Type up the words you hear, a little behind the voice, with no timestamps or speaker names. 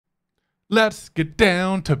Let's get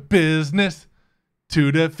down to business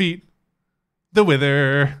to defeat the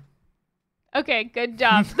Wither. Okay, good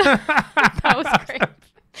job. That was great.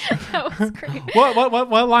 That was great.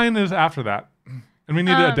 What line is after that? And we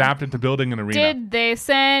need to adapt it to building an arena. Did they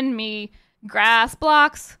send me grass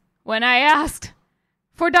blocks when I asked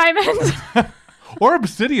for diamonds? Or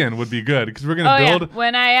obsidian would be good because we're going to build. Yeah.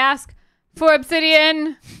 When I ask for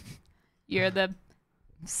obsidian, you're the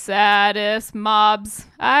saddest mobs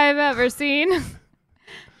I've ever seen.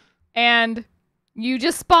 And you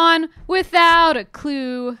just spawn without a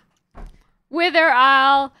clue. Wither,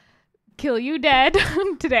 I'll kill you dead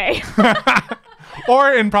today.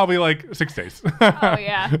 Or in probably like 6 days. Oh,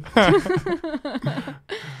 yeah.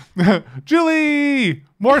 Julie,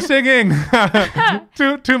 more singing.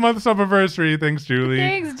 2 months of anniversary. Thanks, Julie.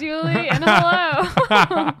 Thanks, Julie, and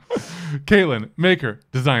hello. Katelyn, maker,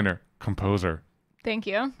 designer, composer. Thank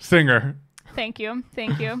you. Singer. Thank you.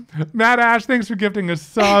 Thank you. Matt Ash, thanks for gifting a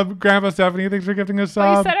sub. Grandpa Stephanie, thanks for gifting a Oh,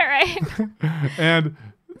 sub. you said it right. And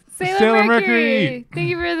Sailor Mercury. Thank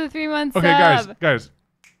you for the 3 months okay, sub. guys.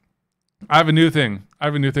 I have a new thing.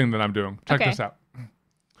 that I'm doing. Check this out.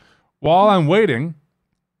 While I'm waiting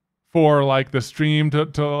for like the stream to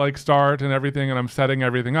like start and everything, and I'm setting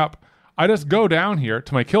everything up, I just go down here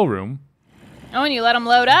to my kill room. Oh, and you let them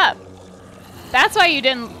load up. That's why you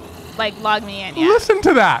didn't like log me in yet. Listen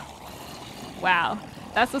to that. Wow.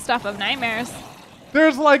 That's the stuff of nightmares.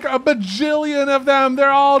 There's like a bajillion of them.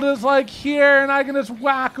 They're all just like here, and I can just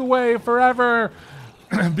whack away forever.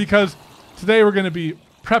 Because today we're going to be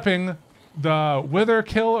prepping the Wither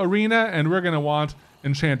kill arena, and we're going to want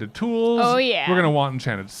enchanted tools. Oh, yeah. We're going to want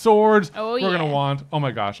enchanted swords. Oh, we're yeah. going to want, oh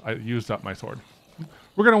my gosh, I used up my sword.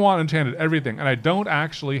 We're going to want enchanted everything. And I don't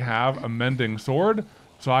actually have a mending sword,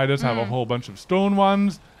 so I just have a whole bunch of stone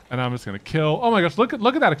ones, and I'm just going to kill. Oh my gosh, look at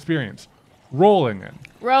that experience. Rolling in.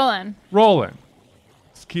 Rolling.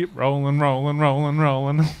 Just keep rolling.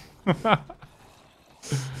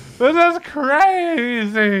 This is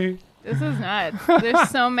crazy. This is nuts. There's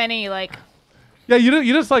so many like. Yeah,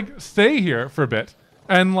 you just like stay here for a bit,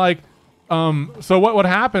 and like, so what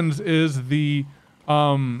happens is the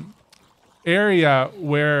area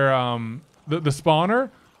where the spawner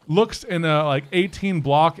looks in a like 18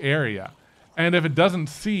 block area, and if it doesn't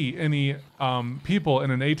see any people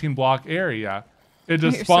in an 18 block area, it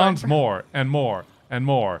just spawns more and more and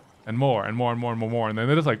more and more and more and more and more, and then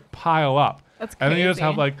they just like pile up. That's crazy. And then you just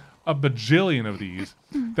have like a bajillion of these.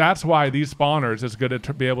 That's why these spawners is good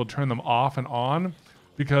to be able to turn them off and on,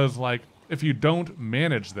 because like if you don't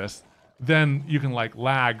manage this, then you can like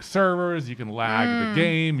lag servers, you can lag the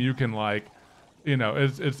game, you can like, you know,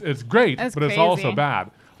 it's great, That's but it's crazy. also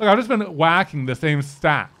bad. Look, I've just been whacking the same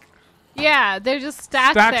stack. Yeah, they're just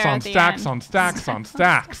stacks Stacks there on at the stacks end. on stacks on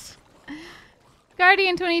stacks.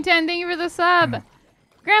 Guardian 2010, thank you for the sub.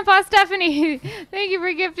 Grandpa Stephanie, thank you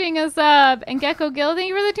for gifting a sub. And Gecko Gill, thank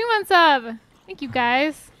you for the 2-month sub. Thank you,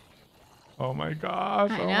 guys. Oh my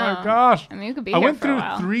gosh. I Oh know. my gosh. I mean, you could be I here went for a through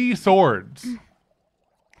while. 3 swords.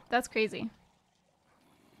 That's crazy.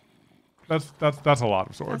 That's a lot of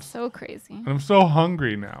That's swords. so crazy. And I'm so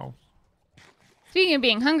hungry now. Speaking of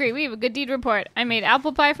being hungry, we have a good deed report. I made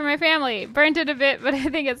apple pie for my family. Burnt it a bit, but I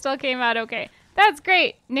think it still came out okay. That's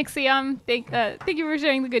great. Nixium, thank you for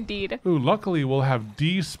sharing the good deed. Ooh, luckily we'll have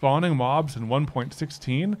despawning mobs in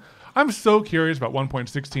 1.16. I'm so curious about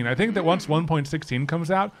 1.16. I think that once 1.16 comes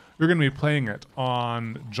out, we're going to be playing it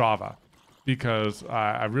on Java, because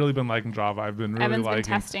I've really been liking Java. I've been really Evan's been liking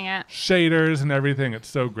testing it. shaders and everything. It's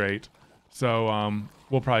so great. So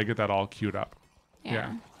we'll probably get that all queued up.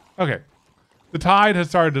 Yeah. Okay. The tide has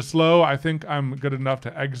started to slow. I think I'm good enough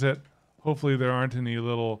to exit. Hopefully there aren't any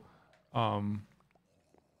little...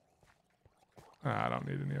 I don't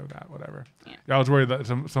need any of that, whatever. Yeah. I was worried that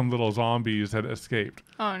some little zombies had escaped.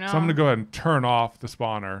 Oh no. So I'm gonna go ahead and turn off the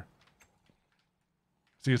spawner.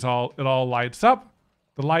 See, it all lights up.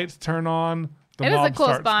 The lights turn on. The It is a mobs cool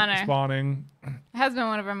start spawner. spawning. It has been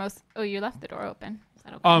one of our most... Oh, you left the door open. Is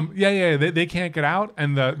that okay? Yeah, they can't get out,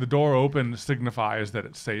 and the door open signifies that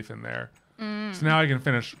it's safe in there. So now I can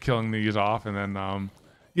finish killing these off, and then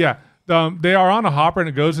they are on a hopper and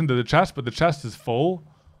it goes into the chest, but the chest is full.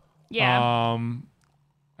 Yeah.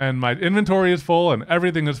 And my inventory is full and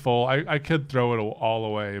everything is full. I could throw it all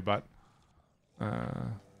away, but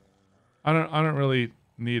I don't really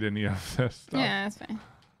need any of this stuff. Yeah, that's fine.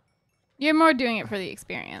 You're more doing it for the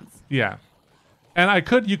experience. Yeah. And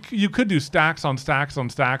you could do stacks on stacks on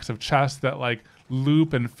stacks of chests that like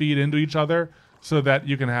loop and feed into each other, so that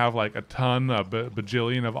you can have like a ton, a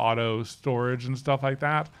bajillion of auto storage and stuff like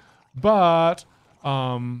that. But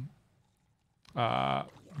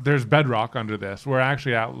there's bedrock under this. We're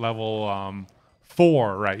actually at level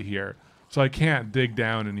 4 right here. So I can't dig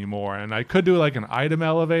down anymore. And I could do like an item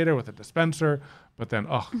elevator with a dispenser, but then,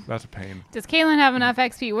 that's a pain. Does Katelyn have enough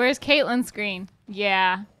XP? Where's Katelyn's screen?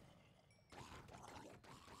 Yeah.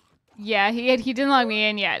 Yeah, he didn't log me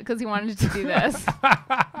in yet because he wanted to do this.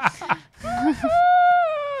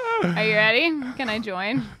 Are you ready? Can I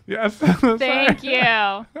join? Yes. Thank you.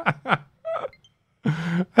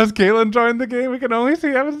 Has Katelyn joined the game? We can only see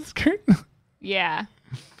Evan's screen. Yeah.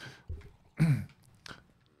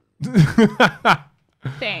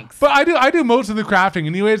 Thanks. But I do most of the crafting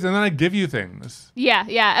anyways, and then I give you things. Yeah.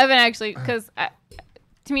 Evan actually, because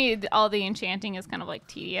to me, all the enchanting is kind of like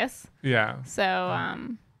tedious. Yeah. So,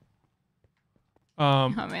 oh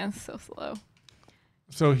man, it's so slow.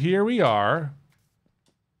 So here we are.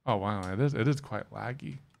 Oh wow, it is quite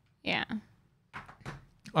laggy. Yeah.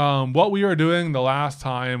 What we were doing the last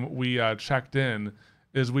time we checked in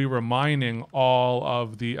is we were mining all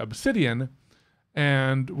of the obsidian,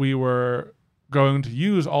 and we were going to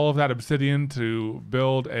use all of that obsidian to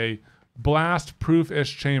build a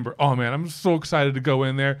blast-proof-ish chamber. Oh man, I'm so excited to go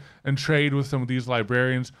in there and trade with some of these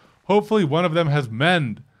librarians. Hopefully one of them has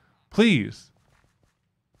mend. Please.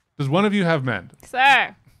 Does one of you have mend?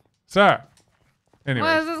 Sir. Sir. Anyways.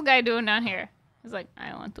 What is this guy doing down here? He's like,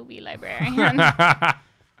 I want to be librarian.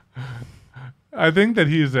 I think that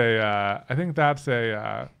he's I think that's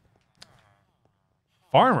a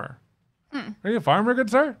farmer. Are you a farmer, good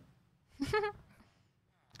sir?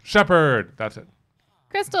 Shepherd. That's it.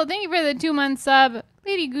 Crystal, thank you for the 2-month sub.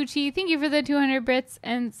 Lady Gucci, thank you for the 200 bits.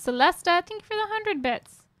 And Celesta, thank you for the 100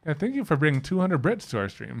 bits. Yeah, thank you for bringing 200 Brits to our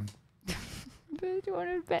stream.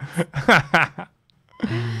 200 bits.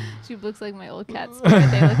 She looks like my old cat Spirit.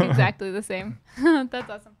 They look exactly the same. That's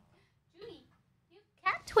awesome. Judy, you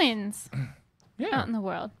have cat twins out in the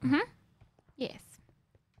world. Yes.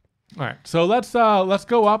 All right, so let's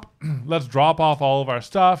go up. Let's drop off all of our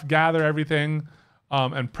stuff, gather everything,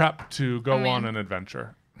 and prep to go on an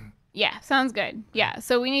adventure. Yeah, sounds good. Yeah,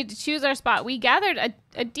 so we need to choose our spot. We gathered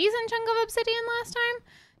a decent chunk of obsidian last time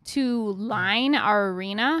to line our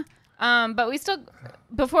arena. But we still,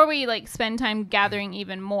 before we like spend time gathering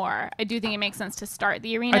even more, I do think it makes sense to start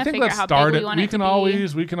the arena. I think figure let's out how start big it. we want We it to can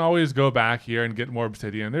be. we can always go back here and get more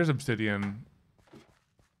obsidian. There's obsidian.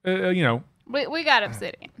 We got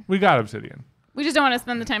obsidian. We got obsidian. We just don't want to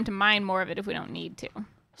spend the time to mine more of it if we don't need to.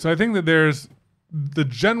 So I think that there's the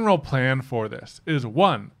general plan for this is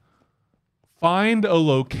 1, find a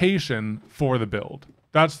location for the build.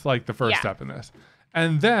 That's like the first step in this.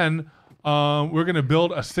 And then we're going to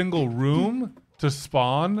build a single room to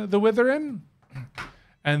spawn the wither in.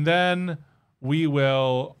 And then we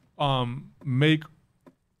will make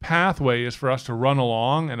pathways for us to run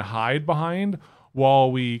along and hide behind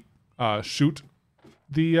while we shoot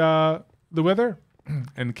the wither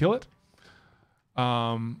and kill it.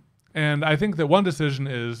 And I think that one decision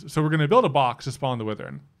is, so we're going to build a box to spawn the wither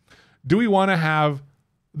in. Do we want to have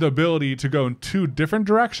the ability to go in 2 different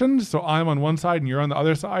directions? So I'm on one side and you're on the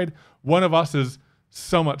other side. One of us is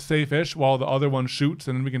somewhat safe-ish while the other one shoots,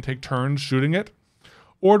 and then we can take turns shooting it.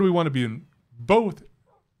 Or do we want to be in both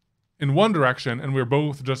in one direction and we're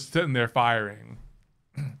both just sitting there firing?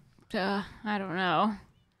 I don't know.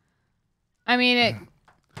 I mean,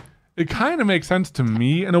 it kind of makes sense to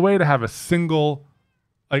me in a way to have a single,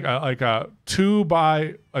 like a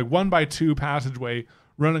 1 by 2 passageway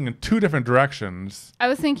running in 2 different directions. I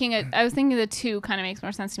was thinking the 2 kind of makes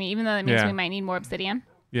more sense to me, even though that means we might need more obsidian.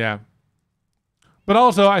 Yeah. But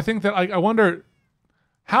also, I think that I wonder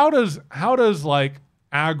how does like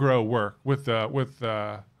aggro work with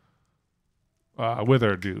the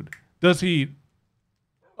wither dude? Does he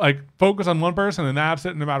like focus on one person and that's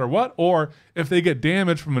it no matter what? Or if they get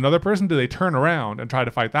damage from another person, do they turn around and try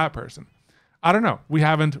to fight that person? I don't know. We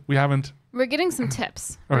haven't. We're getting some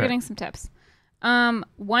tips. Okay. We're getting some tips.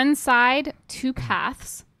 1 side, 2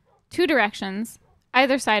 paths, 2 directions,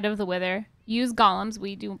 either side of the wither. Use golems.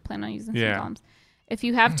 We do plan on using some golems. If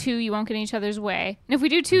you have 2, you won't get in each other's way. And if we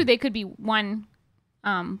do 2, they could be 1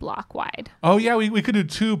 block wide. Oh yeah, we could do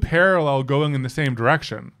 2 parallel going in the same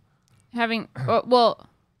direction. Or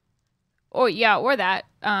that.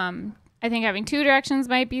 I think having 2 directions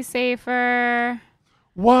might be safer.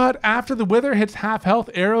 What? After the wither hits half health,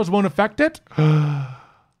 arrows won't affect it? Uh-oh.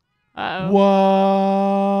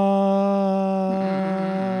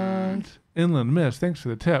 What? Inland Mist, thanks for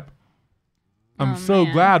the tip. I'm so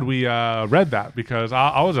glad we read that because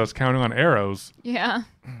I was just counting on arrows. Yeah.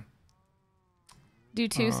 Do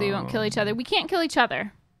 2 so you won't kill each other. We can't kill each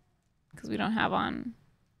other because we don't have on.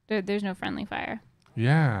 There's no friendly fire.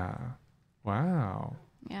 Yeah. Wow.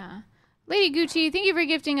 Yeah. Lady Gucci, thank you for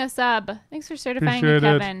gifting a sub. Thanks for certifying me,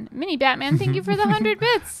 Appreciate it. Kevin. Mini Batman, thank you for the 100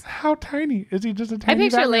 bits. How tiny? Is he just a I tiny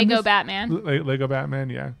picture Batman? Lego Batman. Lego Batman,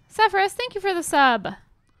 yeah. Sephiroth, thank you for the sub.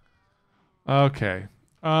 Okay.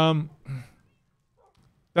 That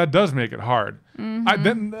does make it hard. Mm-hmm.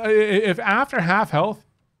 Then if after half health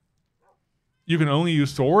you can only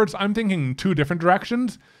use swords, I'm thinking 2 different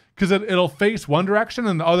directions because it'll face one direction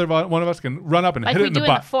and the other one of us can run up and Like hit it we in do the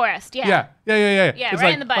in butt. the forest, yeah. Yeah. Yeah, It's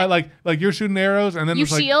right in the butt. Like you're shooting arrows and then You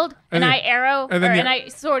it's like, shield and then- I arrow and then and I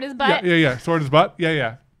sword his butt. Yeah. Sword his butt.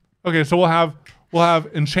 Yeah. Okay, so we'll have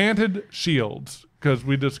enchanted shields because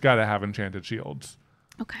we just gotta have enchanted shields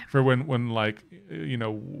Okay. for when like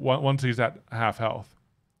once he's at half health.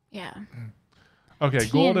 Yeah. Okay,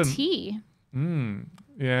 golden. TNT.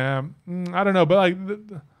 Yeah, I don't know, but like.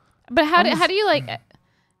 But how do you like?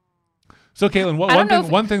 So Katelyn, I don't know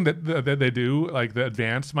one thing that they do, like the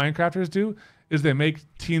advanced Minecrafters do, is they make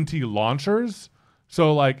TNT launchers.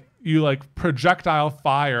 So like you like projectile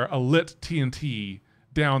fire a lit TNT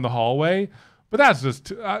down the hallway, but that's just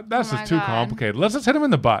too God. complicated. Let's just hit him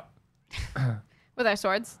in the butt. With our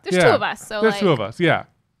swords? There's 2 of us, so there's 2 of us. Yeah,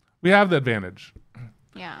 we have the advantage.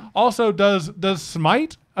 Yeah. Also, does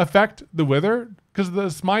smite affect the wither? Because the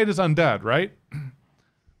smite is undead, right?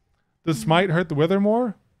 Does smite hurt the wither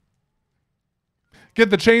more? Get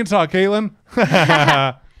the chainsaw, Katelyn.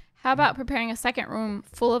 How about preparing a second room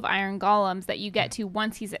full of iron golems that you get to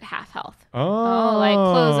once he's at half health? Oh, Like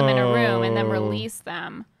close them in a room and then release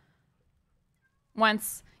them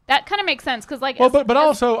once. That kind of makes sense because like. Well, but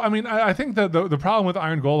also, I mean, I think that the problem with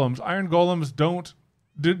iron golems don't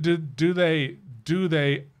do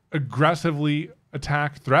they aggressively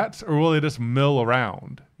attack threats or will they just mill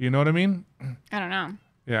around? You know what I mean? I don't know.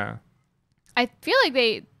 Yeah. I feel like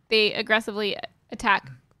they aggressively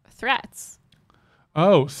attack threats.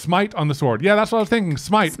 Oh, smite on the sword. Yeah, that's what I was thinking.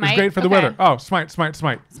 Smite is great for the Okay. wither. Oh, smite. Smite,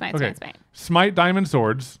 Okay. smite. Smite diamond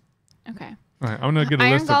swords. Okay. All right, I'm gonna get a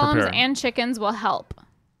Iron list to golems prepare. and chickens will help.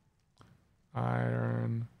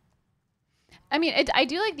 Iron. I mean, I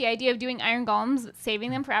do like the idea of doing iron golems, but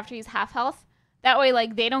saving them for after he's half health. That way,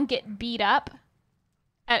 like, they don't get beat up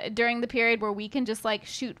during the period where we can just, like,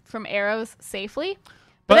 shoot from arrows safely.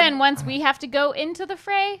 But then once we have to go into the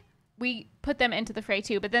fray, we put them into the fray,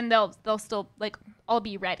 too. But then they'll still, like, all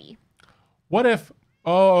be ready. What if?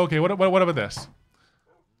 Oh, okay. What about this?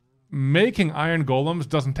 Making iron golems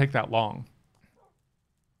doesn't take that long.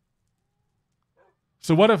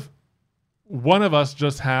 So what if one of us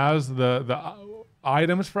just has the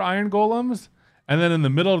items for iron golems, and then in the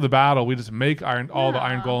middle of the battle we just make all the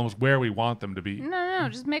iron golems where we want them to be? No.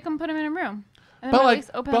 Just make them put them in a room. And then But we'll at like,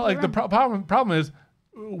 least open up the room. problem is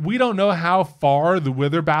we don't know how far the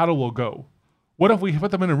wither battle will go. What if we put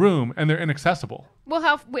them in a room and they're inaccessible?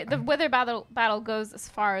 Well, the wither battle goes as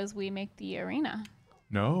far as we make the arena.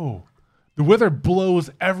 No, the wither blows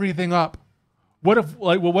everything up. What if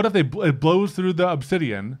it blows through the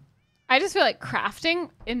obsidian? I just feel like crafting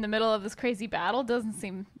in the middle of this crazy battle doesn't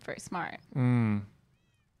seem very smart. I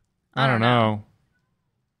don't know.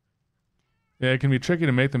 Yeah, it can be tricky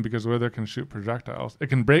to make them because wither can shoot projectiles. It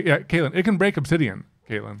can break. Yeah, Katelyn. It can break obsidian,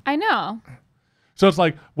 Katelyn. I know. So it's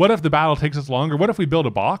like, what if the battle takes us longer? What if we build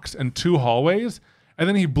a box and 2 hallways, and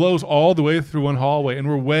then he blows all the way through one hallway, and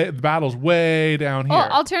the battle's way down here?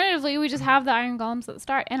 Well, alternatively, we just have the iron golems at the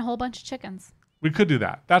start and a whole bunch of chickens. We could do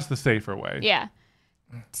that. That's the safer way. Yeah.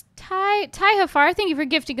 Ty Hafar, thank you for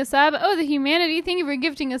gifting a sub. Oh, the Humanity, thank you for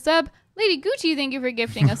gifting a sub. Lady Gucci, thank you for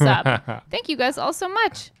gifting a sub. Thank you guys all so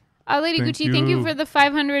much. Lady Gucci, thank you for the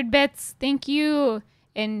 500 bits. Thank you.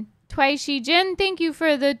 And Twaishi Jin, thank you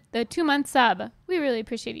for the 2-month sub. We really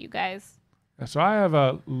appreciate you guys. Yeah, so I have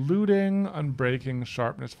a looting, unbreaking,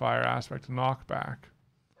 sharpness, fire aspect, knockback.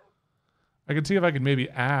 I can see if I could maybe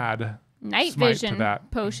add Night smite vision to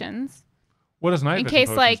that. potions. What does night In vision case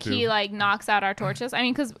potions like do? he like knocks out our torches. I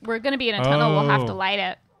mean, because we're gonna be in a tunnel, we'll have to light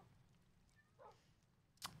it.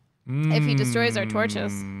 If he destroys our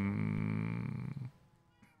torches.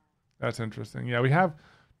 That's interesting. Yeah, we have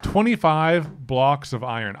 25 blocks of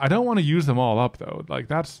iron. I don't want to use them all up though. Like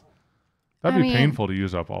that'd be painful to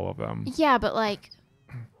use up all of them. Yeah, but like,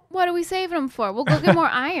 what are we saving them for? We'll go get more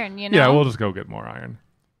iron, you know? Yeah, we'll just go get more iron.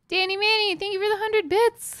 Danny Manny, thank you for the 100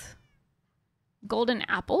 bits. Golden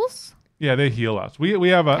apples? Yeah, they heal us. We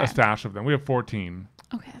have a stash of them. We have 14.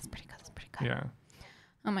 Okay, that's pretty good. That's pretty good. Yeah.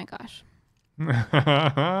 Oh my gosh.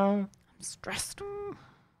 I'm stressed.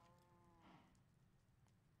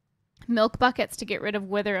 Milk buckets to get rid of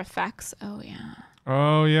wither effects. Oh, yeah.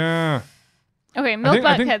 Oh, yeah. Okay, milk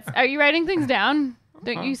buckets. Are you writing things down?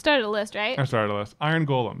 You started a list, right? I started a list. Iron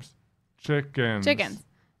golems. Chickens.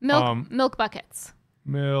 Milk buckets.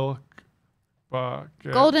 Milk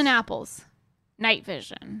Buckets. Golden apples. Night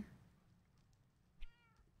vision.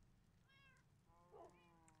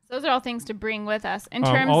 Those are all things to bring with us in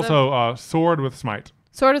terms also, sword with smite.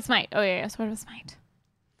 Sword with smite. Oh yeah, sword with smite.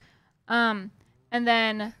 And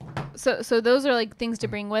then, so those are like things to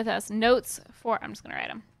bring with us. Notes for. I'm just gonna write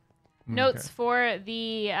them. Okay. Notes for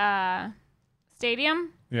the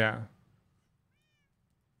stadium. Yeah.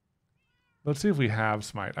 Let's see if we have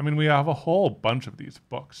smite. I mean, we have a whole bunch of these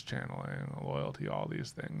books, channeling, loyalty, all these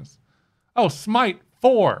things. Oh, smite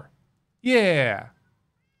 4. Yeah.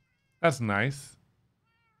 That's nice.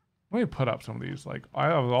 Let me put up some of these. Like, I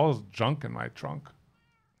have all this junk in my trunk.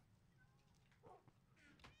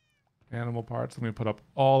 Animal parts. Let me put up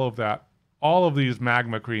all of that. All of these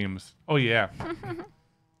magma creams. Oh, yeah.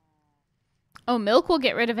 Oh, milk will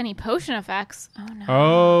get rid of any potion effects. Oh, no.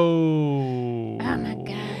 Oh. Oh, my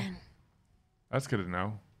God. That's good to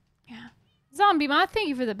know. Yeah. Zombie Moth, thank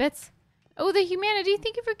you for the bits. Oh, the humanity,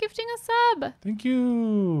 thank you for gifting a sub. Thank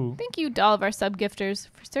you. Thank you to all of our sub gifters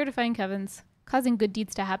for certifying Kevin's, causing good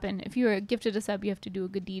deeds to happen. If you are gifted a sub, you have to do a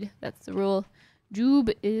good deed. That's the rule.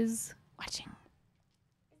 Jube is watching.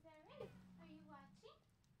 Is that right? Are you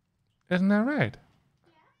watching? Isn't that right?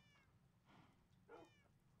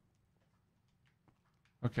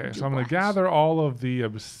 Okay, so I'm going to gather all of the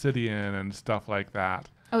obsidian and stuff like that.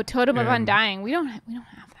 Oh, Totem of And- Undying. We don't have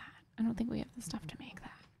that. I don't think we have the stuff to make that.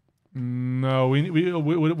 No,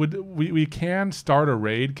 we can start a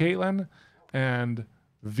raid, Katelyn, and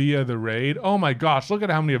via the raid. Oh my gosh, look at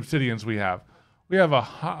how many obsidians we have. We have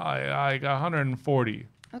like 140.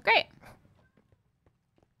 Oh, great.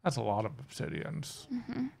 That's a lot of obsidians.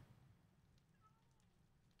 Mm-hmm.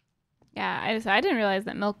 Yeah, I didn't realize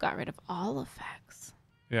that milk got rid of all effects.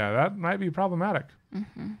 Yeah, that might be problematic.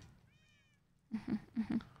 Mm-hmm. Mm-hmm.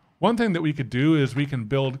 Mm-hmm. One thing that we could do is we can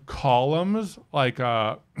build columns like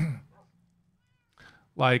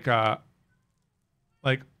like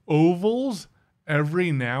ovals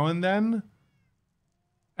every now and then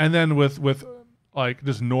with like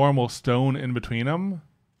just normal stone in between them.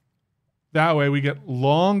 That way we get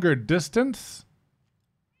longer distance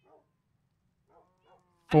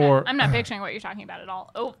for I'm not picturing what you're talking about at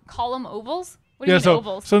all. Oh, column ovals? What do you mean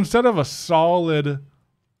ovals? So instead of a solid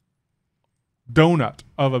donut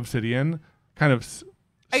of obsidian, kind of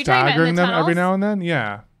Are you talking about in staggering the them every tunnels? now and then,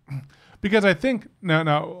 yeah. Because I think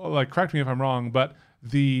now, like, correct me if I'm wrong, but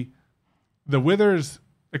the Wither's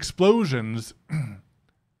explosions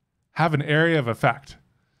have an area of effect.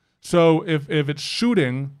 So if it's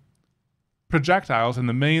shooting projectiles, and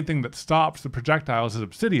the main thing that stops the projectiles is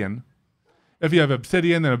obsidian. If you have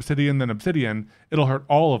obsidian, then obsidian, then obsidian, it'll hurt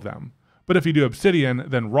all of them. But if you do obsidian,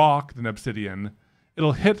 then rock, then obsidian,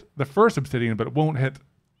 it'll hit the first obsidian, but it won't hit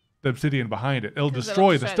the obsidian behind it. It'll 'Cause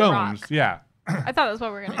destroy it'll the destroy the stones. rock. Yeah. I thought that's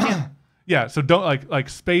what we were gonna do. Yeah. So don't like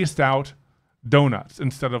spaced out donuts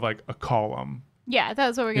instead of like a column. Yeah, I thought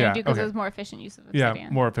that's what we were gonna Yeah, do because okay. it was more efficient use of obsidian. Yeah.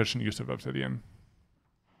 More efficient use of obsidian.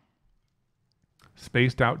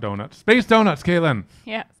 Spaced out donuts. Spaced donuts, Katelyn.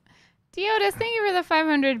 Yes. Deotis, thank you for the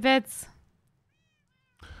 500 bits.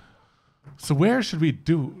 So where should we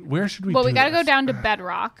do? Well, we got to go this? down to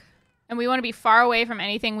bedrock, and we want to be far away from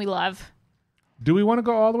anything we love. Do we want to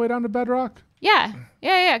go all the way down to bedrock? Yeah,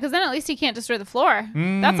 because then at least he can't destroy the floor.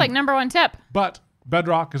 That's like number one tip. But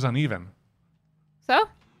bedrock is uneven. So,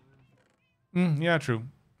 Yeah, true.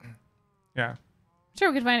 Yeah. sure,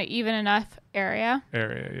 we could find an even enough area.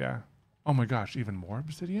 Area, yeah. Oh my gosh, even more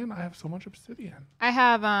obsidian? I have so much obsidian. I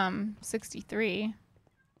have 63.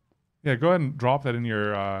 Yeah, go ahead and drop that in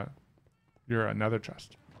your nether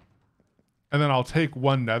chest. And then I'll take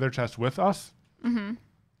one nether chest with us,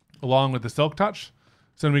 along with the silk touch,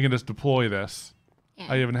 so then we can just deploy this. Yeah.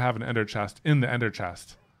 I even have an ender chest in the ender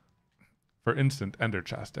chest for instant ender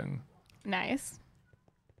chesting. Nice.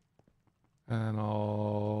 And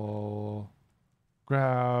I'll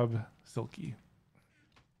grab silky.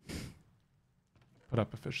 Put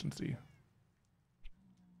up efficiency.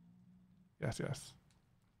 Yes.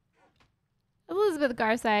 Elizabeth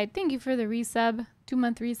Garside, thank you for the resub,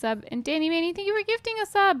 2-month resub. And Danny Manny, thank you for gifting a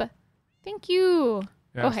sub. Thank you.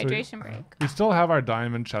 Yeah, so hydration break. We still have our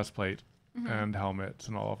diamond chest plate and helmets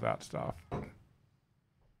and all of that stuff.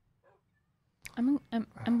 I'm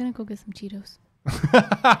gonna go get some Cheetos.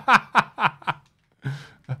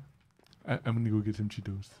 I'm gonna go get some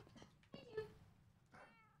Cheetos.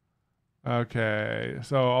 Okay,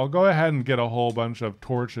 so I'll go ahead and get a whole bunch of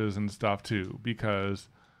torches and stuff too, because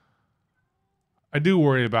I do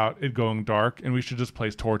worry about it going dark, and we should just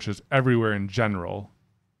place torches everywhere in general.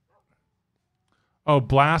 Oh,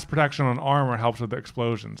 blast protection on armor helps with the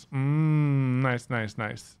explosions. Nice.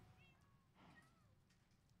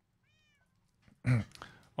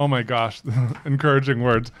 Oh my gosh, encouraging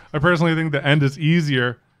words. I personally think the end is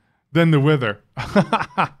easier than the wither.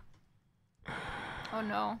 Oh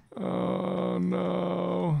no. Oh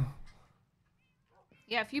no.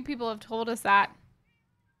 Yeah, a few people have told us that,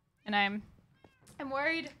 and I'm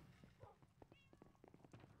worried.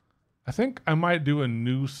 I think I might do a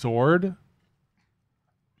new sword.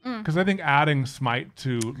 Because I think adding smite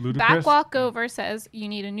to ludicrous. Backwalk over says you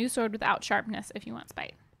need a new sword without sharpness if you want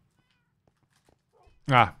spite.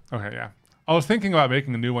 Ah, okay, yeah. I was thinking about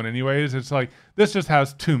making a new one anyways. It's like, this just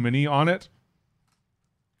has too many on it.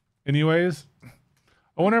 Anyways.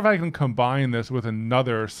 I wonder if I can combine this with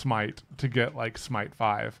another smite to get like smite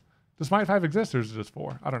 5. Does smite 5 exist or is it just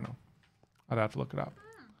 4? I don't know. I'd have to look it up.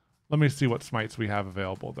 Let me see what smites we have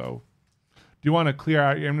available though. Do you want to clear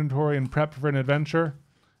out your inventory and prep for an adventure?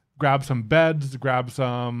 Grab some beds, grab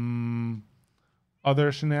some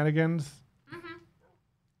other shenanigans. Mm-hmm.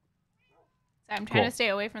 So I'm trying to stay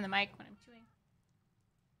away from the mic when I'm chewing.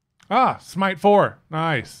 Ah, smite 4.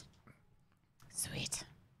 Nice. Sweet.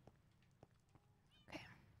 Okay.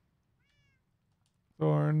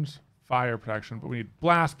 Thorns, fire protection, but we need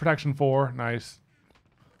blast protection 4. Nice.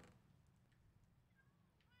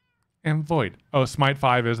 And void. Oh, smite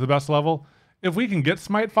 5 is the best level. If we can get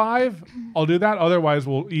smite 5, I'll do that. Otherwise,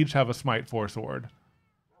 we'll each have a smite 4 sword.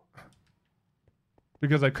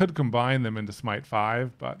 Because I could combine them into smite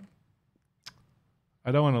 5, but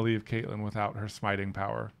I don't want to leave Katelyn without her smiting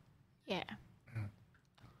power. Yeah.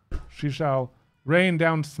 She shall rain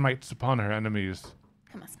down smites upon her enemies.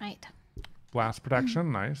 Come on, smite. Blast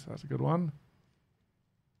protection, nice. That's a good one.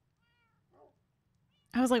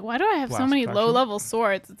 I was like, why do I have so Blast many protection. low-level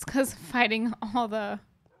swords? It's because fighting all the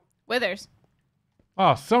withers.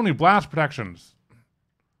 Oh, so many blast protections.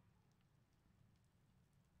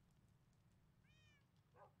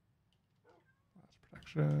 Blast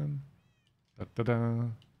protection. Da da da.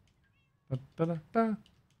 Da da da da.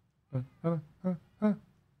 Da da da da.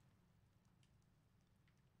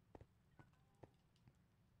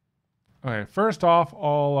 Okay, first off,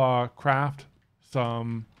 I'll craft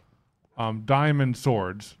some diamond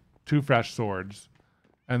swords, 2 fresh swords,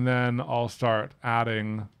 and then I'll start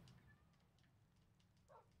adding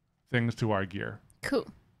things to our gear. Cool.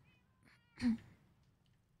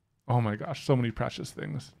 Oh my gosh, so many precious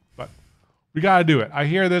things. But we gotta do it. I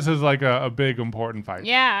hear this is like a big, important fight.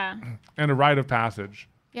 Yeah. And a rite of passage.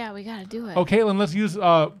 Yeah, we gotta do it. Oh, Katelyn, let's use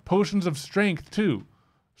potions of strength too.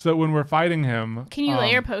 So that when we're fighting him... Can you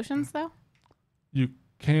layer potions, though? You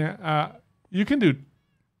can't... you can do...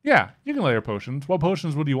 Yeah, you can layer potions. What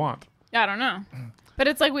potions would you want? I don't know. But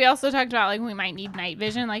it's like we also talked about, like, we might need night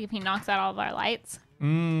vision. Like, if he knocks out all of our lights,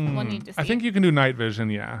 we'll need to see. I think you can do night vision,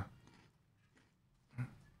 yeah.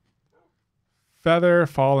 Feather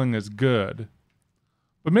falling is good.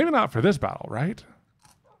 But maybe not for this battle, right?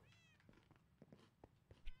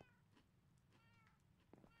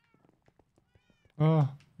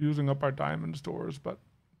 Using up our diamond stores, but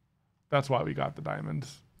that's why we got the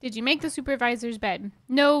diamonds. Did you make the supervisor's bed?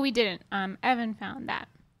 No, we didn't. Evan found that.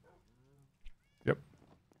 Yep.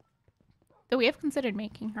 Though we have considered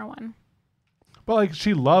making her one. But like,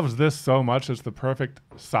 she loves this so much. It's the perfect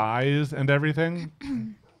size and everything.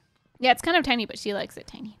 Yeah, it's kind of tiny, but she likes it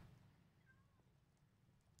tiny.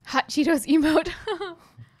 Hot Cheetos emote. Oh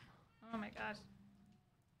my gosh.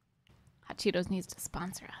 Hot Cheetos needs to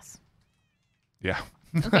sponsor us. Yeah.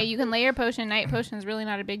 Okay, you can layer potion. Night potion is really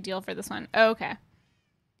not a big deal for this one. Oh, okay.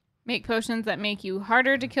 Make potions that make you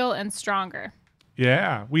harder to kill and stronger.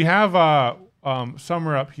 Yeah. We have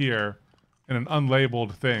Summer up here in an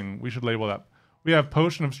unlabeled thing. We should label that. We have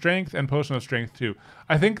Potion of Strength and Potion of Strength 2.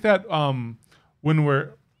 I think that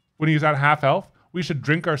when he's at half health, we should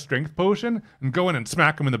drink our strength potion and go in and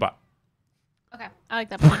smack him in the butt. Okay, I like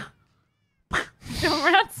that plan. No,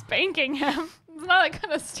 we're not spanking him. It's not that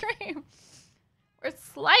kind of stream. We're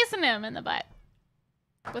slicing him in the butt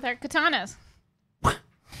with our katanas. Just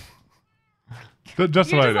You're what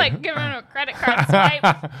just I like did. giving him a credit card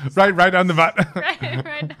swipe. right down the butt.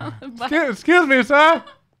 right down the butt. Excuse me, sir.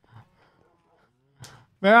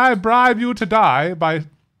 May I bribe you to die by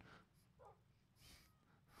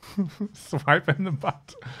swiping the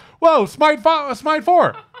butt? Whoa, smite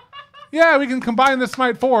 4. Yeah, we can combine the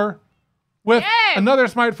smite 4 with Yay! another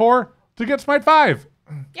smite 4 to get smite 5.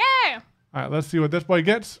 Yeah. All right, let's see what this boy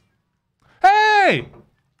gets. Hey!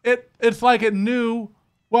 It's like it knew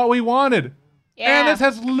what we wanted. Yeah. And it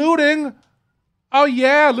has looting. Oh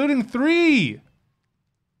yeah, looting 3.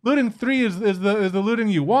 Looting 3 is the looting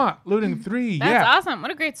you want. Looting 3, That's yeah. awesome.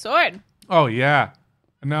 What a great sword. Oh yeah.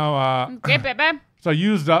 Now Great, babe. so I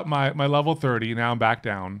used up my level 30. Now I'm back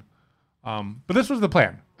down. But this was the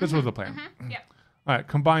plan. This was the plan. Yep. All right,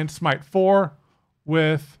 combine Smite 4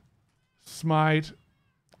 with Smite.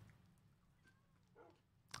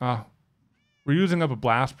 We're using up a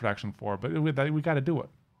blast protection 4, but we got to do it.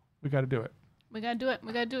 We got to do it. We got to do it.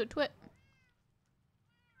 We got to do it to it.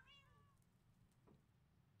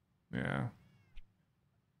 Yeah.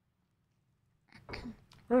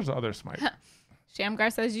 Where's the other Smite? Shamgar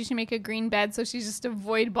says you should make a green bed so she's just a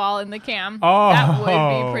void ball in the cam. Oh. That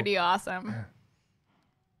would be pretty awesome.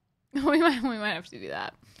 we might have to do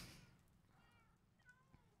that.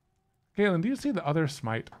 Katelyn, do you see the other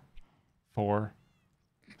Smite 4?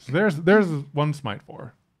 So there's one Smite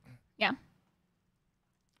 4. Yeah.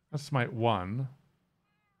 That's Smite 1.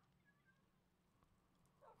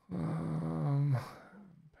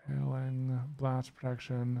 Paling, blast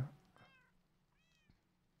protection.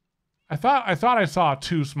 I thought I saw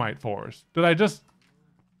 2 Smite 4s. Did I just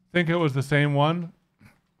think it was the same one?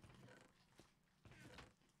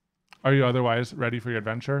 Are you otherwise ready for your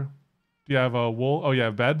adventure? Do you have a wool? Oh, you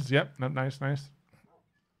have beds? Yep. Nice, nice.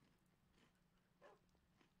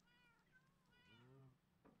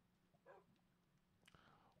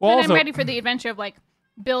 Well, Then also, I'm ready for the adventure of like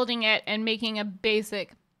building it and making a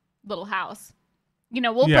basic little house. You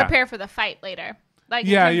know, we'll prepare for the fight later. Like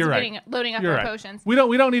yeah, in terms you're of right. Loading up You're our right. potions. We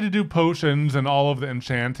don't need to do potions and all of the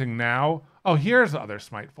enchanting now. Oh, here's the other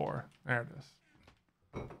Smite 4. There it is.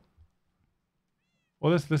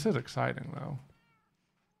 Well, this is exciting though.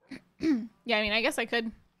 Yeah, I mean, I guess I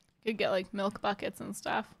could get like milk buckets and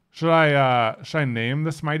stuff. Should I name the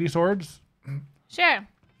Smitey swords? Sure.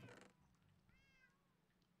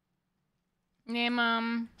 Name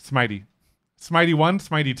Smitey. Smitey 1,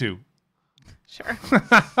 Smitey 2. Sure.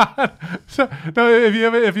 So, no, if you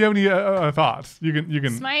have any thoughts, you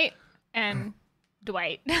can. Smite and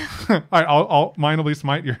Dwight. All right, mine will be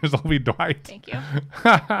Smite. Yours will be Dwight. Thank you.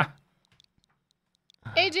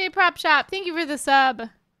 AJ Prop Shop, thank you for the sub.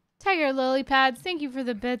 Tiger Lily Pads, thank you for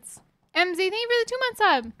the bits. MZ, thank you for the 2-month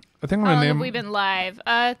sub. I think I'm How gonna long name. have we been live?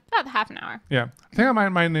 About half an hour. Yeah, I think I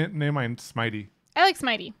might name mine Smitey. I like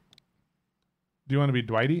Smitey. Do you want to be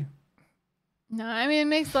Dwighty? No, I mean it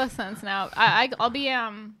makes less sense now. I'll be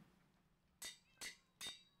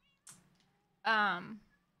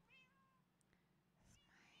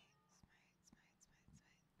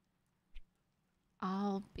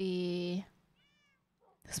I'll be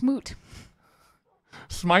Smoot.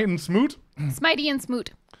 Smite and Smoot. Smitey and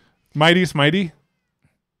Smoot. Mighty Smitey.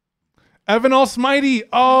 Evan all Smitey.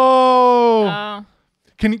 Oh. Oh.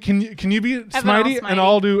 Can you be Smitey and Smitey.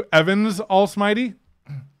 I'll do Evans all Smitey?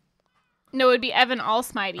 No, it would be Evan All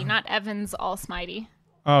Smitey, not Evans All Smitey.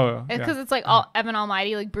 Oh, Because yeah. it's like Evan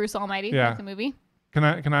Almighty, like Bruce Almighty, Yeah. like the movie. Can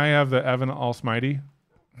I have the Evan all Smitey?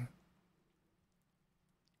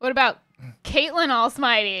 What about Katelyn All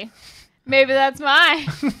Smitey? Maybe that's mine.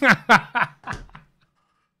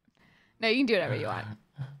 No, you can do whatever you want.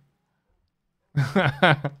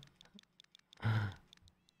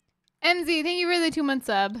 MZ, thank you for the 2-month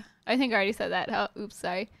sub. I think I already said that. Oh, oops,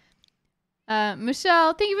 sorry.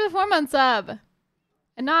 Michelle, thank you for the 4-month sub.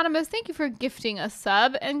 Anonymous, thank you for gifting a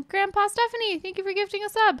sub. And Grandpa Stephanie, thank you for gifting a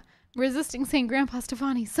sub. Resisting saying Grandpa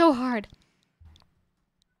Stefani so hard.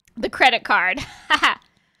 The credit card.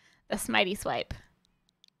 The Smitey swipe.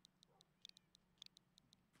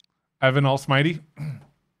 Evan all Smitey.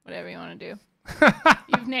 Whatever you want to do.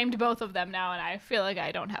 You've named both of them now, and I feel like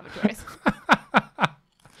I don't have a choice.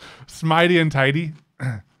 Smitey and Tidy.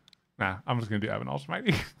 Nah, I'm just gonna do Evan all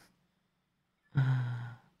Smitey.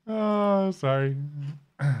 Oh, sorry.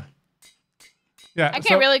 Yeah, I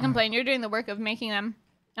can't really complain. You're doing the work of making them.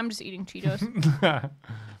 I'm just eating Cheetos.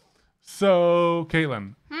 So,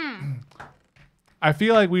 Katelyn, I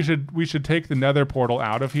feel like we should take the Nether portal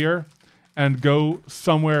out of here and go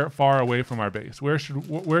somewhere far away from our base. Where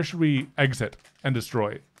should we exit and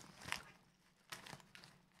destroy it?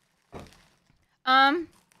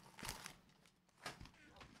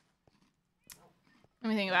 Let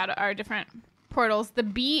me think about our different portals. The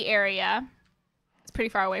B area is pretty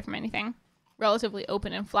far away from anything. Relatively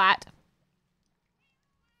open and flat.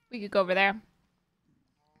 We could go over there.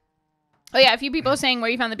 Oh yeah, a few people are saying where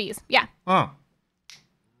you found the bees. Yeah. Oh.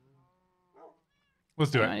 Let's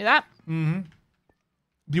do You it. want to do that? Mm-hmm.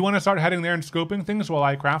 Do you want to start heading there and scoping things while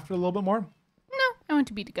I craft it a little bit more? No, I want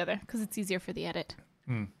to be together because it's easier for the edit.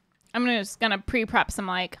 Hmm. I'm just gonna pre-prep some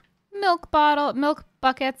like milk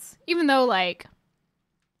buckets, even though like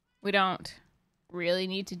we don't really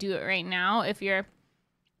need to do it right now if you're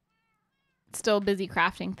still busy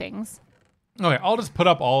crafting things. Okay, I'll just put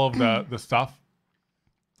up all of the stuff,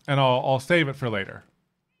 and I'll save it for later.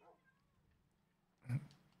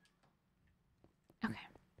 Okay.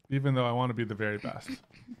 even though I want to be the very best.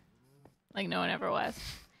 Like no one ever was.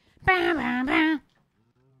 Bah, bah, bah.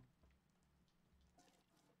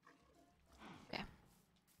 Okay.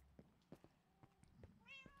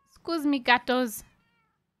 Excuse me, gatos.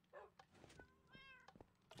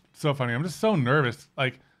 So funny. I'm just so nervous.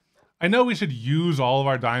 Like, I know we should use all of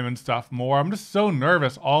our diamond stuff more. I'm just so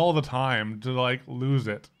nervous all the time to like lose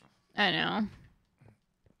it. I know.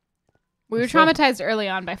 We were It's so- traumatized early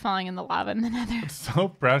on by falling in the lava in the nether. It's so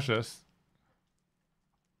precious.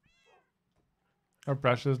 Our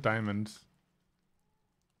precious diamonds.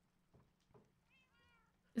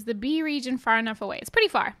 Is the B region far enough away? It's pretty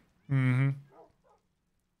far. Mm-hmm.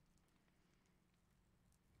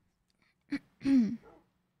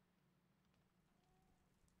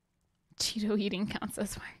 Cheeto eating counts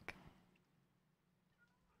as work.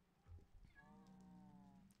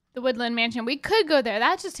 The Woodland Mansion. We could go there.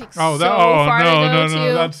 That just takes so far to go to.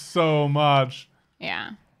 No. That's so much.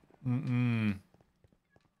 Yeah. Mm-mm.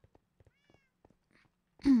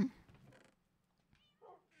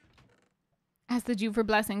 Ask the Jew for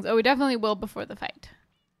blessings. Oh, we definitely will before the fight.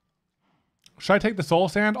 Should I take the soul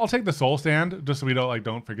sand? I'll take the soul sand just so we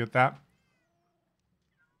don't forget that.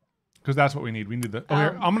 Because that's what we need. We need the. Oh,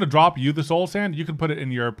 here, I'm gonna drop you the soul sand. You can put it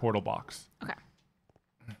in your portal box. Okay.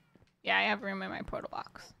 Yeah, I have room in my portal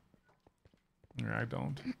box. Yeah, I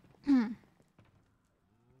don't.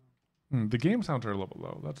 The game sounds are a little bit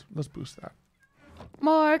low. Let's boost that.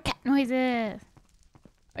 More cat noises.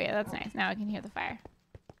 Oh yeah, that's nice. Now I can hear the fire.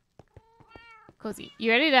 Cozy. You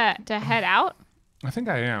ready to head out? I think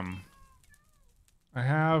I am. I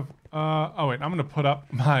have. Oh wait, I'm gonna put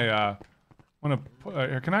up my.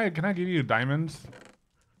 Can I give you diamonds?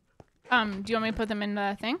 Do you want me to put them in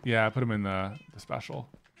the thing? Yeah, I put them in the special,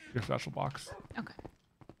 your special box. Okay.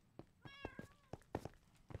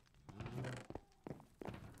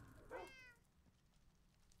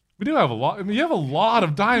 We do have a lot. I mean, you have a lot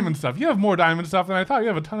of diamond stuff. You have more diamond stuff than I thought. You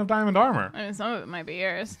have a ton of diamond armor. I mean, some of it might be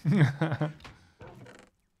yours.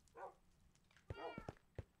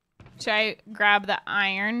 Should I grab the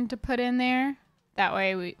iron to put in there? That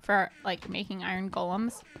way for like making iron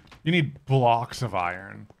golems. You need blocks of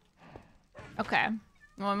iron. Okay.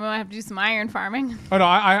 Well, we might have to do some iron farming. Oh no,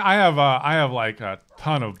 I have like a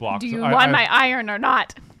ton of blocks. Do you want my iron or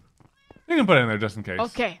not? You can put it in there just in case.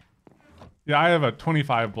 Okay. Yeah, I have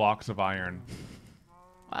 25 blocks of iron.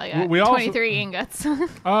 Well, yeah, We also- 23 ingots.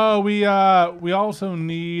 Oh, we also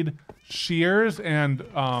need shears and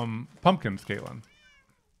pumpkins, Katelyn.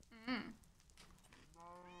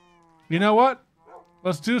 You know what?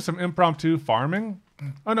 Let's do some impromptu farming.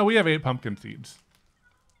 Oh no, we have 8 pumpkin seeds.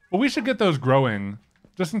 Well, we should get those growing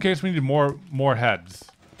just in case we need more heads.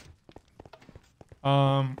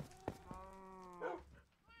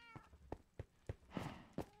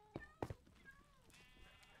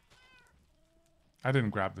 I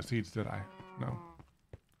didn't grab the seeds, did I? No.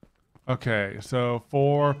 Okay, so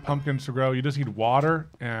 4 pumpkins to grow. You just need water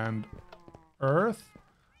and earth.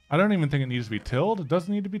 I don't even think it needs to be tilled. It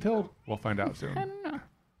doesn't need to be tilled. We'll find out soon. I don't know.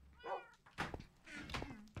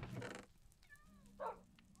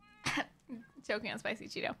 Choking on spicy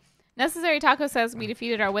Cheeto. Necessary Taco says we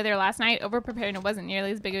defeated our wither last night. Over-prepared and it wasn't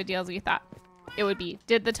nearly as big of a deal as we thought it would be.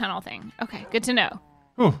 Did the tunnel thing. Okay, good to know.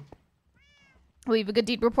 Whew. We have a good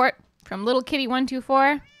deed report from Little Kitty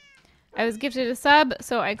 124. I was gifted a sub,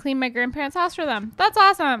 so I cleaned my grandparents' house for them. That's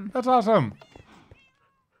awesome. That's awesome.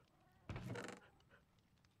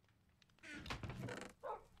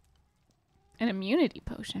 An immunity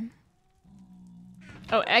potion.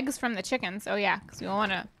 Oh, eggs from the chickens. Oh yeah, because we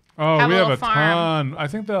want to. Oh, we have a farm. ton. I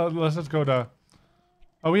think let's just go to.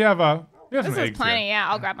 Oh, we have some This is eggs plenty. here. Yeah,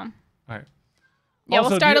 I'll grab them. All right. Yeah,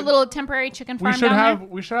 Also, we'll start do a little temporary chicken farm We should down have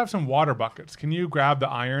we should have some water buckets. Can you grab the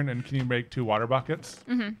iron and can you make 2 water buckets?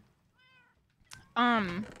 there.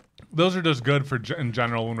 Those are just good for in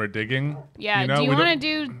general when we're digging. Yeah. You know, Do you we want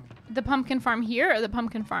to don't- do the pumpkin farm here or the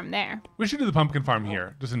pumpkin farm there? We should do the pumpkin farm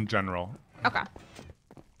here, just in general. Okay.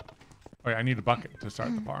 Oh, yeah, I need a bucket to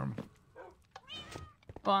start the farm.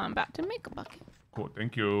 Well, I'm about to make a bucket. Cool,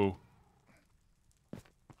 thank you.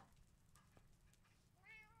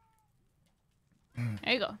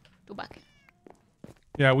 There you go. Do bucket.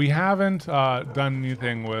 Yeah, we haven't done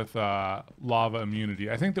anything with lava immunity.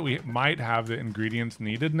 I think that we might have the ingredients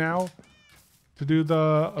needed now to do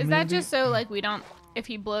the Is that immunity. just so like we don't, if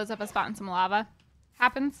he blows up a spot in some lava,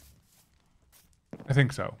 happens? I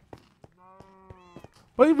think so.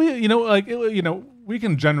 But we, we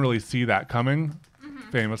can generally see that coming.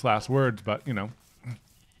 Famous last words, but That's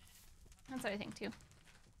what I think too.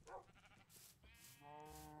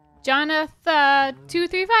 Jonathan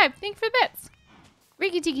 235, thank you for the bits.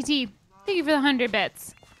 Ricky Tiki T, thank you for the 100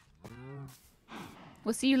 bits.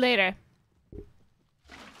 We'll see you later.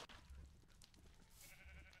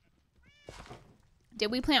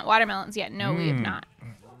 Did we plant watermelons yet? No, we have not.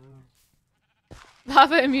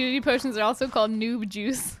 Lava immunity potions are also called noob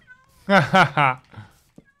juice. Fire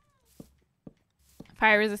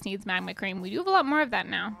resist needs magma cream. We do have a lot more of that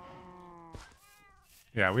now.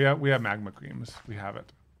 Yeah, we have magma creams. We have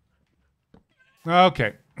it.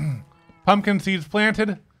 Okay. Pumpkin seeds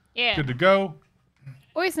planted. Yeah. Good to go.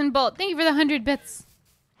 Oisin Bolt, thank you for the 100 bits.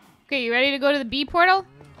 Okay, you ready to go to the bee portal?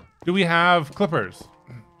 Do we have clippers?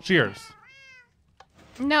 Shears?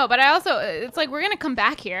 No, but I also, it's like we're going to come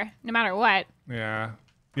back here no matter what. Yeah.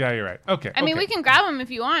 Yeah, you're right. Okay. I mean, we can grab them if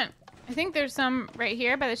you want. I think there's some right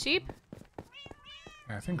here by the sheep.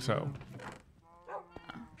 I think so.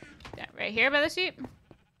 Yeah, right here by the sheep. To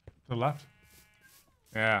the left?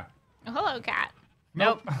 Yeah. Oh, hello, cat.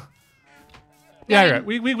 Nope. Nope. Yeah, you're right.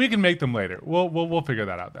 We can make them later. We'll figure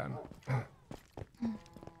that out then.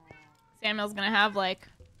 Samuel's going to have like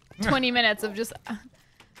 20 minutes of just,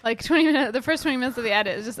 like 20 minutes, the first 20 minutes of the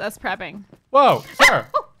edit is just us prepping. Whoa, sir.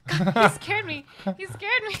 Oh, God, he scared me. He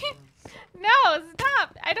scared me. No,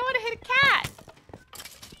 stop. I don't want to hit a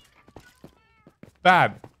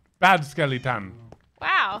cat. Bad skeleton.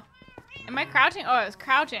 Wow. Am I crouching? Oh, I was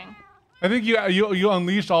crouching. I think you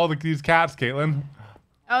unleashed all these cats, Katelyn.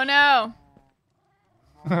 Oh no.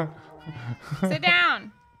 Sit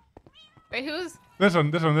down. Wait, who's? This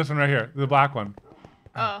one right here, the black one.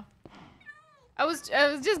 Oh. I was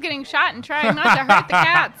just getting shot and trying not to hurt the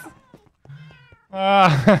cats.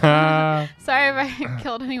 Sorry if I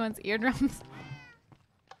killed anyone's eardrums.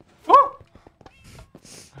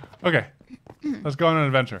 Okay. Let's go on an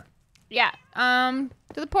adventure. Yeah. To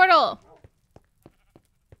the portal.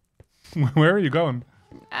 Where are you going?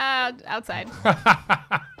 Outside.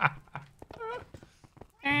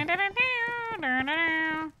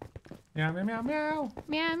 Meow, meow, meow, meow.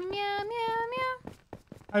 Meow, meow, meow, meow.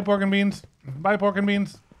 Bye, pork and beans. Bye, pork and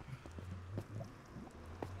beans.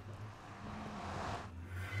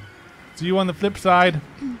 See you on the flip side.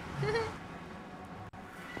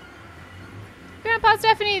 Grandpa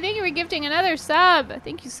Stephanie, thank you for gifting another sub.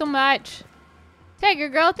 Thank you so much. Tiger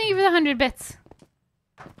Girl, thank you for the 100 bits.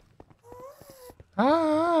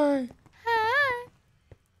 Hi. Hi.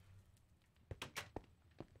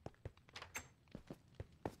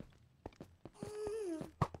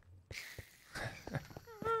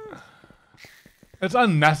 It's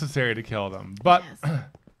unnecessary to kill them, but Yes.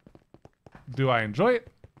 do I enjoy it?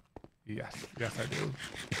 Yes. Yes, I do.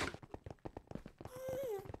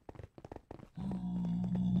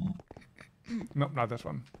 Nope, not this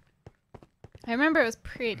one. I remember it was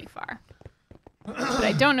pretty far. But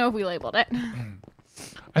I don't know if we labeled it.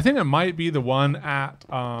 I think it might be the one at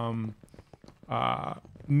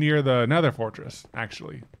near the Nether Fortress,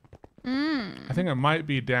 actually. I think it might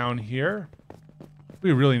be down here.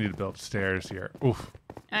 We really need to build stairs here. Oof.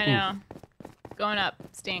 I know. Going up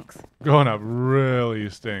stinks. Going up really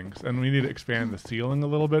stinks. And we need to expand the ceiling a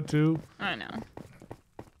little bit too. I know.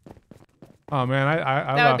 Oh man,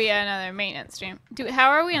 I that would be another maintenance stream. How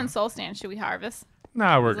are we on Soul Stand? Should we harvest?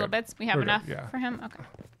 Nah, we're little good. bits? We have We're enough good, yeah. for him? Okay.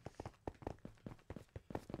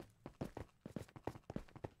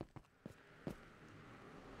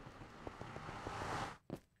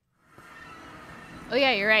 Oh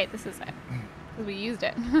yeah, you're right. This is it. Because we used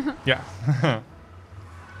it. Yeah. All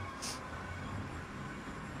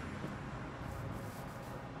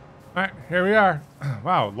right, here we are.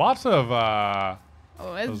 Wow, lots of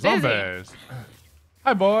Oh, it's busy. zombies.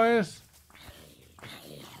 Hi, boys.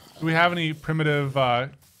 Do we have any primitive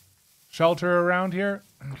shelter around here?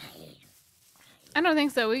 I don't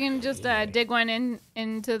think so. We can just dig one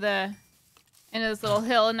into this little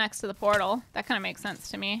hill next to the portal. That kind of makes sense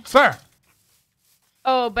to me. Sir.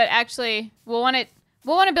 Oh, but actually, we'll want to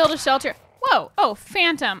build a shelter. Whoa! Oh,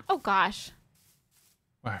 Phantom. Oh gosh,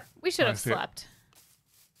 Where? we should I have see it. slept.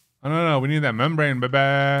 I don't know. We need that membrane,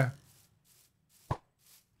 baby.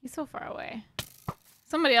 He's so far away.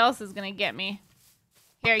 Somebody else is gonna get me.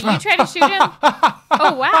 Here, you try to shoot him.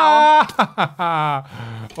 Oh wow!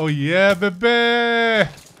 Oh yeah, baby.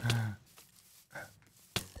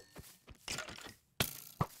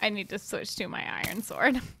 I need to switch to my iron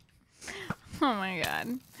sword. Oh my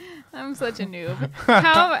god, I'm such a noob.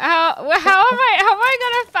 How am I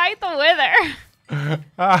gonna fight the wither?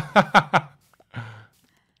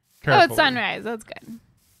 Oh, it's sunrise. That's good.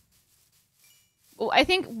 Well, I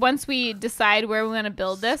think once we decide where we want to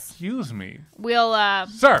build this, Excuse me, we'll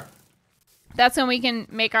sir. that's when we can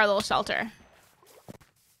make our little shelter.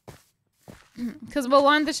 Because we'll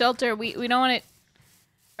want the shelter. We don't want it,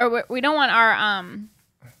 or we don't want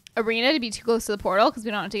arena to be too close to the portal because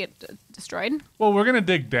we don't want to get destroyed. Well, we're gonna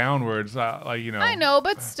dig downwards, like you know. I know,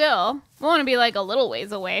 but still, we want to be like a little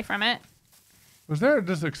ways away from it. Was there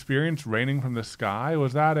just experience raining from the sky?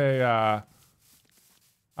 Was that a?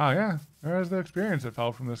 Oh yeah, there was the experience that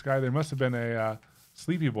fell from the sky. There must have been a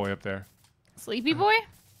sleepy boy up there. Sleepy boy?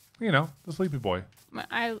 You know, the sleepy boy.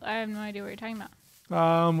 I have no idea what you're talking about.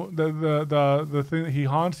 The thing that he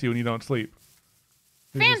haunts you when you don't sleep.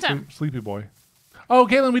 He's a Phantom. sleepy boy. Oh,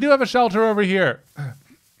 Katelyn, we do have a shelter over here.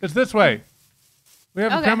 It's this way. We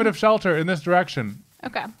have a Okay. primitive shelter in this direction.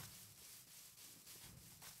 Okay.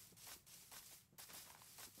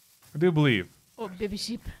 I do believe. Oh, baby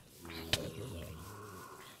sheep.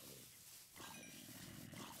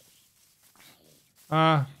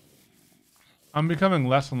 I'm becoming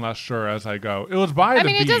less and less sure as I go. It was by I the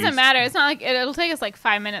mean, it doesn't bees. matter. It's not like it'll take us like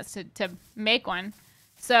 5 minutes to make one.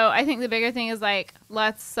 So I think the bigger thing is like,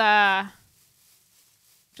 let's just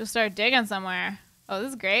start digging somewhere. Oh, this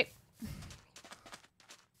is great.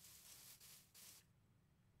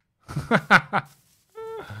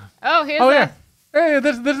 Oh, here's Oh the yeah. Hey,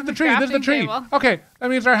 this is the tree. This is the crafting tree. table. Okay, that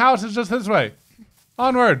means our house is just this way.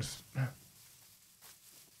 Onwards.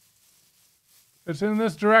 It's in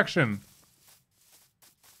this direction.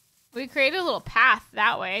 We created a little path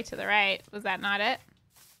that way to the right. Was that not it?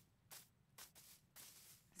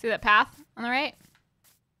 See that path on the right?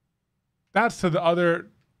 That's to the other.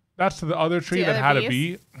 That's to the other tree the that other had a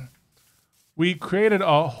bees? bee. We created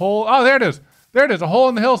a hole. Oh, there it is. There it is. A hole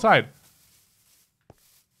in the hillside.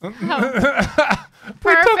 Oh, We took the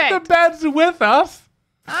perfect. beds with us.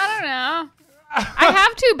 I don't know. I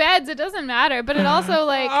have 2 beds. It doesn't matter. But it also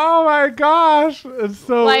like Oh my gosh! It's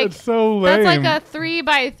so Like, it's so lame. that's like a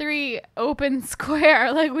 3x3 open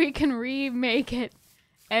square. Like we can remake it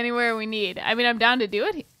anywhere we need. I mean, I'm down to do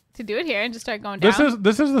it here and just start going down.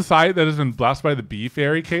 This is the site that has been blessed by the bee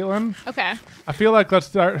fairy, Katelyn. Okay. I feel like let's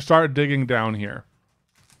start digging down here.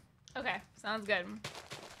 Okay. Sounds good.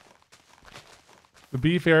 The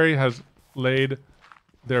bee fairy has laid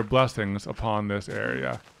their blessings upon this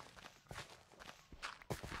area.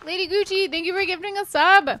 Lady Gucci, thank you for gifting a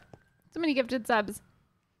sub. So many gifted subs.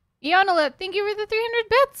 Ionola, thank you for the 300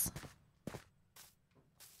 bits.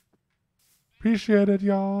 Appreciate it,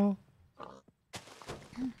 y'all.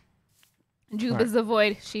 Jube Right. is the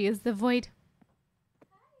void. She is the void.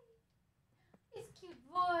 It's cute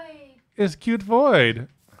boy. It's cute void.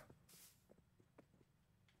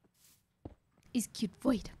 Is cute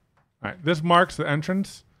void. All right, this marks the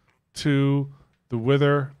entrance to the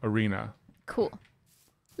Wither Arena. Cool.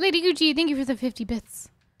 Lady Gucci, thank you for the 50 bits.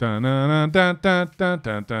 Dun dun dun dun dun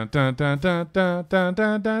dun dun dun dun dun dun dun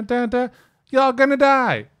dun dun dun dun. Y'all gonna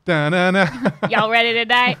die. Dun dun dun. Y'all ready to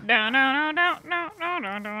die? No, no, no, no, no,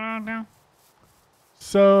 no, no, no.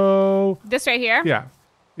 So This right here? yeah,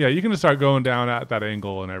 you can just start going down at that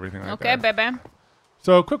angle and everything like Okay, that. baby.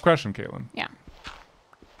 So, quick question, Katelyn. Yeah.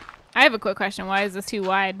 I have a quick question. Why is this too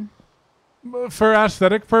wide? For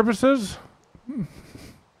aesthetic purposes,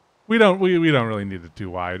 we don't really need it too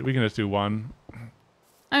wide. We can just do one.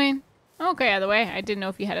 I mean, okay, either way. I didn't know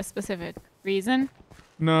if you had a specific reason.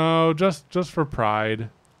 No, just for pride.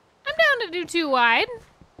 I'm down to do too wide.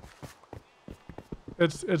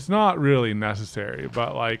 It's not really necessary,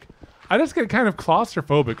 but like I just get kind of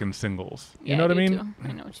claustrophobic in singles. You know what I mean? Too.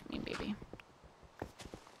 I know what you mean, baby.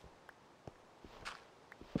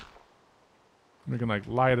 We can like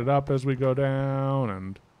light it up as we go down,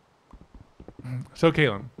 and so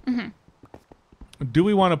Katelyn, do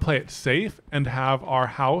we want to play it safe and have our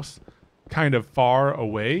house kind of far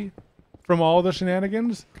away from all the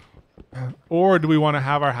shenanigans, or do we want to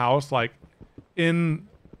have our house like in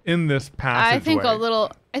this passageway?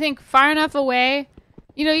 I think far enough away.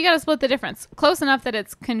 You know, you got to split the difference. Close enough that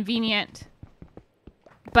it's convenient,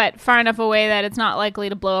 but far enough away that it's not likely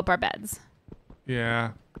to blow up our beds.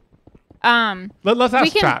 Yeah. We Let's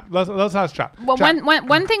ask can- chat. Let's ask chat. Well, Chat.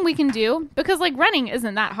 one thing we can do, because like running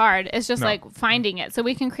isn't that hard. It's just No. like finding it. So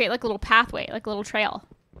we can create like a little pathway, like a little trail.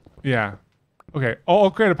 Yeah. Okay.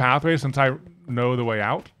 I'll create a pathway since I know the way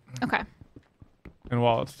out. Okay. And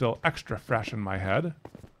while it's still extra fresh in my head,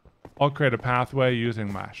 I'll create a pathway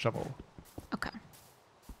using my shovel. Okay.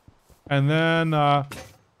 And then,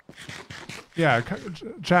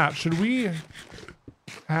 chat, should we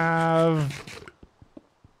have...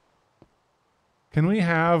 Can we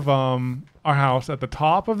have our house at the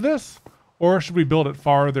top of this? Or should we build it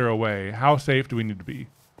farther away? How safe do we need to be?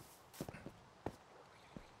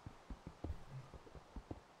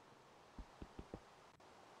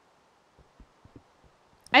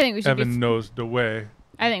 I think we should Evan knows the way.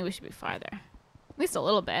 I think we should be farther. At least a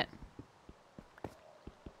little bit.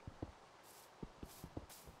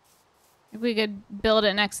 We could build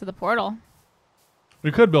it next to the portal.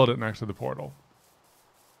 We could build it next to the portal.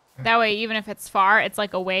 That way, even if it's far, it's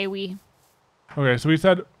like a way we... Okay, so we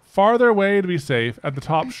said farther away to be safe. At the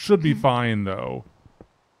top should be fine, though.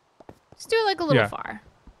 Just do it like a little far.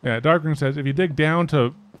 Yeah, Darkring says if you dig down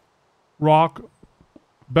to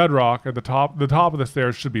bedrock at the top of the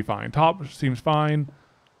stairs should be fine. Top seems fine.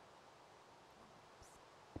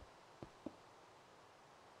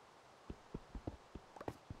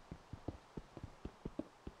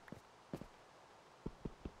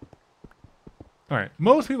 All right.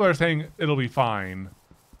 Most people are saying it'll be fine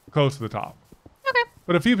close to the top. Okay.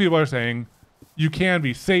 But a few people are saying you can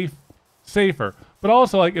be safer. But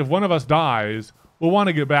also, like, if one of us dies, we'll want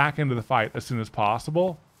to get back into the fight as soon as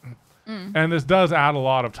possible. And this does add a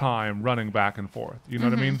lot of time running back and forth. You know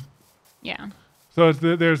what I mean? Yeah. So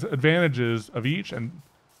there's advantages of each and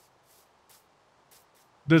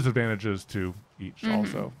disadvantages to each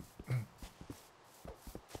also.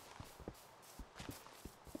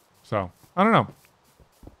 So, I don't know.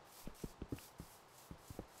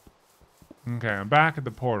 Okay, I'm back at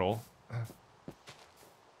the portal.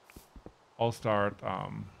 I'll start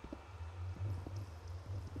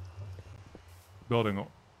building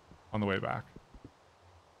on the way back.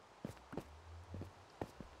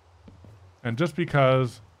 And just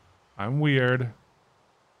because I'm weird,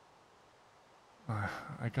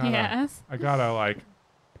 I gotta like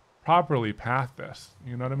properly path this.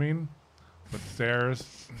 You know what I mean? With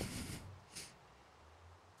stairs.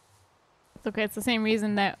 It's okay. It's the same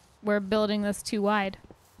reason that we're building this too wide.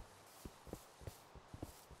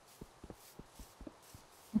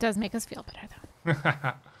 It does make us feel better,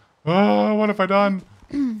 though. Oh, what have I done?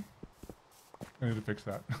 I need to fix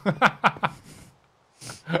that.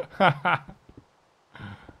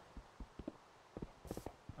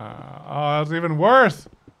 Oh, that's even worse.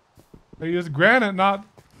 They use granite,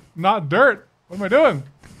 not dirt. What am I doing?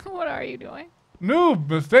 What are you doing? Noob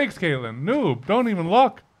mistakes, Katelyn. Noob. Don't even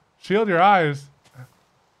look. Shield your eyes.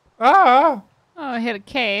 Ah! Oh, I hit a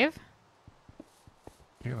cave.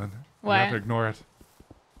 Katelyn, What? you have to ignore it.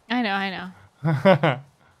 I know.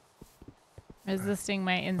 Resisting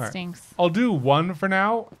my instincts. Right. I'll do one for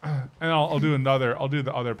now, and I'll do another. I'll do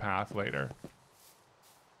the other path later.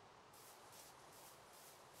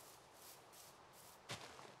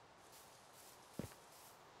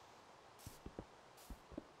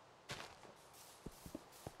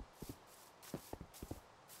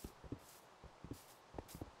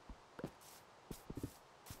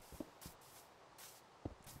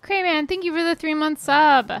 Crayman, thank you for the 3-month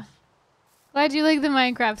sub. Glad you like the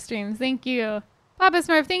Minecraft streams. Thank you. Papa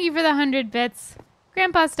Smurf, thank you for the 100 bits.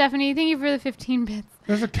 Grandpa Stephanie, thank you for the 15 bits.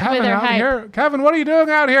 There's a Kevin out here. Kevin, what are you doing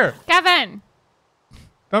out here? Kevin!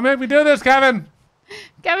 Don't make me do this, Kevin.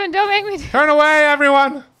 Kevin, don't make me do Turn away,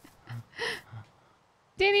 everyone.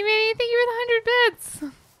 Danny Minnie, thank you for the 100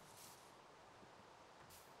 bits.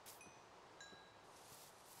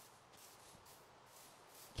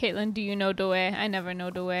 Katelyn, do you know the way? I never know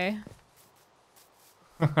the way.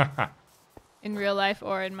 In real life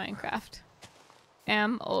or in Minecraft.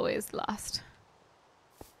 Am always lost.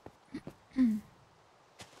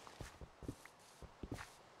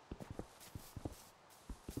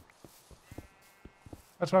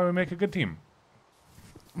 That's why we make a good team.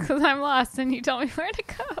 Because I'm lost and you tell me where to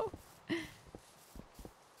go.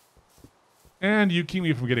 And you keep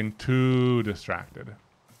me from getting too distracted.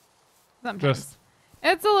 Sometimes.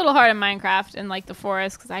 It's a little hard in Minecraft and like the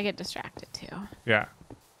forest because I get distracted too. Yeah.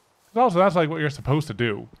 Also, that's like what you're supposed to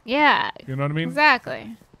do. Yeah. You know what I mean?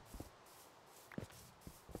 Exactly.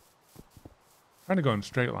 Trying to go in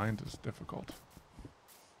straight lines is difficult.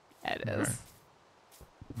 It is.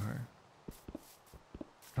 Okay.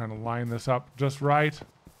 Trying to line this up just right.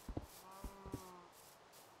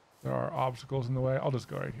 There are obstacles in the way. I'll just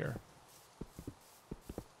go right here.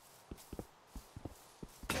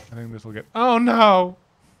 I think this will get... Oh, no!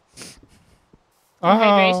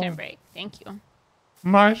 Hydration break. Thank you.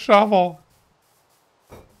 My shovel.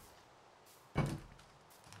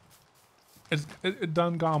 It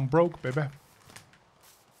done gone broke, baby.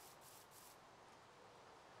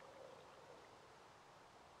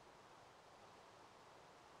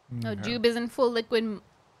 No, Jube is in full liquid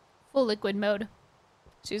mode.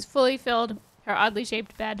 She's fully filled her oddly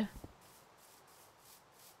shaped bed.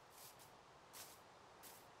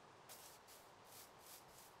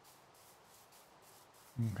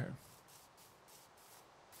 Okay.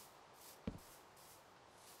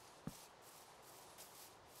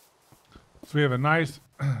 So we have a nice,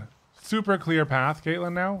 super clear path,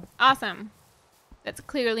 Katelyn, now. Awesome. That's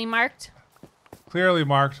clearly marked. Clearly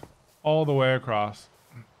marked all the way across.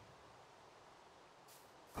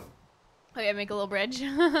 Oh yeah, make a little bridge.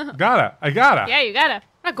 I gotta. Yeah, you gotta. I'm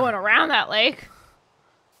not going around that lake.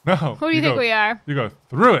 No. Who do you think we are? You go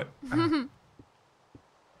through it.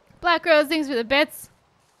 Black Rose, thanks for the bits.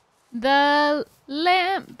 The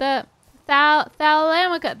Lamica. Thank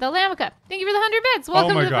you for the 100 bits.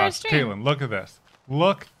 Welcome to the first stream. Katelyn, look at this.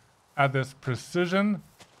 Look at this precision,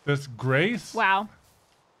 this grace. Wow.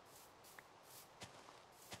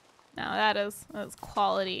 Now that is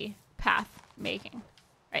quality path making.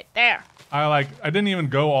 Right there. I didn't even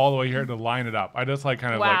go all the way here to line it up. I just like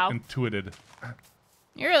kind of Wow. like intuited.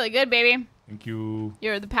 You're really good, baby. Thank you.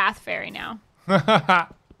 You're the path fairy now.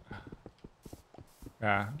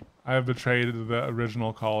 Yeah. I have betrayed the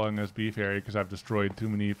original calling as bee fairy because I've destroyed too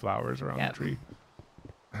many flowers around the tree.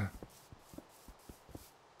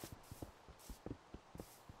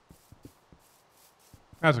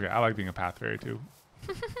 That's okay. I like being a path fairy too.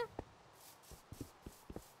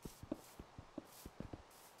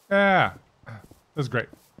 Yeah. That's great.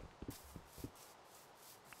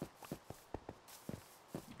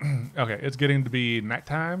 Okay, it's getting to be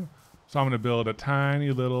nighttime, so I'm going to build a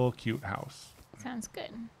tiny little cute house. Sounds good.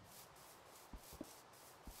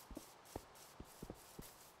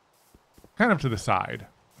 Kind of to the side.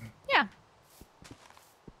 Yeah.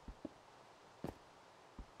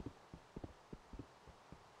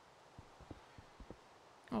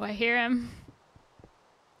 Oh, I hear him.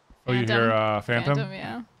 Oh, you hear Phantom? Phantom,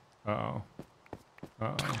 yeah. Uh-oh.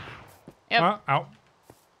 Uh-oh. Yep. Ow.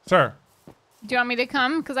 Sir. Do you want me to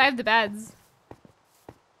come? Because I have the beds. Do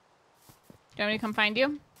you want me to come find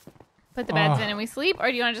you? Put the beds in and we sleep?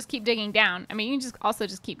 Or do you want to just keep digging down? I mean, you can just also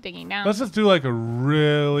just keep digging down. Let's just do like a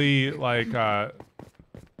really like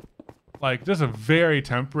just a very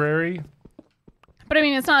temporary. But I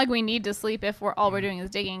mean, it's not like we need to sleep if all we're doing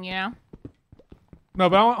is digging, you know? No,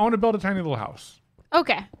 but I want to build a tiny little house.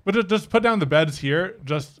 Okay. But just put down the beds here,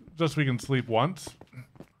 just so we can sleep once.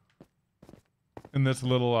 In this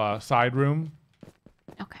little side room.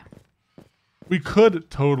 Okay. We could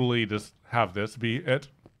totally just have this be it,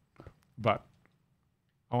 but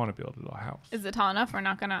I want to build a little house. Is it tall enough? We're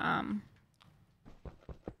not gonna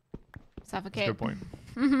suffocate. That's a good point.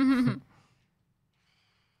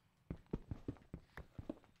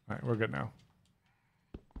 All right, we're good now.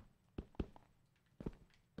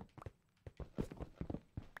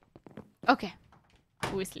 Okay.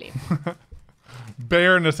 We sleep.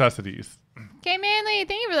 Bare necessities. K Manly,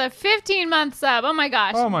 thank you for the 15-month sub. Oh my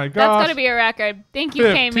gosh. Oh my gosh. That's gotta be a record. Thank you,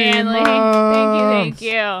 K 15 Manly. months. Thank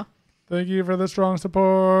you. Thank you for the strong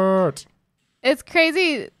support. It's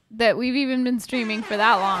crazy that we've even been streaming for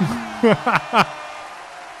that long.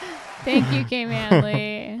 Thank you, K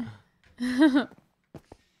Manly.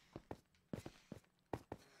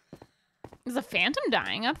 Is a phantom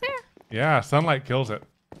dying up there? Yeah, sunlight kills it.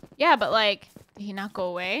 Yeah, but like, did he not go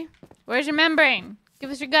away? Where's your membrane?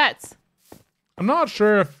 Give us your guts. I'm not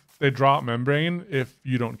sure if they drop membrane if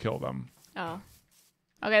you don't kill them. Oh.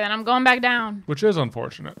 Okay, then I'm going back down. Which is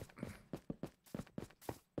unfortunate.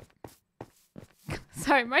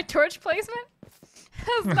 Sorry, my torch placement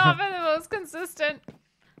has not been the most consistent.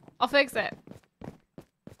 I'll fix it.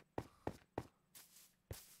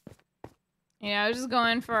 Yeah, I was just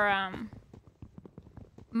going for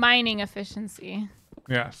mining efficiency.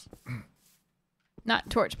 Yes. Not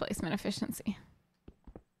torch placement efficiency.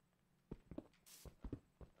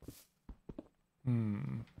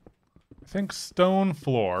 I think stone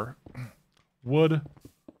floor, wood.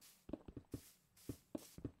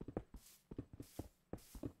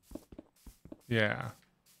 Yeah.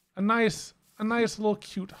 A nice little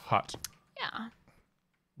cute hut. Yeah.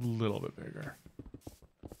 A little bit bigger.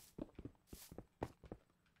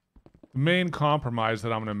 The main compromise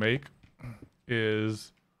that I'm going to make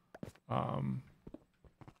is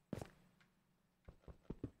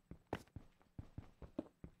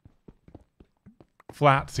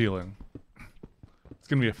flat ceiling. It's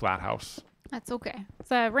going to be a flat house. That's okay.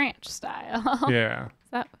 It's a ranch style. Yeah.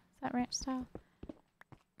 Is that ranch style?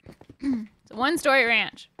 It's a one-story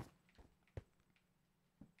ranch.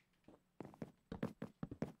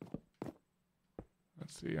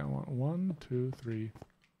 Let's see. I want 1, 2, 3.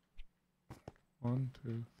 1,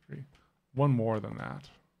 2, 3. One more than that.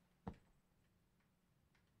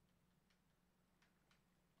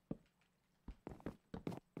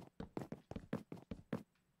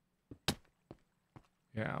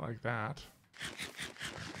 Yeah, like that.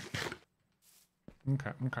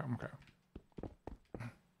 Okay.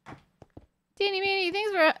 Danny Manny,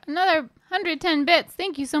 thanks for another 110 bits.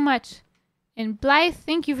 Thank you so much. And Blythe,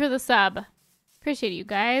 thank you for the sub. Appreciate you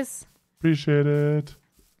guys. Appreciate it.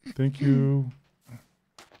 Thank you.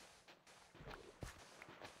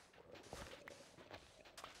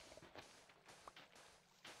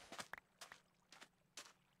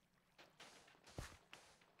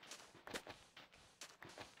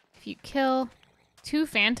 If you kill 2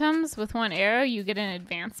 phantoms with 1 arrow, you get an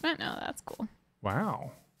advancement. Oh, that's cool.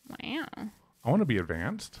 Wow. Wow. I want to be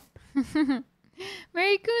advanced. Mary Coon,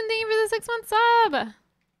 thank you for the 6-month sub.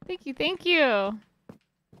 Thank you, thank you.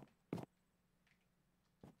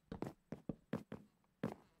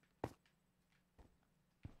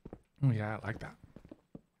 Oh, yeah, I like that.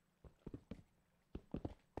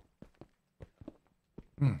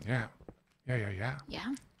 Yeah. Yeah.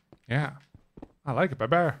 Yeah. Yeah. I like it,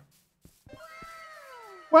 baby.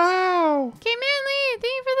 Wow. Okay, Manly, thank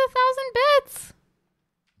you for the 1,000 bits.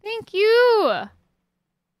 Thank you.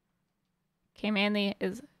 Okay, Manly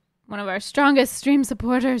is one of our strongest stream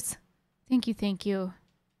supporters. Thank you, thank you.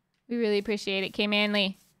 We really appreciate it, K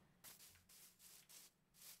Manly.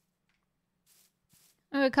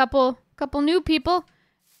 A couple new people.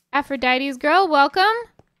 Aphrodite's girl, welcome.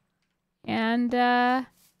 And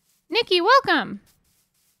Nikki, welcome.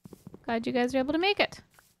 Glad you guys are able to make it.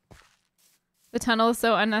 The tunnel is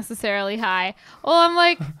so unnecessarily high. Well, I'm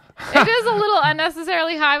like, it is a little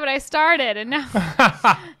unnecessarily high, but I started and now.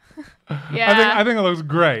 Yeah. I think it looks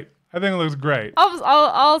great.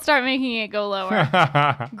 I'll start making it go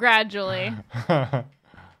lower gradually.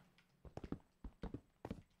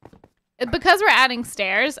 Because we're adding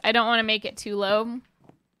stairs, I don't want to make it too low.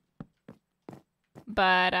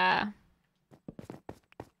 But yeah,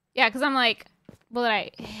 because I'm like, will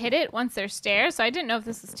I hit it once there's stairs? So I didn't know if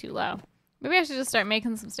this is too low. Maybe I should just start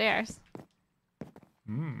making some stairs.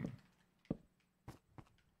 Hmm.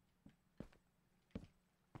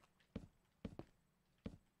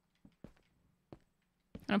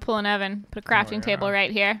 I'm gonna pull an Evan, put a crafting table right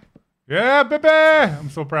here. Yeah, baby! I'm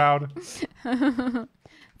so proud.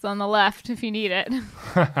 It's on the left if you need it.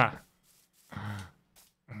 I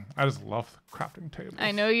just love the crafting tables. I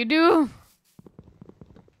know you do.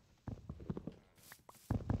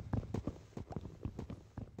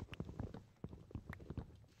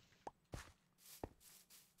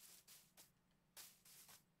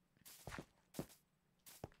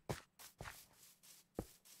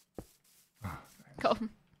 Cool.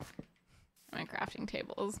 My crafting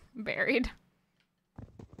table is buried.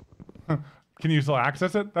 Can you still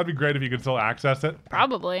access it? That'd be great if you could still access it.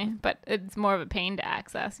 Probably, but it's more of a pain to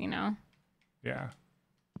access, you know? Yeah.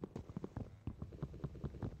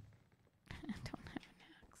 I don't have an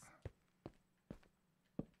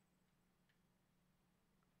axe.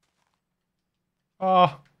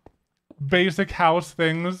 Oh, basic house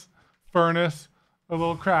things. Furnace, a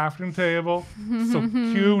little crafting table. So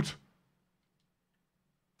cute.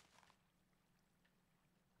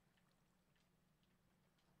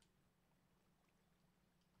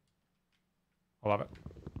 I love it.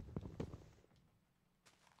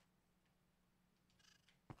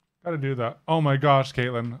 Gotta do that. Oh my gosh,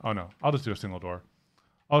 Katelyn. Oh no, I'll just do a single door.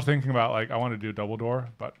 I was thinking about like, I want to do double door,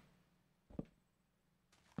 but.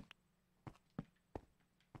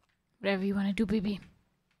 Whatever you want to do, baby.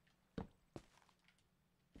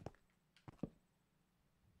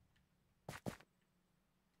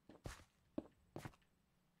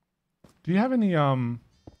 Do you have any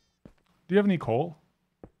coal?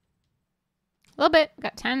 A little bit.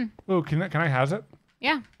 Got 10. Oh, can I has it?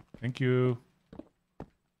 Yeah. Thank you.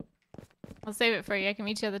 I'll save it for you. I can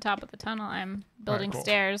meet you at the top of the tunnel. I'm building cool.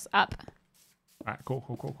 stairs up. All right,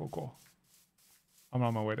 cool. I'm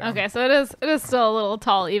on my way down. Okay, so it is still a little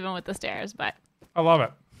tall even with the stairs, but I love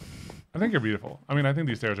it. I think you're beautiful. I mean, I think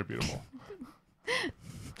these stairs are beautiful.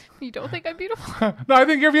 you don't think I'm beautiful? No, I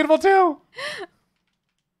think you're beautiful too.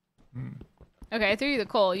 Okay, I threw you the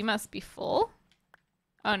coal. You must be full.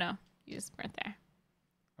 Oh no, you just weren't there.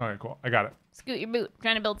 All right, cool. I got it. Scoot your boot. I'm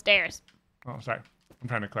trying to build stairs. Oh, sorry. I'm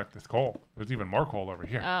trying to collect this coal. There's even more coal over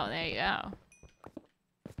here. Oh, there you go.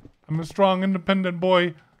 I'm a strong, independent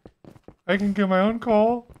boy. I can get my own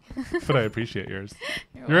coal. But I appreciate yours.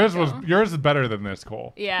 Yours is better than this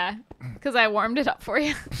coal. Yeah, because I warmed it up for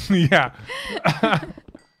you. Yeah.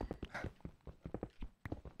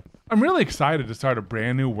 I'm really excited to start a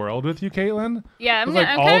brand new world with you, Katelyn. Yeah, I'm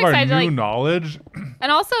kind of of excited our to new knowledge.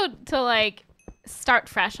 And also to like start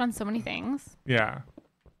fresh on so many things. Yeah.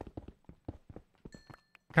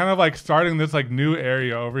 Kind of like starting this like new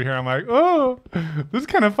area over here. I'm like, oh, this is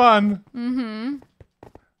kind of fun. Mm-hmm.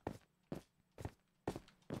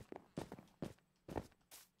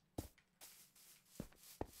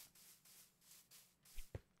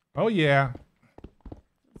 Oh yeah.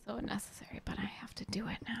 So unnecessary, but I have to do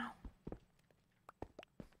it now.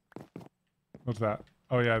 What's that?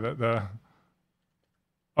 Oh yeah, the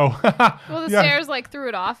Oh. Well, the yes. stairs like threw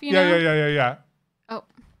it off, you know? Yeah. Oh.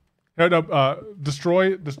 No,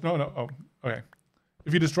 destroy this. No. Oh, okay.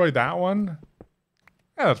 If you destroy that one,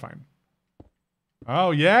 yeah, that's fine.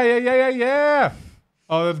 Oh, yeah, yeah, yeah, yeah, yeah.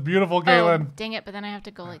 Oh, that's beautiful, Oh, Katelyn. dang it, but then I have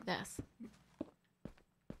to go like this.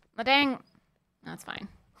 Oh, dang. That's fine.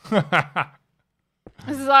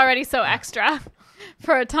 This is already so extra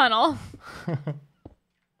for a tunnel.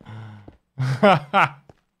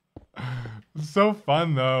 It's so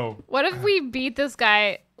fun, though. What if we beat this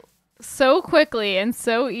guy so quickly and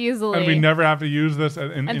so easily? And we never have to use this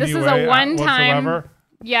in and any this is way a one-time. whatsoever.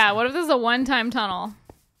 Yeah, what if this is a one-time tunnel?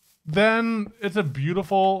 Then it's a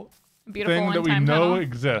beautiful thing that we one-time know tunnel.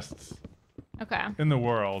 exists Okay. in the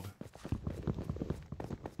world.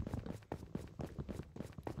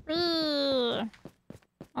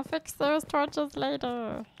 I'll fix those torches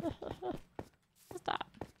later. What's that?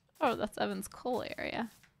 Oh, that's Evan's coal area.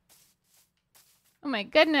 Oh my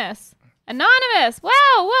goodness. Anonymous! Wow,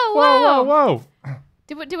 whoa, whoa! Whoa, whoa, whoa!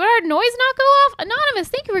 Did our noise not go off? Anonymous,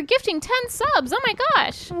 thank you for gifting 10 subs. Oh my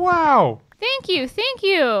gosh. Wow! Thank you, thank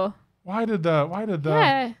you. Why did the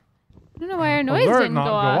Yeah. I don't know why our noise alert didn't not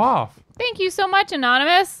go off. Thank you so much,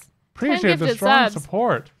 Anonymous. 10 Appreciate the gifted strong subs.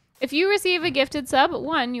 support. If you receive a gifted sub,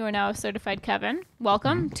 1, you are now a certified Kevin.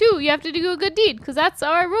 Welcome. 2, you have to do a good deed, because that's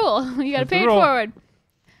our rule. You got to That's the pay it rule. forward.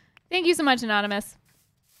 Thank you so much, Anonymous.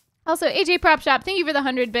 Also, AJ Prop Shop, thank you for the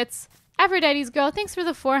 100 bits. Aphrodite's Girl, thanks for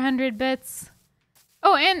the 400 bits.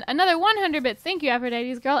 Oh, and another 100 bits. Thank you,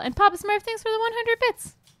 Aphrodite's Girl. And Papa Smurf, thanks for the 100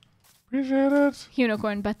 bits. Appreciate it.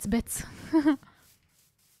 Unicorn butts bits.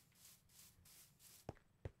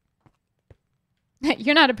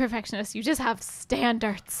 You're not a perfectionist. You just have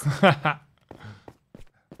standards.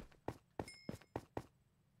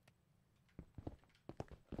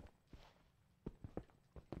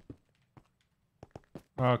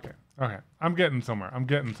 Okay. Okay. I'm getting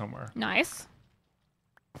somewhere. Nice.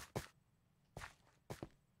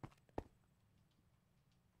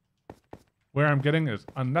 Where I'm getting is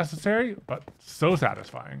unnecessary, but so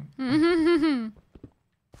satisfying.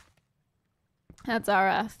 That's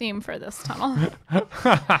our theme for this tunnel.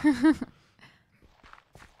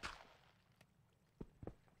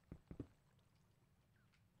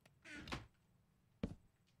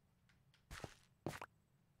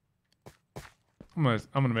 I'm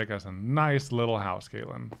gonna make us a nice little house,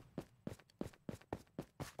 Katelyn.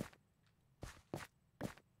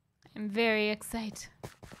 I'm very excited.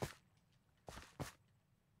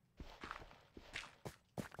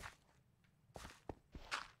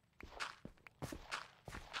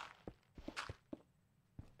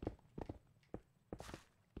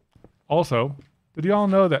 Also, did you all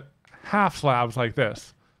know that half slabs like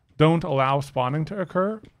this don't allow spawning to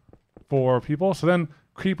occur for people? So then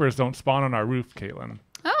creepers don't spawn on our roof, Katelyn,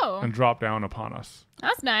 Oh, and drop down upon us.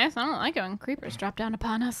 that's nice. I don't like it when creepers drop down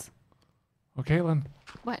upon us. Well, Katelyn,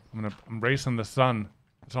 What? I'm racing the sun.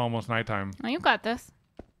 It's almost nighttime. Oh, you got this.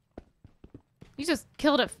 You just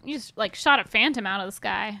killed it. You just like shot a phantom out of the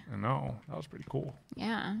sky. I know. That was pretty cool.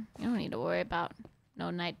 Yeah, you don't need to worry about no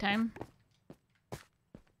nighttime.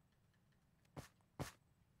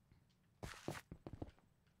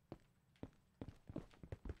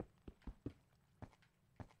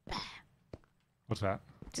 What's that?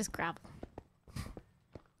 Just gravel.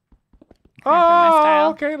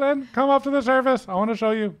 Oh, Katelyn, come up to the surface. I want to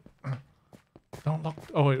show you. Don't look.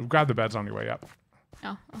 Oh, wait, grab the beds on your way up.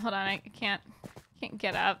 Oh, hold on. I can't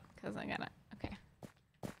get up because I gotta. Okay.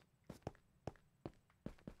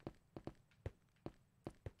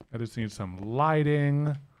 I just need some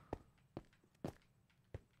lighting.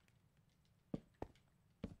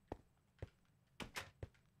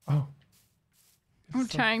 Oh. I'm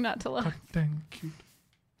trying not to look. Dang cute.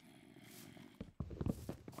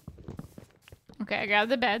 Okay, I grabbed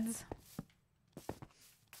the beds.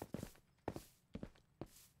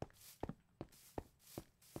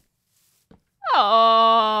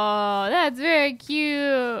 Oh, that's very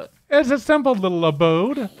cute. It's a simple little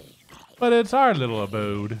abode, but it's our little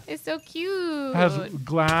abode. It's so cute. It has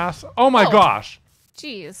glass. Oh my Oh. gosh.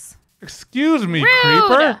 Jeez. Excuse me, Rude.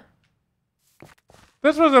 creeper.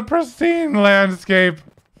 This was a pristine landscape.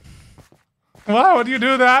 Why would you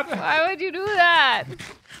do that? Why would you do that?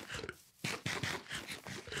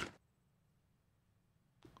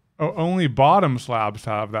 Oh, only bottom slabs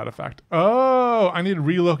have that effect. Oh, I need to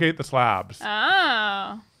relocate the slabs.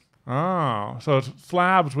 Oh. Oh, so it's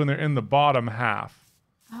slabs when they're in the bottom half.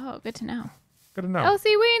 Oh, good to know. Good to know. LC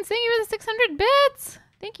Weens, thank you for the 600 bits.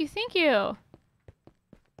 Thank you, thank you.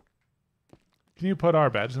 Can you put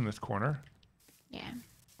our beds in this corner? Yeah.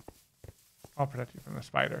 I'll protect you from the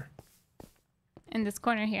spider. In this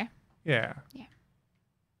corner here. Yeah. Yeah.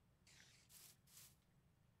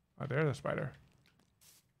 Oh, there's a spider.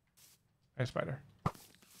 Hey, spider.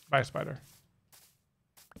 Bye, spider.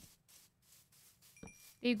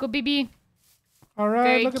 There you go, baby. All right,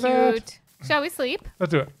 Very look at cute. that. Shall we sleep?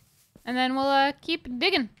 Let's do it. And then we'll keep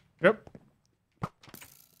digging. Yep.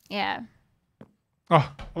 Yeah.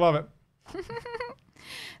 Oh, I love it.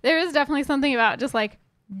 There is definitely something about just like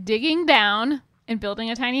digging down and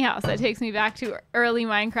building a tiny house that takes me back to early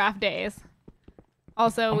Minecraft days.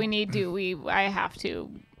 Also, I have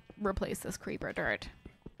to replace this creeper dirt.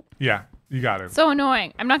 Yeah, you got it. So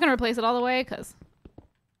annoying. I'm not going to replace it all the way because...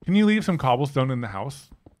 Can you leave some cobblestone in the house?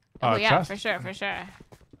 Oh, yeah, chest? for sure.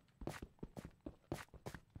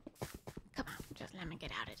 Come on, just let me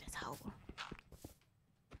get out of this hole.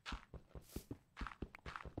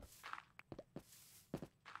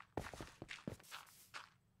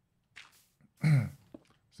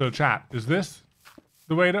 So chat, is this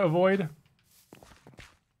the way to avoid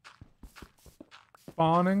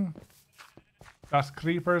spawning dust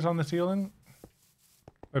creepers on the ceiling?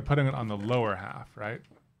 By putting it on the lower half, right?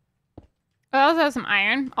 I also have some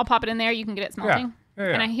iron. I'll pop it in there. You can get it smelting.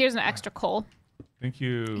 Yeah. And here's an extra coal. Thank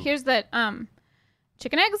you. Here's that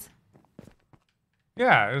chicken eggs.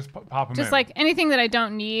 Yeah, just pop them in. Just like anything that I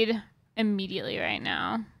don't need immediately right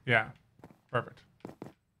now. Yeah, perfect.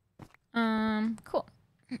 Cool.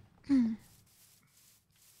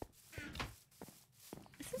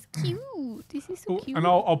 This is cute. This is so cute. And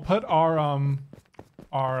I'll put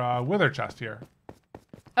our wither chest here.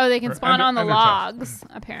 Oh, they can spawn on the ender logs,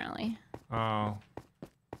 apparently. Oh. I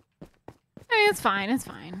mean, it's fine. It's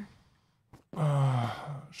fine.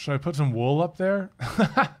 Should I put some wool up there?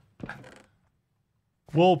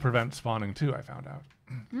 Wool prevents spawning too, I found out.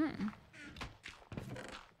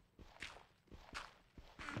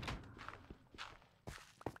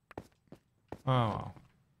 Oh.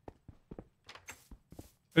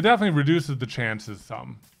 It definitely reduces the chances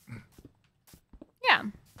some. Yeah.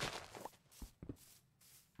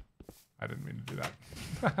 I didn't mean to do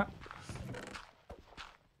that.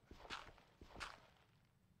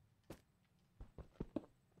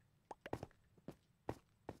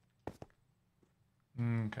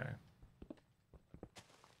 Okay.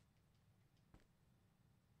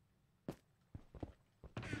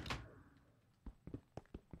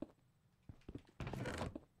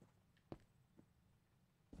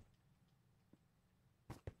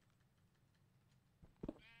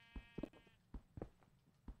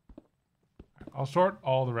 I'll sort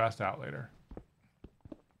all the rest out later.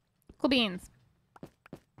 Cool beans.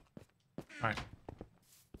 Alright.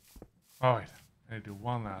 Oh wait, I need to do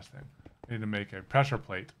one last thing. I need to make a pressure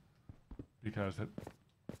plate because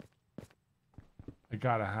I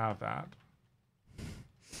gotta have that.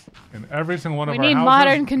 In every single one of our houses. We need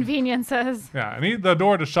modern conveniences. Yeah, I need the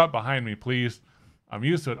door to shut behind me, please. I'm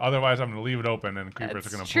used to it. Otherwise, I'm gonna leave it open and creepers are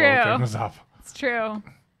gonna blow things up. It's true.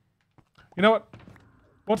 You know what?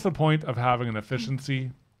 What's the point of having an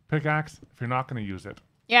efficiency pickaxe if you're not gonna use it?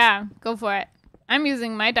 Yeah, go for it. I'm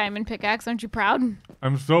using my diamond pickaxe. Aren't you proud?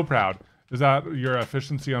 I'm so proud. Is that your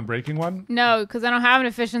efficiency on breaking one? No, because I don't have an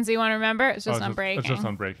efficiency one, remember? It's just on breaking. It's just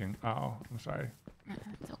on breaking. Oh, I'm sorry.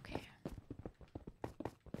 It's okay.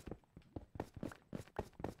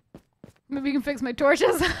 Maybe you can fix my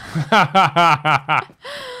torches.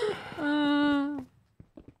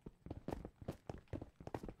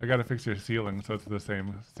 I gotta fix your ceiling so it's the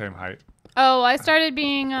same height. Oh, I started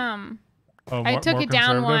being I took more it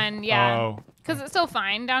down conservative? one, yeah. Oh. Because it's still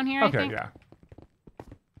fine down here, I Okay, think. yeah.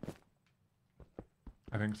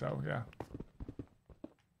 I think so, yeah.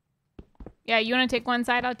 Yeah, you want to take one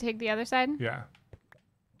side? I'll take the other side. Yeah.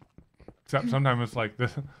 Except sometimes it's like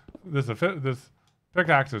this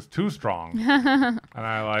pickaxe is too strong, and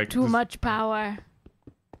I like Too much power.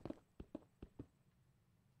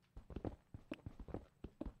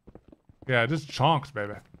 Yeah, just chonks,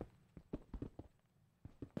 baby.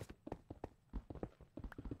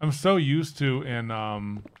 I'm so used to in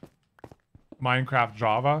Minecraft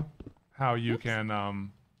Java how you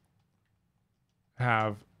can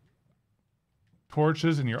have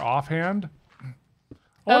torches in your offhand.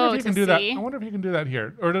 I wonder if you can do that. I wonder if you can do that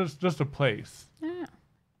here, or just a place. Yeah.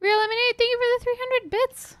 Real Lemonade, thank you for the 300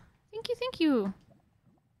 bits. Thank you.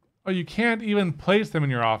 Oh, you can't even place them in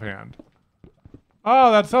your offhand.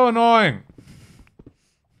 Oh, that's so annoying.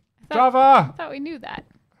 Java. I thought we knew that.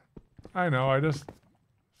 I know. I just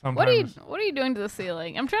sometimes. What are you doing to the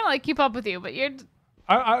ceiling? I'm trying to like keep up with you, but you're.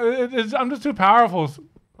 I'm just too powerful.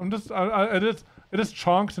 It just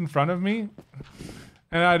chonks in front of me,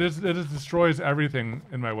 and it just destroys everything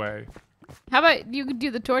in my way. How about you could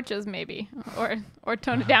do the torches maybe, or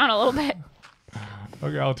tone it down a little bit.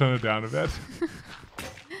 Okay, I'll tone it down a bit.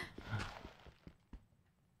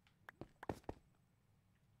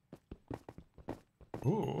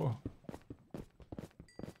 Ooh.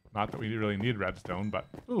 Not that we really need redstone, but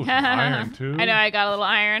ooh, some iron too. I know, I got a little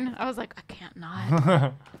iron. I was like, I can't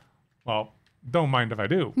not. Well, don't mind if I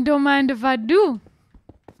do. Don't mind if I do.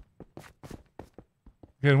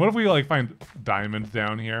 Okay, and what if we like find diamonds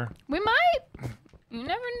down here? We might. You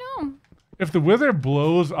never know. If the wither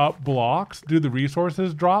blows up blocks, do the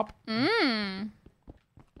resources drop? That'd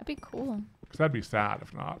be cool. Because that'd be sad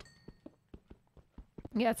if not.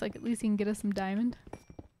 Yeah, it's like at least he can get us some diamond.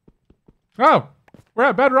 Oh, we're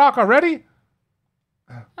at bedrock already?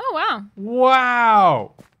 Oh, wow.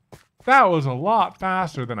 Wow. That was a lot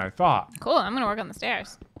faster than I thought. Cool. I'm going to work on the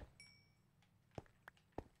stairs.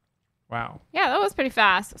 Wow. Yeah, that was pretty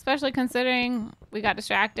fast, especially considering we got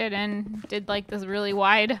distracted and did like this really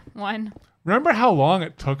wide one. Remember how long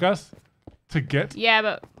it took us to get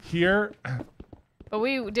Yeah, here? but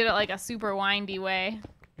we did it like a super windy way.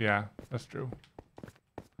 Yeah, that's true.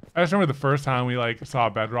 I just remember the first time we like saw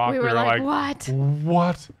bedrock, We were like, what?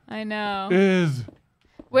 What I know. is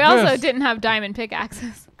We also this? didn't have diamond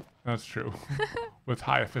pickaxes. That's true. With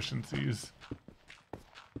high efficiencies.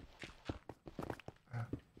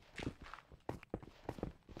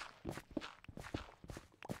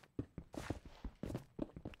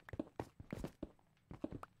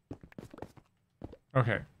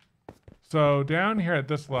 Okay. So down here at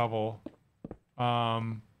this level,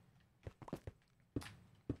 so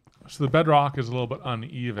the bedrock is a little bit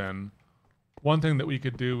uneven. One thing that we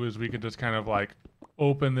could do is we could just kind of like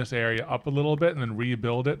open this area up a little bit and then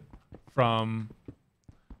rebuild it from.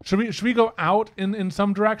 Should we go out in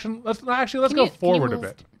some direction? Let's go forward a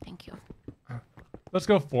bit. Thank you. Let's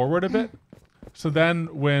go forward a bit. So then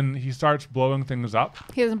when he starts blowing things up,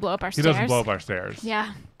 He doesn't blow up our he stairs. doesn't blow up our stairs.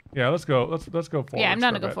 Yeah. Yeah, let's go forward. Yeah, I'm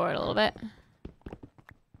down for to a go bit. forward a little bit.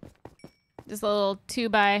 Just a little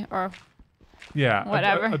 2x or Yeah,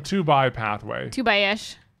 whatever. a 2x pathway.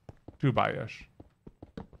 2x-ish. 2x-ish.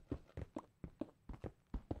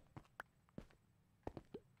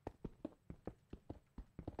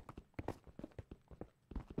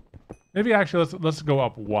 Maybe actually let's go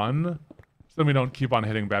up one, so then we don't keep on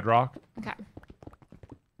hitting bedrock. Okay.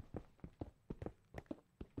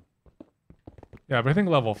 Yeah, but I think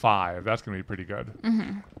level 5, that's gonna be pretty good.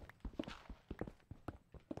 Mm-hmm.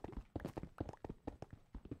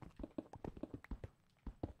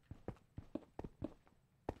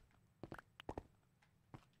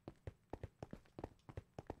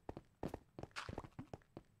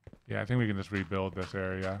 Yeah, I think we can just rebuild this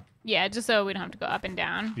area. Yeah, just so we don't have to go up and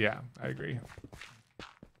down. Yeah, I agree.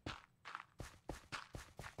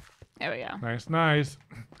 There we go. Nice, nice.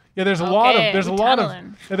 Yeah, there's a Okay, lot of we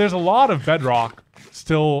tunneling. there's a lot of bedrock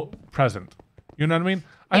still present. You know what I mean?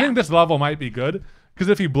 I Yeah. think this level might be good because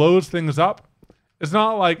if he blows things up, it's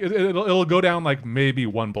not like it'll go down like maybe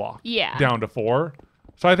 1 block. Yeah. Down to 4.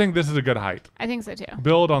 So I think this is a good height. I think so too.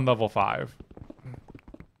 Build on level 5.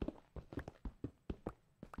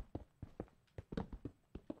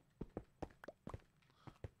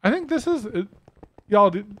 I think this is y'all.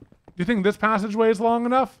 Do you think this passageway is long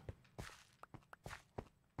enough?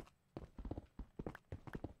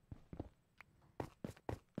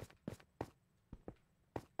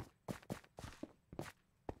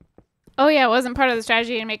 Oh yeah, it wasn't part of the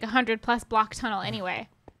strategy to make 100+ block tunnel anyway.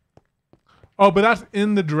 Oh, but that's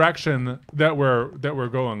in the direction that we're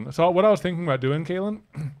going. So what I was thinking about doing, Katelyn,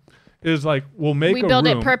 is like we'll make We a build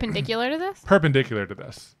room it perpendicular to this? perpendicular to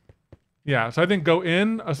this. Yeah, so I think go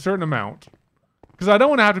in a certain amount because I don't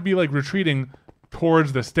want to have to be like retreating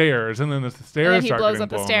towards the stairs and then the stairs And then he start blows getting up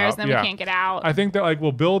the blown stairs, up. then Yeah. we can't get out. I think that like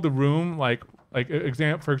we'll build the room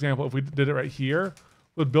for example, if we did it right here,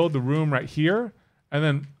 we'll build the room right here and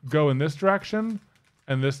then go in this direction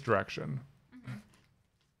and this direction.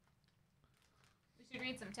 We should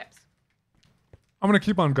read some tips. I'm gonna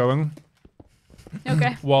keep on going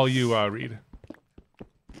Okay. while you read.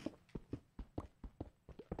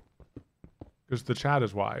 Because the chat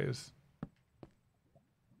is wise.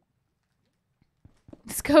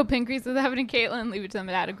 Scope increases happening, Katelyn. Leave it to them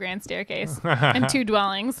to add a grand staircase and 2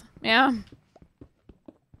 dwellings. Yeah.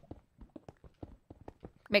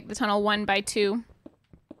 Make the tunnel 1 by 2.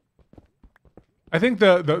 I think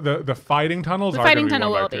the fighting tunnels The are fighting gonna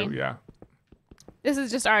be tunnel 1 will by 2. be. Yeah. This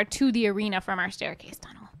is just our to the arena from our staircase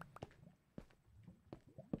tunnel.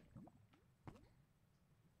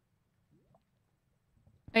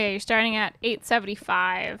 Okay, you're starting at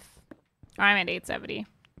 875. Or I'm at 870.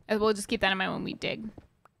 We'll just keep that in mind when we dig,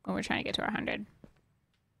 when we're trying to get to our 100.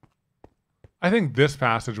 I think this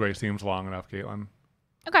passageway seems long enough, Katelyn.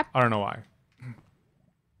 Okay. I don't know why.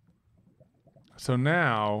 So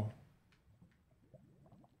now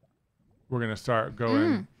we're gonna start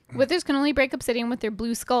going. Withers can only break obsidian with their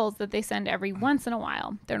blue skulls that they send every once in a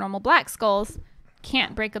while. Their normal black skulls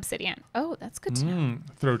can't break obsidian. Oh, that's good to know.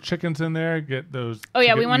 Throw chickens in there. Get those. Oh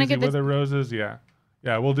yeah, we want to get the wither roses. Yeah,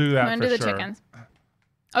 we'll do that for do the sure. chickens.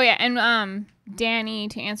 Oh yeah, and Danny,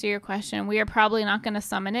 to answer your question, we are probably not going to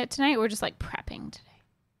summon it tonight. We're just like prepping today.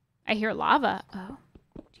 I hear lava. Oh,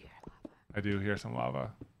 do you hear lava? I do hear some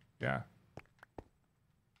lava. Yeah.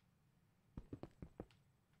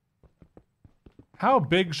 How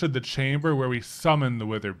big should the chamber where we summon the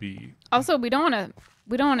wither be? Also, we don't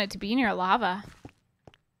want it to be near lava.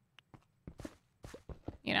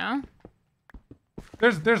 You know?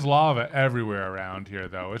 There's lava everywhere around here,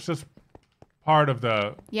 though. It's just part of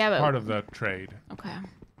the part of the trade. Okay.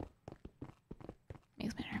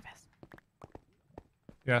 Makes me nervous.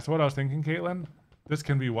 Yeah. So what I was thinking, Katelyn, this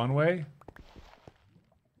can be one way.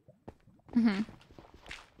 Mhm.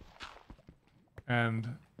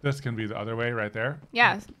 And this can be the other way, right there.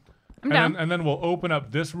 Yes. I'm down. And then we'll open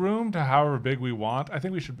up this room to however big we want. I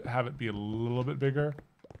think we should have it be a little bit bigger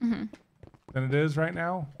than it is right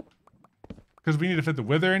now. Because we need to fit the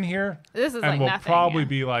wither in here. This is and like we'll nothing, probably yeah.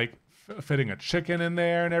 be like fitting a chicken in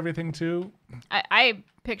there and everything too. I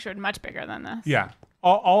pictured much bigger than this. Yeah.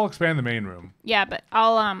 I'll expand the main room. Yeah, but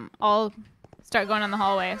I'll start going on the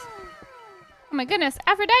hallways. Oh my goodness,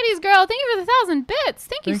 Aphrodite's girl, thank you for the 1,000 bits.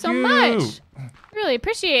 Thank you so much. Really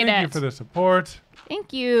appreciate it. Thank you for the support.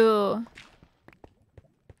 Thank you.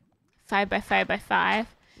 5 by 5 by 5.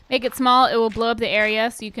 Make it small. It will blow up the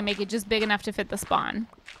area, so you can make it just big enough to fit the spawn.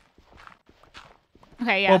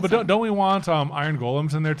 Okay, yeah. Well, but don't we want iron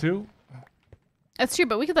golems in there too? That's true,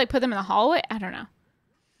 but we could like put them in the hallway. I don't know.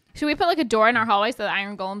 Should we put like a door in our hallway so the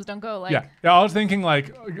iron golems don't go like? Yeah. I was thinking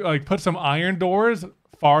like put some iron doors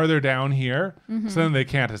farther down here, so then they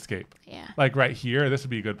can't escape. Yeah. Like right here, this would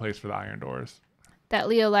be a good place for the iron doors. That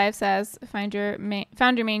Leo Live says, found your main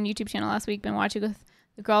YouTube channel last week. Been watching with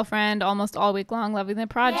the girlfriend almost all week long. Loving the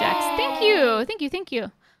projects. Yay! Thank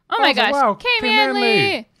you. Oh my gosh. Wow, Kay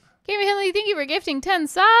Manley. Thank you for gifting 10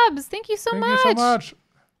 subs. Thank you so much. Thank you so much.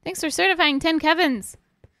 Thanks for certifying 10 Kevins.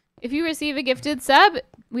 If you receive a gifted sub,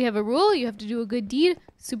 we have a rule. You have to do a good deed.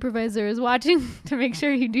 Supervisor is watching to make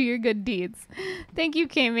sure you do your good deeds. Thank you,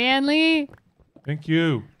 Kay Manley. Thank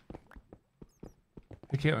you.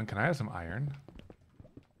 Hey, Katelyn, can I have some iron?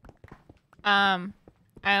 I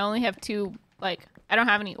only have 2, like, I don't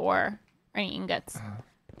have any ore or any ingots.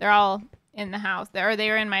 They're all in the house.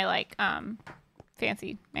 They're in my, like,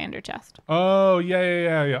 fancy mander chest. Oh,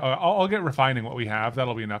 yeah. I'll get refining what we have.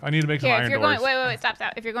 That'll be enough. I need to make some iron doors. Wait, stop.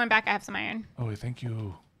 If you're going back, I have some iron. Oh, thank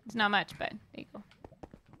you. It's not much, but there you go.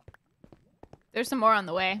 There's some more on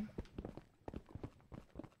the way.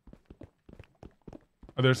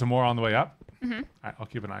 Are there some more on the way up? Mm-hmm. I'll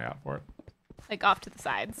keep an eye out for it. Like off to the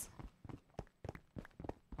sides.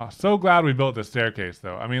 Oh, so glad we built this staircase,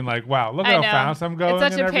 though. I mean, like, wow, look I how know. fast I'm going. It's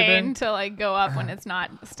such and a pain everything. to like go up when it's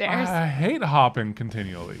not stairs. I hate hopping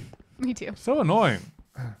continually. Me too. So annoying.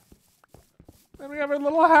 Then we have a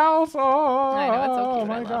little house. Oh, I know, it's so cute.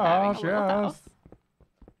 my I love gosh, having a little yes. house.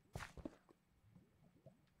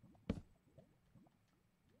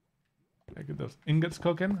 I get those ingots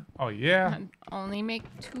cooking. Oh, yeah. And only make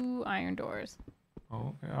 2 iron doors.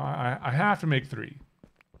 Oh, yeah, I have to make 3.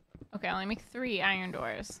 Okay, I'll only make 3 iron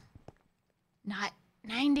doors. Not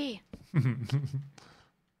 90.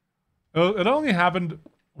 It only happened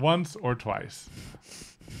once or twice.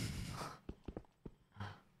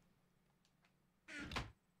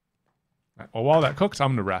 Well, while that cooks,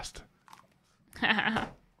 I'm going to rest.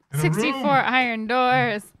 64 iron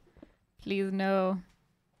doors. Please no.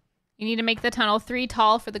 You need to make the tunnel 3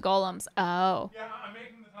 tall for the golems. Oh. Yeah, I'm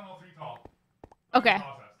making the tunnel 3 tall. Okay.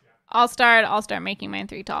 I'll start making mine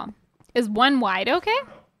 3 tall. Is 1 wide okay?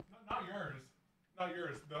 No, not yours. Not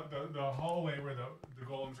yours. The hallway where the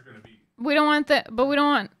golems are going to be. We don't want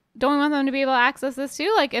don't we want them to be able to access this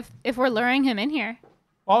too? Like if we're luring him in here.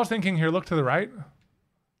 Well, I was thinking here, look to the right.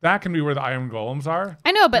 That can be where the iron golems are.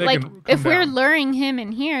 I know, but They like can come if we're down. luring him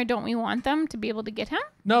in here, don't we want them to be able to get him?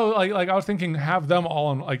 No, like I was thinking, have them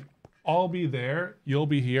all in, like I'll be there, you'll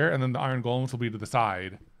be here, and then the iron golems will be to the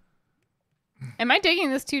side. Am I digging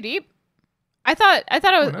this too deep? I thought it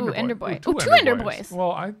was Ender Boy. Ooh, 2 Ender Boys.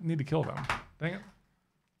 Well, I need to kill them. Dang it.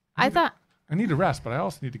 I thought I need to rest, but I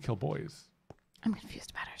also need to kill boys. I'm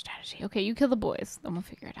confused about our strategy. Okay, you kill the boys, then we'll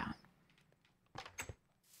figure it out.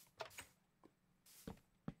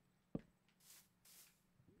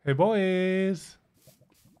 Hey, boys.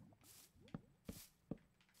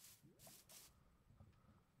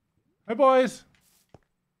 Hey, boys.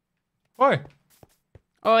 Boy.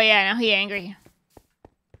 Oh yeah, now he angry.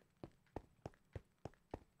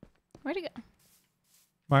 Where'd he go?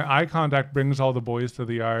 My eye contact brings all the boys to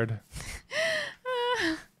the yard.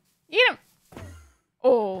 Eat him.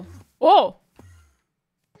 Oh. Oh.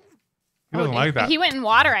 He doesn't like that. He went in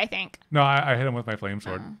water, I think. No, I hit him with my flame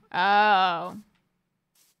sword. Oh.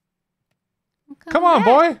 Come on,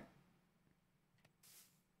 boy.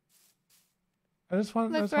 I just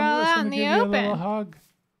want Look, to give we're all out in the you a little open. hug.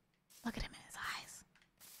 Look at him in his eyes.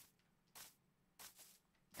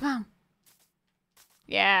 Come on.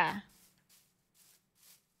 Yeah.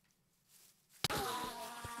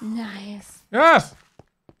 Nice. Yes.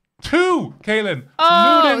 2, Katelyn.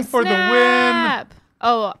 Oh, Looting for the win. snap.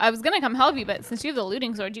 Oh, I was going to come help you, but since you have the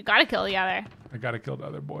looting sword, you got to kill the other. I got to kill the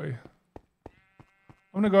other boy.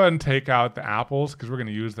 I'm going to go ahead and take out the apples because we're going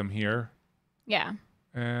to use them here. Yeah.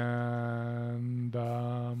 And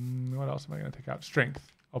what else am I going to take out?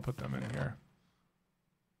 Strength. I'll put them in here.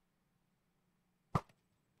 And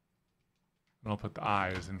I'll put the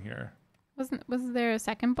eyes in here. Was there a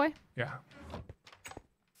second boy? Yeah.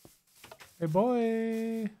 Hey,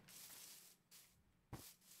 boy.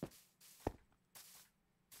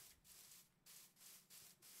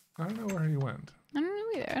 I don't know where he went. I don't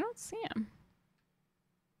know either. I don't see him.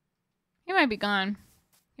 He might be gone.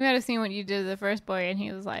 He might have seen what you did to the first boy, and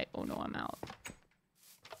he was like, oh no, I'm out.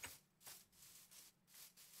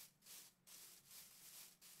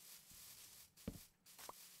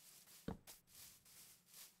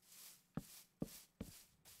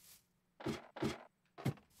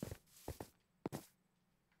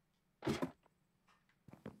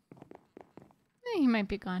 He might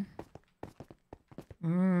be gone.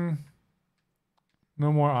 No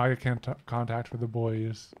more eye contact for the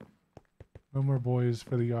boys. No more boys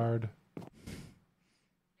for the yard.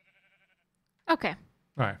 Okay.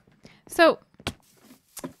 All right. So,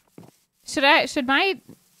 should my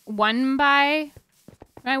one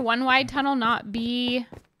wide tunnel not be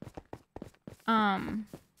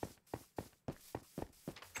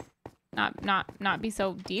not be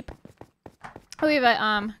so deep? Oh, we have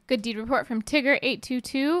a good deed report from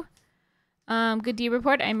Tigger822. Good deed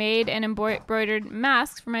report. I made an embroidered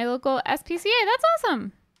mask for my local SPCA. That's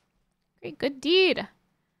awesome. Great, good deed.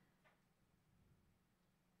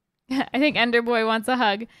 I think Enderboy wants a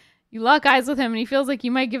hug. You lock eyes with him and he feels like you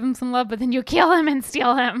might give him some love, but then you kill him and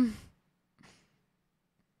steal him.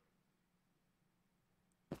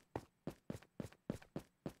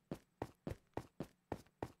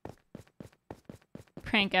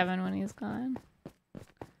 Prank Evan when he's gone.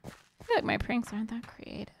 I feel like my pranks aren't that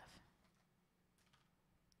creative.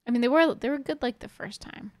 I mean, they were good like the first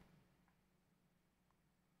time.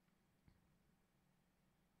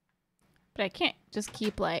 But I can't just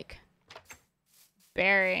keep like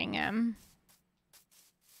burying him.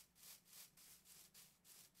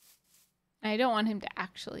 I don't want him to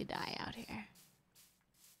actually die out here.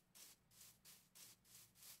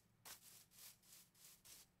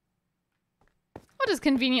 I'll just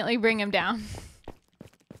conveniently bring him down.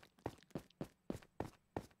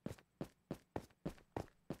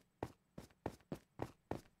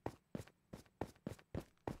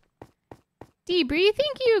 Debris,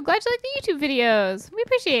 thank you. Glad you like the YouTube videos. We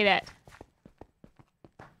appreciate it.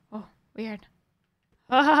 Oh, weird.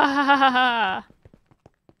 Ha ha ha ha ha.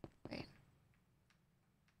 Wait.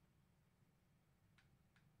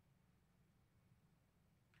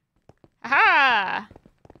 Aha!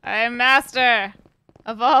 I am master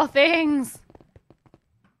of all things.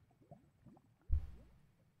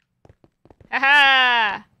 Ha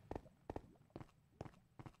ha!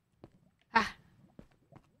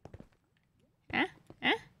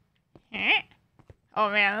 Oh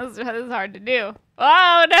man, this is hard to do.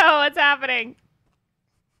 Oh no, what's happening?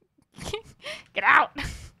 Get out.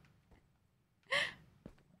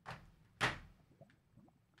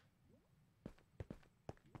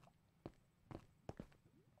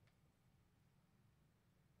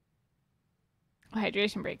 Oh,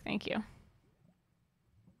 hydration break, thank you.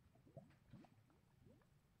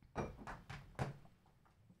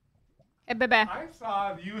 Hey, baby. I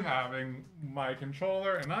saw you having my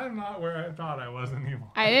controller, and I'm not where I thought I was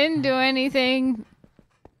anymore. I didn't do anything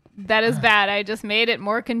that is bad. I just made it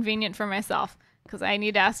more convenient for myself because I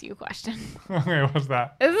need to ask you a question. Okay, what's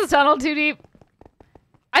that? Is this tunnel too deep?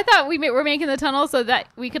 I thought we were making the tunnel so that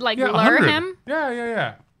we could like lure 100. him.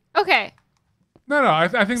 Yeah. Okay. No, I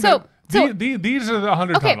think So- these are the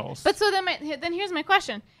 100 Okay. tunnels. But so then here's my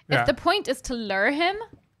question. Yeah. If the point is to lure him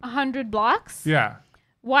 100 blocks, Yeah.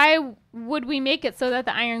 why would we make it so that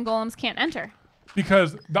the iron golems can't enter?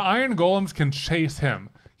 Because the iron golems can chase him.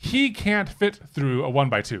 He can't fit through a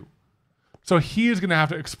 1x2. So he's going to have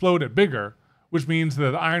to explode it bigger, which means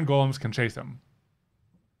that the iron golems can chase him.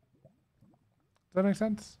 Does that make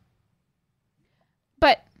sense?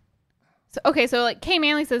 But so like K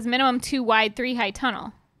Manley says minimum 2 wide, 3 high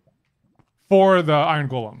tunnel. For the iron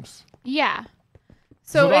golems. Yeah.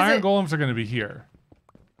 So the iron golems are going to be here.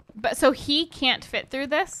 But so he can't fit through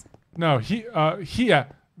this? No,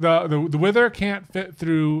 the wither can't fit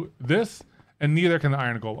through this, and neither can the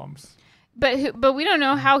iron golems. But we don't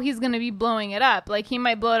know how he's going to be blowing it up. Like, he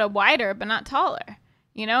might blow it up wider, but not taller.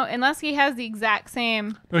 You know, unless he has the exact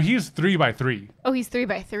same. No, he's 3 by 3. Oh, he's 3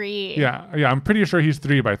 by 3. Yeah. I'm pretty sure he's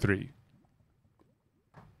 3 by 3.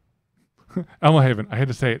 Elmhaven, I hate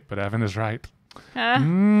to say it, but Evan is right.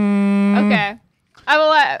 Okay.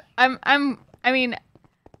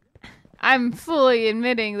 I'm fully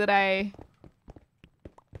admitting that I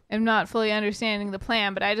am not fully understanding the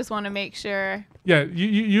plan, but I just want to make sure. Yeah,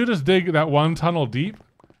 you just dig that one tunnel deep,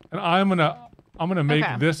 and I'm gonna make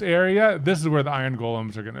this area. This is where the iron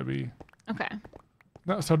golems are gonna be. Okay.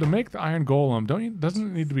 No, so to make the iron golem, doesn't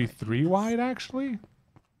it need to be 3 wide actually? No,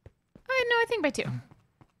 I think by 2.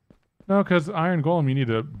 No, because iron golem you need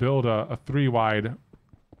to build a 3 wide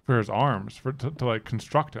for his arms to like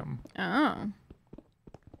construct him. Oh.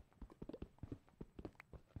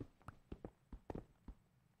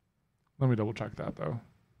 Let me double check that though.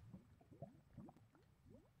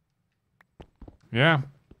 Yeah,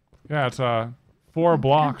 it's 4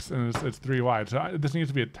 blocks and it's 3 wide. So this needs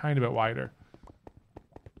to be a tiny bit wider.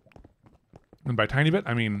 And by tiny bit,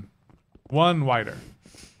 I mean 1 wider.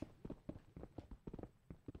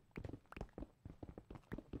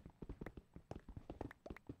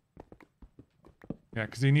 Yeah,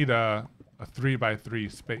 because you need a 3 by 3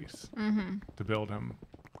 space to build him.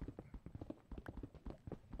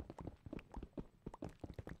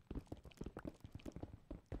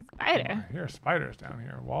 Spider. Here, spiders down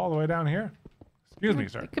here. All the way down here. Excuse me,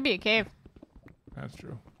 sir. It could be a cave. That's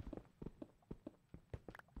true.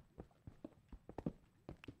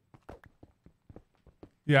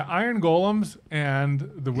 Yeah, iron golems and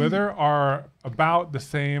the wither are about the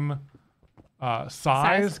same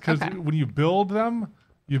size because when you build them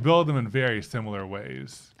in very similar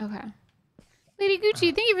ways. Okay. Lady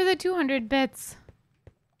Gucci, thank you for the 200 bits.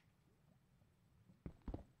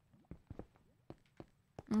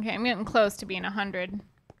 Okay, I'm getting close to being 100.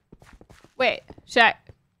 Wait,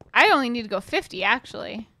 I only need to go 50,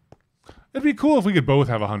 actually. It'd be cool if we could both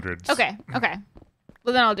have 100s. Okay.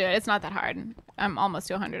 Well, then I'll do it. It's not that hard. I'm almost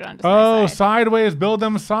to 100 on just Oh, my side. sideways. Build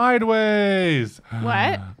them sideways.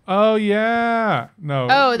 What? Oh, yeah. No.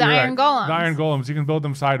 Oh, the iron golems. The iron golems. You can build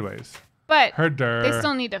them sideways. But Herder. they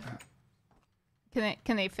still need to...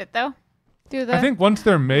 Can they fit, though? I think once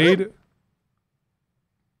they're made...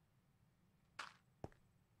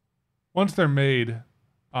 Once they're made,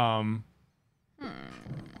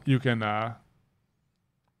 you can,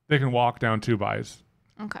 they can walk down 2 bys.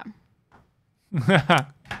 Okay.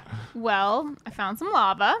 Well, I found some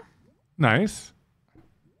lava. Nice.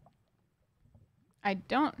 I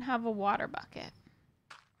don't have a water bucket.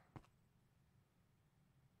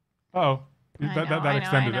 Oh, that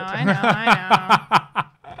extended it. I know.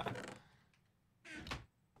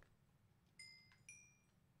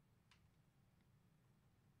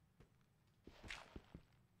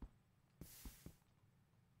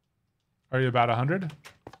 Are you about 100?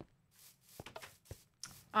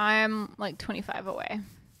 I'm like 25 away.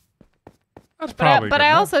 That's probably But good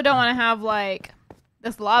I enough. also don't want to have like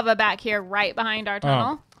this lava back here right behind our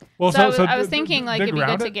tunnel. Well, so I was thinking like it'd be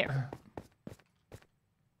good to get.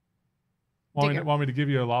 Want me to give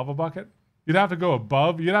you a lava bucket? You'd have to go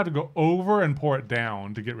above. You'd have to go over and pour it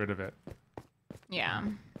down to get rid of it. Yeah.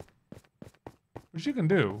 Which you can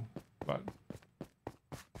do, but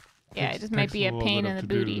yeah, it just might be a pain in the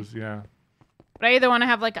booty. Yeah. But I either want to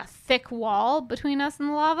have like a thick wall between us and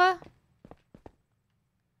the lava,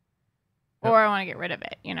 or I want to get rid of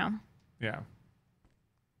it. You know. Yeah.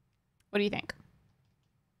 What do you think?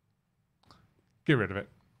 Get rid of it.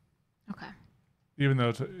 Okay. Even though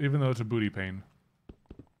it's a booty pain.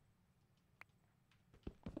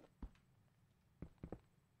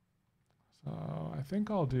 So I think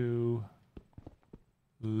I'll do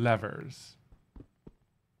levers.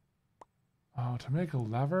 Oh, to make a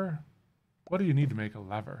lever? What do you need to make a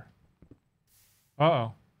lever? Uh-oh.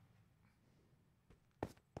 All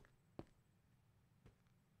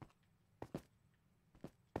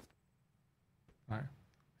right.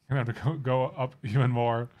 You're gonna have to go up even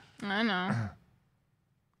more. I know.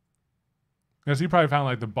 Yes, you probably found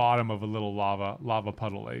like the bottom of a little lava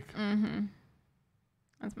puddle lake. Mm-hmm.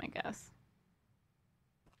 That's my guess.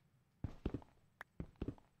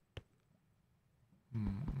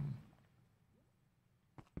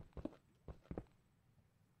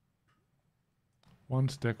 One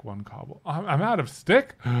stick, one cobble. I'm out of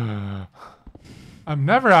stick? I'm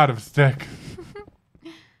never out of stick.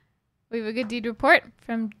 We have a good deed report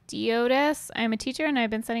from Diotis. I am a teacher and I've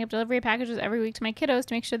been sending up delivery packages every week to my kiddos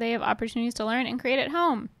to make sure they have opportunities to learn and create at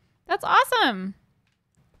home. That's awesome.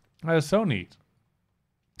 That is so neat.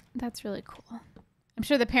 That's really cool. I'm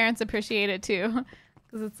sure the parents appreciate it too,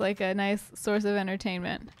 because it's like a nice source of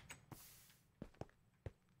entertainment.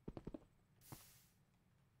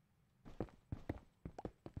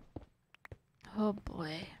 Oh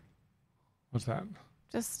boy. What's that?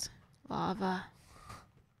 Just lava.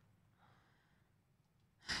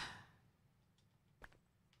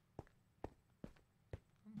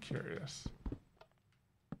 I'm curious.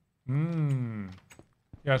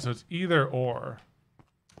 Yeah, so it's either or.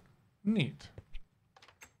 Neat.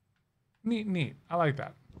 Neat. I like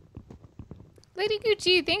that. Lady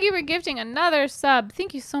Gucci, thank you for gifting another sub.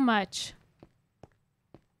 Thank you so much.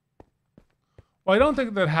 Well, I don't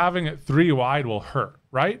think that having it 3 wide will hurt,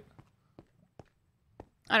 right?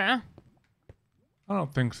 I don't know. I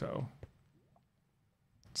don't think so.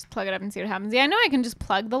 Just plug it up and see what happens. Yeah, I know I can just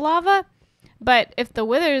plug the lava, but if the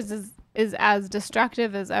withers is as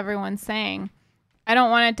destructive as everyone's saying, I don't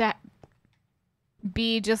want it to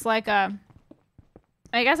be just like a...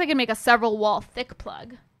 I guess I can make a several wall thick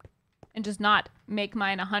plug and just not make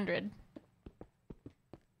mine 100.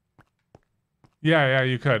 Yeah,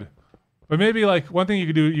 you could. But maybe like one thing you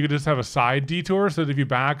could do, you could just have a side detour so that if you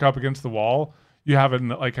back up against the wall, you have it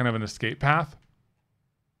like kind of an escape path.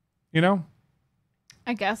 You know?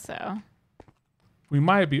 I guess so. We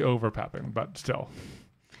might be over pepping, but still.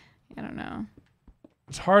 I don't know.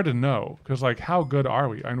 It's hard to know because like how good are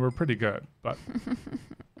we? I mean, we're pretty good, but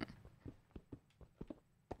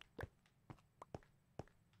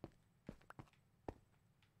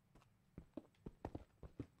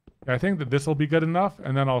I think that this will be good enough,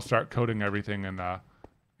 and then I'll start coating everything in the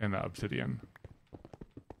obsidian.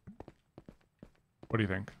 What do you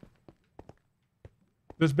think?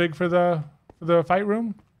 This big for the fight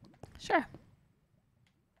room? Sure.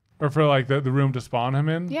 Or for like the room to spawn him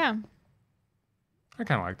in? Yeah. I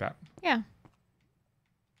kind of like that. Yeah.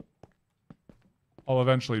 I'll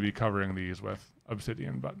eventually be covering these with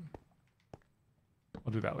obsidian, but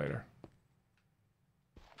I'll do that later.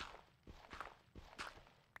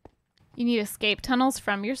 You need escape tunnels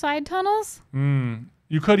from your side tunnels?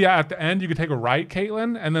 You could, yeah. At the end, you could take a right,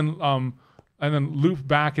 Katelyn, and then loop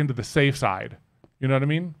back into the safe side. You know what I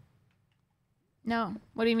mean? No.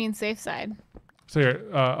 What do you mean safe side? So here,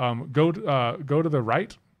 go to the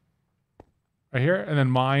right here, and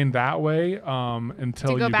then mine that way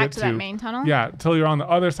until to go you back get to that main tunnel? Yeah, until you're on the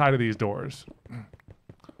other side of these doors.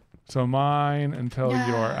 So mine until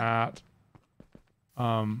you're at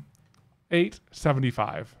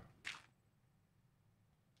 875.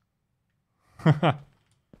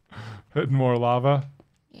 Hitting more lava.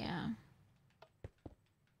 Yeah.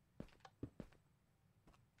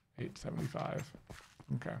 875.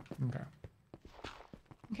 Okay.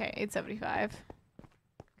 Okay, 875.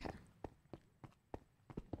 Okay.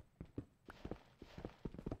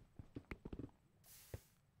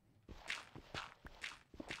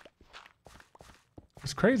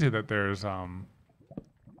 It's crazy that there's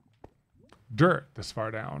dirt this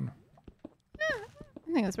far down.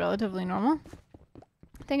 I think that's relatively normal.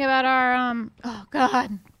 Think about our oh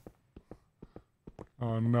god.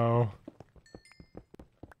 Oh no.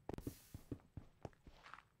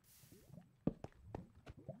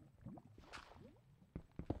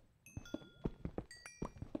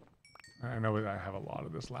 I know I have a lot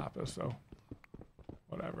of this lapis, so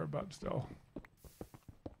whatever, but still.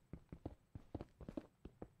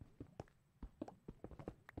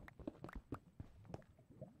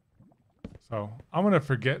 So I'm going to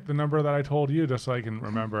forget the number that I told you just so I can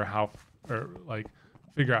remember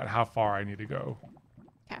figure out how far I need to go.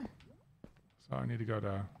 Okay. So I need to go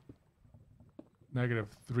to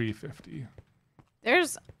 -350.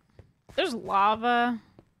 There's lava.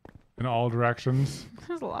 In all directions.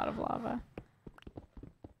 There's a lot of lava.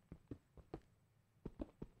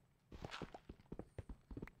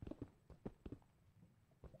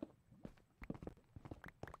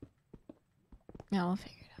 Yeah, we'll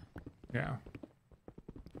figure it out. Yeah.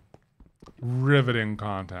 Riveting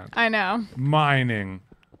content. I know. Mining.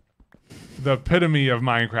 The epitome of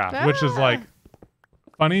Minecraft, which is like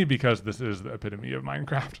funny because this is the epitome of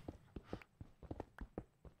Minecraft.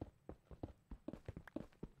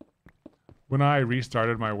 When I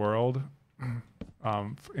restarted my world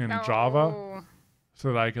in Java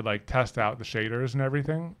so that I could like test out the shaders and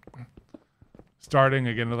everything, starting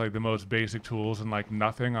again with like the most basic tools and like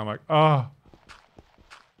nothing, I'm like, oh.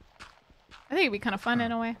 I think it'd be kind of fun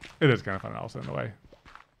in a way. It is kind of fun also in a way.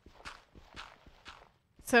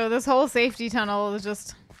 So this whole safety tunnel is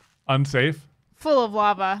just Unsafe? full of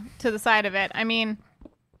lava to the side of it. I mean,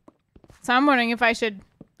 so I'm wondering if I should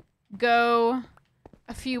go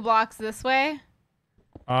a few blocks this way.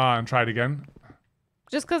 And try it again?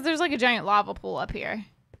 Just because there's like a giant lava pool up here.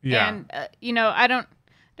 Yeah. And, you know, I don't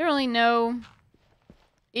really know,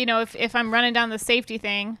 you know, if I'm running down the safety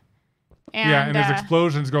thing. And there's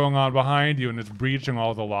explosions going on behind you and it's breaching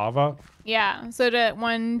all the lava. Yeah. So to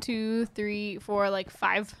 1, 2, 3, 4, like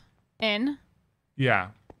 5 in.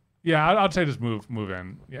 Yeah. Yeah, I'd say just move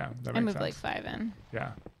in. Yeah, that makes sense. I moved like 5 in.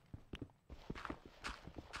 Yeah.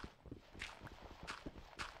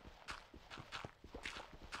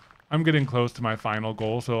 I'm getting close to my final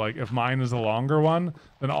goal, so like if mine is a longer one,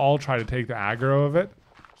 then I'll try to take the aggro of it,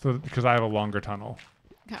 so because I have a longer tunnel.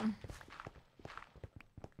 Okay.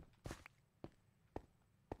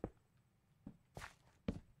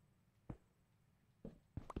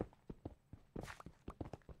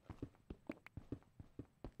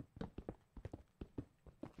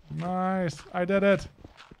 Nice, I did it.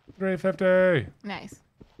 350. Nice.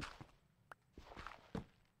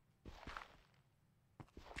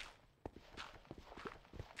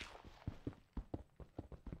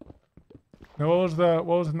 Now, what was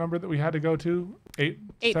the number that we had to go to?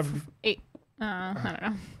 870. 8. I don't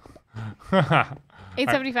know.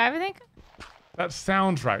 875, I think. That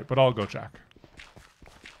sounds right, but I'll go check.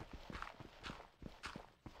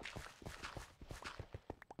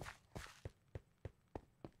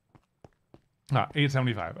 Ah,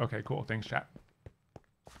 875. Okay, cool. Thanks, chat.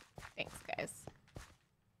 Thanks, guys.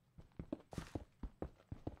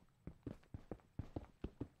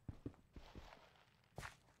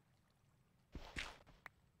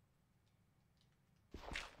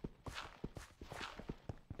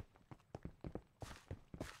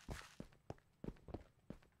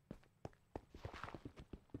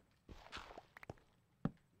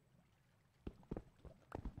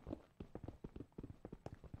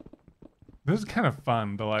 This is kind of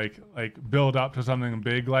fun to like build up to something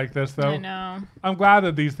big like this, though. I know. I'm glad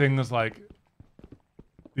that these things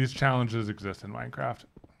these challenges exist in Minecraft.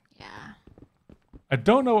 Yeah. I I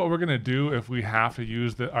don't know what we're gonna do if we have to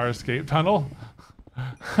use our escape tunnel.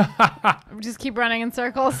 Just keep running in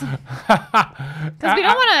circles. Because we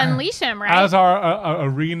don't want to unleash him, right? As our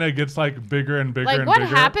arena gets like bigger and bigger like, and what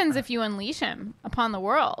bigger, happens if you unleash him upon the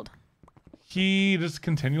world? he just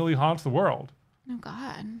continually haunts the world Oh,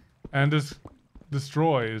 God. and just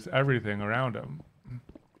destroys everything around him.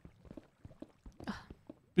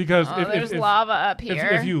 Because There's lava up here.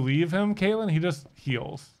 if you leave him, Katelyn, he just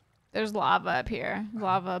heals. There's lava up here.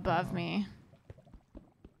 Lava above me.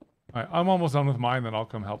 All right, I'm almost done with mine, then I'll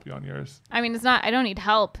come help you on yours. I mean, it's not, I don't need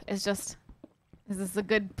help. It's just, is this a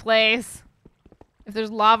good place? If there's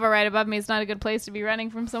lava right above me, it's not a good place to be running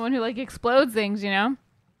from someone who, like, explodes things, you know?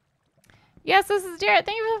 Yes, this is Jarrett.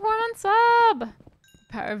 Thank you for the 4-month sub.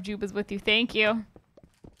 Power of Jube is with you. Thank you.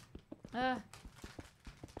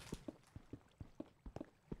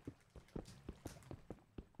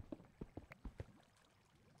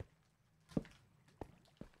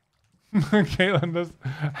 Katelyn just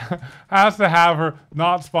has to have her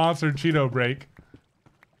not sponsored Cheeto break.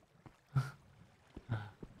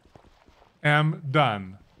 Am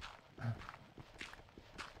done.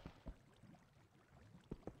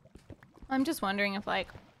 I'm just wondering if, like,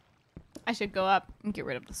 I should go up and get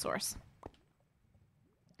rid of the source.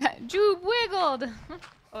 Jube wiggled.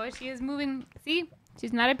 Oh, she is moving. See?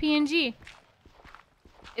 She's not a PNG.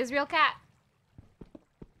 Israel cat.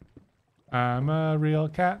 I'm a real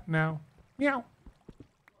cat now. Meow.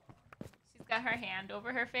 She's got her hand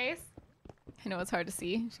over her face. I know it's hard to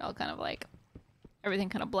see. She all kind of like, everything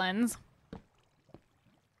kind of blends.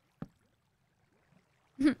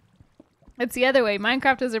 It's the other way.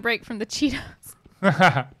 Minecraft is a break from the Cheetos.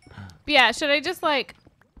 But yeah, should I just like,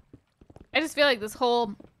 I just feel like this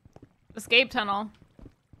whole escape tunnel.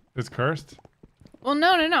 It's cursed? Well,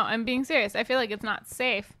 no. I'm being serious. I feel like it's not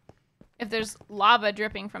safe if there's lava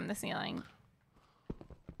dripping from the ceiling.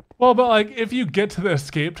 Well, but like if you get to the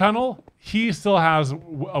escape tunnel, he still has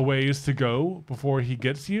a ways to go before he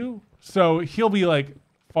gets you. So he'll be like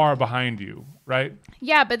far behind you, right?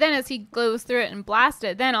 Yeah, but then as he goes through it and blast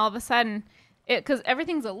it, then all of a sudden, because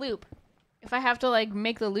everything's a loop. If I have to like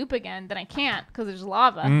make the loop again, then I can't because there's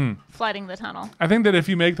lava flooding the tunnel. I think that if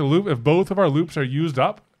you make the loop, if both of our loops are used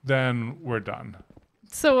up, then we're done.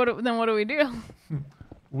 So what do we do?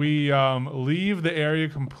 We leave the area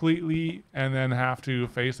completely and then have to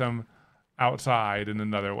face them outside in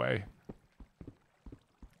another way.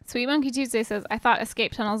 Sweet Monkey Tuesday says, I thought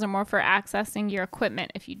escape tunnels are more for accessing your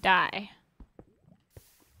equipment if you die.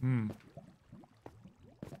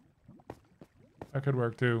 That could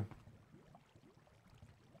work too.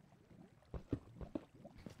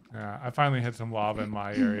 Yeah, I finally hit some lava in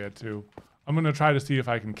my area too. I'm gonna try to see if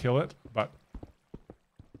I can kill it, but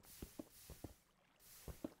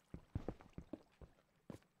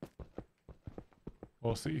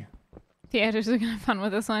we'll see. The editors are gonna have fun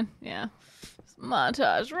with this one. Yeah. Just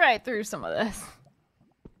montage right through some of this.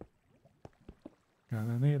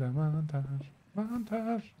 Gonna need a montage.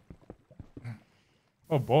 Montage.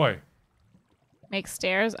 Oh boy. Make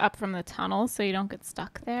stairs up from the tunnel so you don't get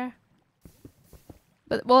stuck there.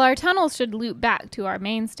 But well, our tunnels should loop back to our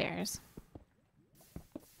main stairs.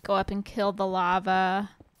 Go up and kill the lava.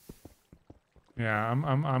 Yeah,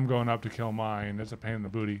 I'm going up to kill mine. It's a pain in the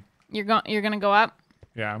booty. You're gonna go up?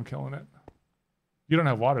 Yeah, I'm killing it. You don't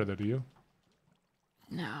have water though, do you?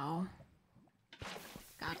 No.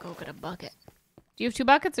 Gotta go get a bucket. Do you have 2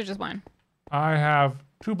 buckets or just one? I have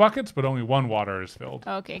 2 buckets, but only 1 water is filled.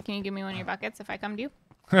 Okay, can you give me one of your buckets if I come to you?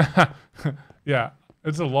 Yeah,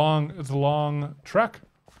 it's a long trek.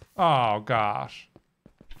 Oh gosh.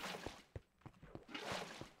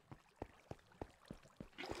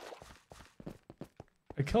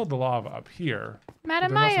 I killed the lava up here. Madam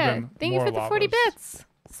There must have Maya, been thank you more for the 40 lavas. bits.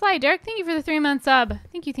 Sly Derek, thank you for the 3-month sub.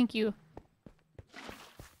 Thank you, thank you.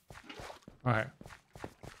 Okay.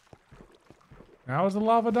 Now is the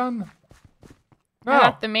lava done? I No.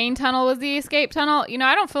 thought the main tunnel was the escape tunnel. You know,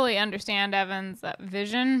 I don't fully understand Evan's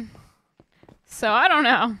vision. So I don't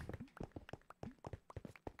know.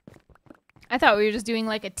 I thought we were just doing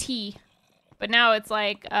like a T. But now it's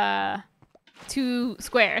like 2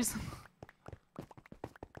 squares.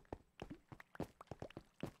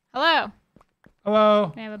 Hello. Hello.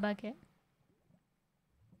 Can I have a bucket?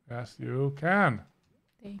 Yes, you can.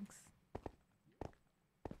 Thanks.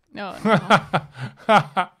 No, no.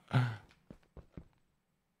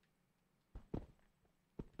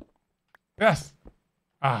 Yes.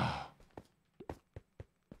 Ah.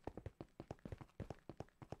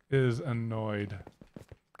 Is annoyed.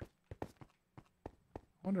 I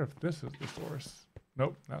wonder if this is the source.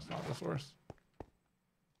 Nope, that's not the source.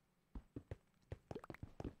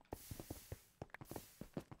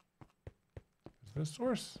 Is this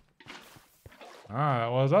source? Ah,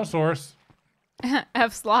 that was a source.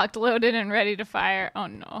 F's locked, loaded, and ready to fire. Oh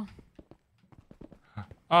no.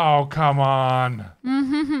 Oh, come on.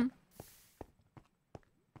 Mm-hmm.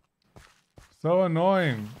 So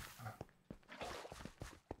annoying.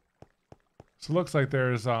 So it looks like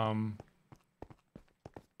there's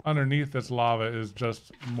underneath this lava is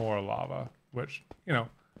just more lava, which, you know,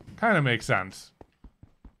 kind of makes sense.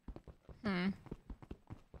 Hmm.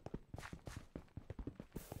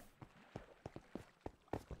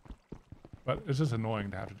 But it's just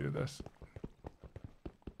annoying to have to do this.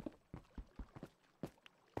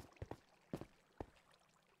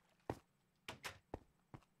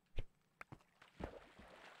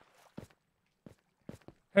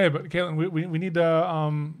 Hey, but Katelyn, we need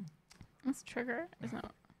to Let's trigger. Isn't it?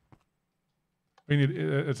 we need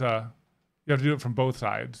it's a you have to do it from both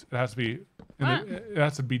sides. It has to be What? it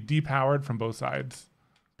has to be depowered from both sides.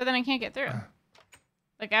 But then I can't get through.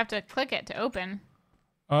 Like I have to click it to open.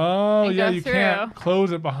 Oh And yeah, go you can't through.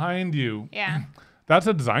 close it behind you. Yeah. That's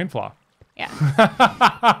a design flaw. Yeah.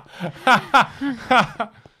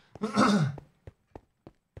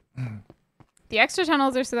 The extra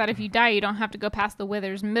tunnels are so that if you die, you don't have to go past the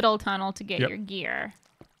Wither's middle tunnel to get Yep. your gear.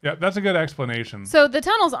 Yeah, that's a good explanation. So the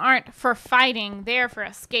tunnels aren't for fighting; they're for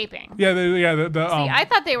escaping. Yeah, the See, I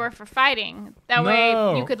thought they were for fighting. That way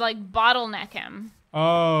No. you could like bottleneck him.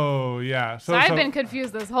 Oh yeah. So I've been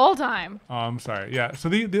confused this whole time. Oh, I'm sorry. Yeah. So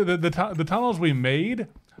the tunnels we made,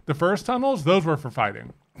 the first tunnels, those were for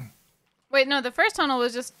fighting. Wait, no, the first tunnel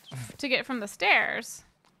was just to get from the stairs.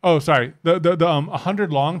 Oh, sorry. The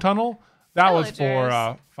 100 long tunnel, that was for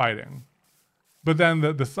Villagers. fighting. But then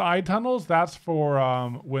the side tunnels, that's for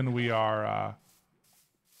when we are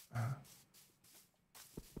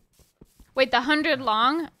Wait, the 100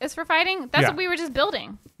 long is for fighting? That's Yeah. what we were just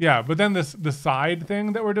building. yeah, but then the side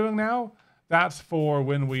thing that we're doing now, that's for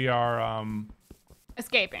when we are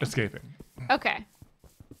Escaping. escaping. Okay.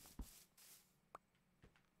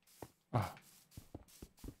 Oh.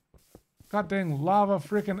 God dang lava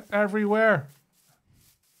freaking everywhere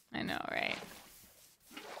I know, right?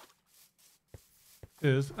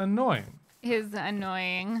 is annoying. Is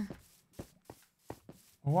annoying.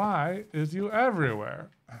 Why is you everywhere?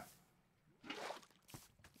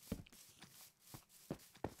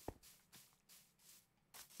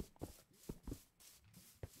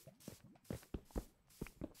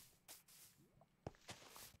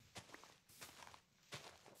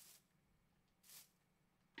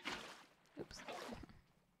 Oops.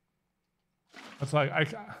 It's like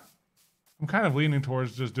I'm kind of leaning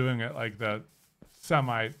towards just doing it like the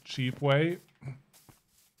semi-cheap way,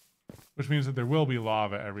 which means that there will be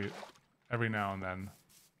lava every now and then.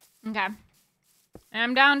 Okay. And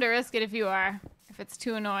I'm down to risk it if you are. If it's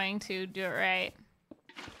too annoying to do it right.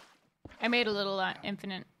 I made a little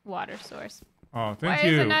infinite water source. Oh, thank you.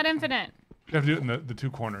 Why is it not infinite? You have to do it in the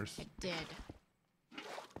two corners. It did.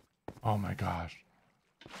 Oh my gosh.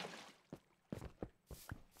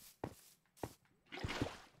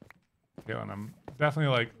 Katelyn, I'm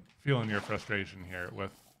definitely like feeling your frustration here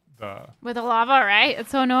with the... With the lava, right?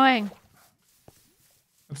 It's so annoying.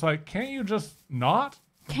 It's like, can't you just not?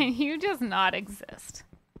 Can you just not exist?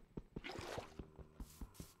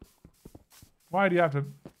 Why do you have to...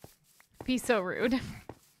 Be so rude.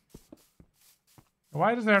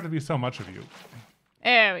 Why does there have to be so much of you?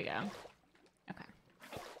 There we go. Okay.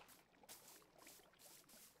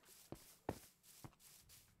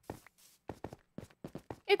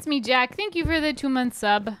 It's me, Jack. Thank you for the 2-month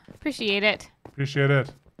sub. Appreciate it. Appreciate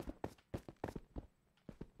it.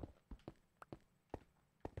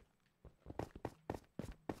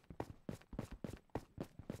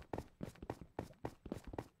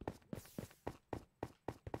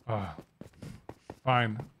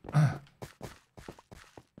 Fine. I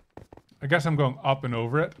guess I'm going up and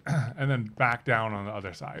over it, and then back down on the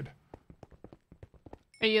other side.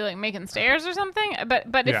 Are you like making stairs or something? But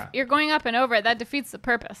if Yeah. you're going up and over it, that defeats the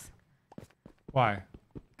purpose. Why?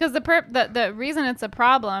 Because the reason it's a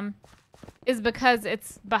problem is because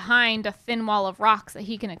it's behind a thin wall of rocks that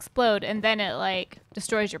he can explode, and then it like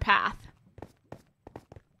destroys your path.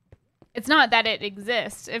 It's not that it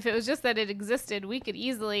exists. If it was just that it existed, we could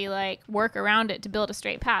easily like work around it to build a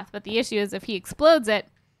straight path. But the issue is if he explodes it,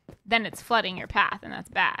 then it's flooding your path, and that's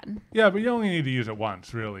bad. Yeah, but you only need to use it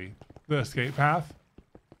once, really. The escape path.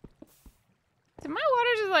 Did my water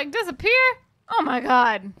just like disappear? Oh my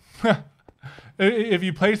god. If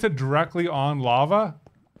you place it directly on lava.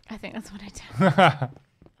 I think that's what I did. God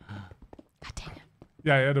dang it.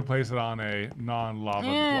 Yeah, you had to place it on a non-lava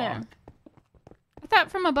block. I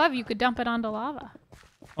thought from above you could dump it onto lava.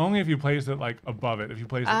 Only if you place it like above it. If you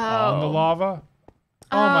place it on the lava.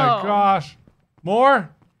 Oh Oh. my gosh. More?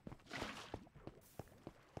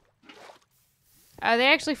 Are they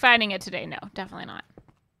actually fighting it today? No, definitely not.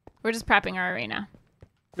 We're just prepping our arena.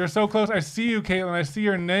 You're so close. I see you, Katelyn. I see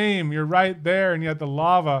your name. You're right there, and you have the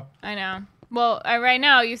lava. I know. Well, right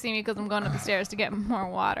now you see me because I'm going up the stairs to get more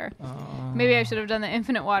water. Maybe I should have done the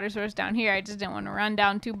infinite water source down here. I just didn't want to run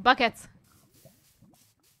down 2 buckets.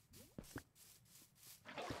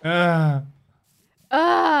 Ugh.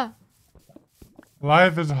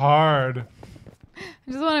 Life is hard.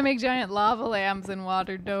 I just want to make giant lava lamps and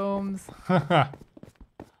water domes.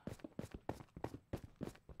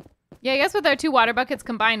 Yeah, I guess with our 2 water buckets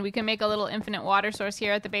combined, we can make a little infinite water source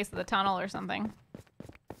here at the base of the tunnel or something.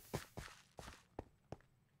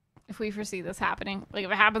 If we foresee this happening. Like,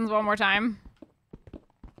 if it happens one more time.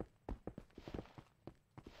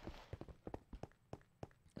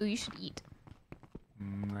 Ooh, you should eat.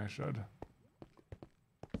 I should.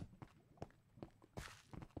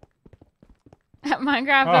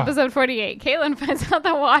 Minecraft episode 48. Katelyn finds out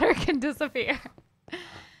the water can disappear.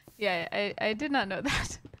 Yeah, I did not know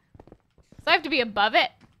that. So I have to be above it?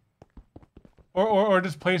 Or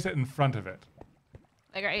just place it in front of it.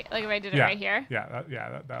 Like if I did it right here? Yeah,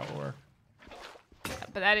 that will work.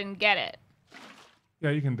 But I didn't get it. Yeah,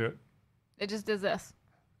 you can do it. It just does this.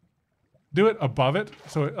 Do it above it.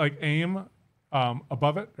 So like aim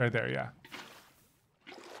above it. Right there, yeah.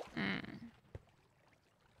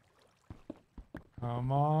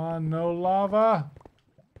 Come on, no lava.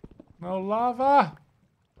 No lava.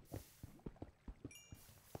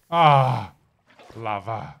 Ah,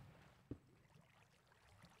 lava.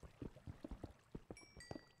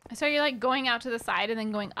 So you're like going out to the side and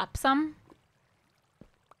then going up some?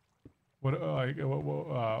 What's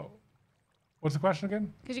the question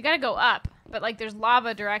again? Because you got to go up, but like there's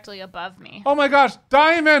lava directly above me. Oh my gosh,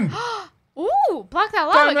 diamond! Ooh, block that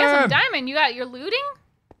lava. Get some Diamond! diamond. You're looting?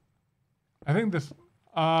 I think this.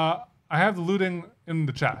 I have the looting in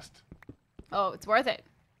the chest. Oh, it's worth it.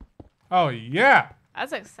 Oh yeah!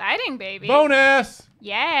 That's exciting, baby. Bonus!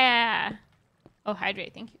 Yeah. Oh,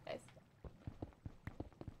 hydrate. Thank you, guys.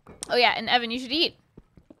 Oh yeah, and Evan, you should eat.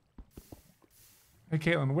 Hey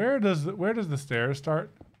Katelyn, where does the stairs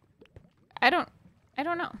start? I don't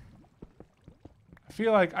know. I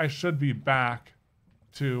feel like I should be back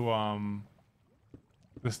to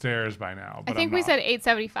the stairs by now. But I think I'm we not. said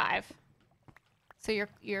 875. So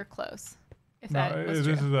you're close. If that was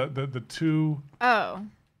this true. is the 2. Oh.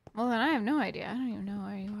 Well, then I have no idea. I don't even know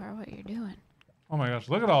where you are, what you're doing. Oh my gosh,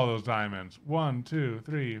 look at all those diamonds. 1, 2,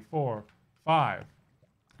 3, 4, 5.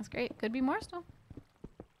 That's great. Could be more still.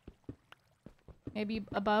 Maybe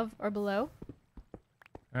above or below.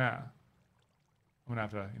 Yeah. I'm gonna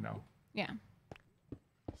have to, you know, Yeah.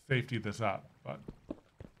 safety this up, but.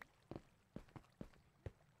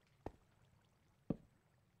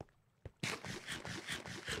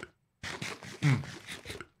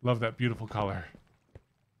 Love that beautiful color.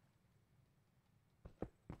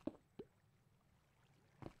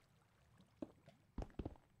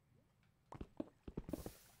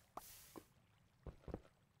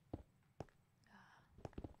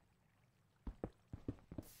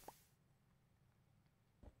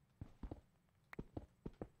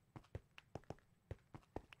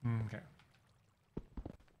 Okay.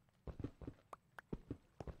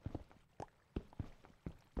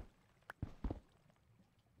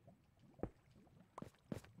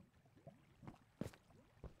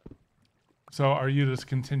 So are you just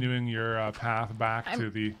continuing your path back to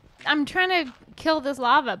the... I'm trying to kill this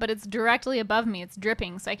lava, but it's directly above me. It's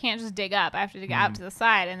dripping, so I can't just dig up. I have to dig out to the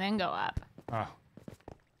side and then go up. Oh.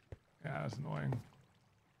 Yeah, that's annoying.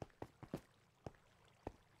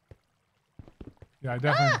 Yeah, I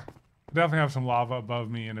definitely have some lava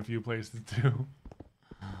above me in a few places too.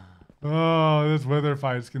 Oh, this wither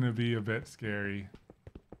fight's gonna be a bit scary.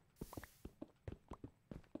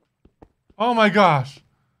 Oh my gosh!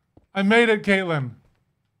 I made it, Katelyn!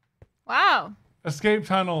 Wow. Escape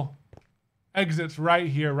tunnel exits right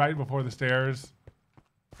here, right before the stairs.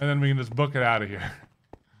 And then we can just book it out of here.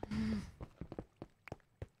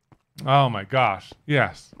 Oh my gosh.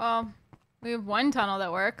 Yes. Well, we have one tunnel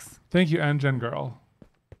that works. Thank you, Engine Girl.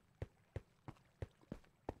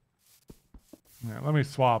 Yeah, let me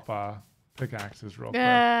swap pickaxes real quick.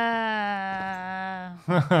 I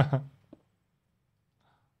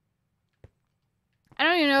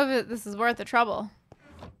don't even know if this is worth the trouble.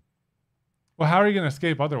 Well, how are you going to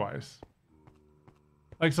escape otherwise?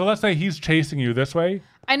 Like, so let's say he's chasing you this way.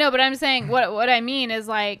 I know, but I'm saying what I mean is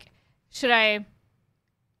like, should I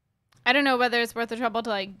don't know whether it's worth the trouble to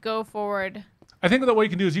like go forward. I think that what you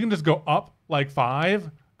can do is you can just go up like 5,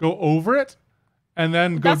 go over it, and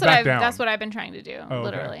then go back down. That's what I've been trying to do, Oh, okay.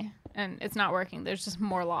 literally. And it's not working. There's just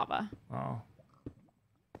more lava. Oh.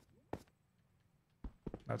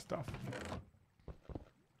 That's tough.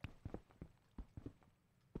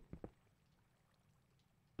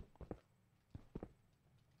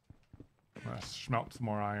 Let's smelt some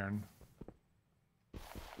more iron.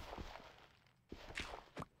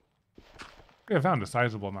 We have found a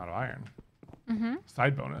sizable amount of iron. Mm-hmm.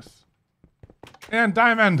 Side bonus. And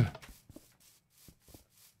diamond!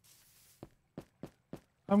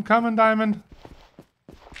 I'm coming, diamond.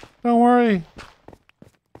 Don't worry.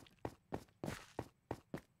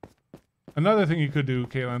 Another thing you could do,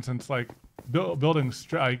 Katelyn, since like building,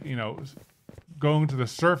 you know, going to the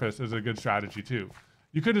surface is a good strategy too.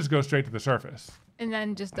 You could just go straight to the surface. And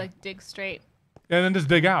then just like dig straight. And then just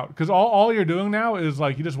dig out. Because all you're doing now is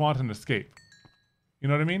like you just want an escape. You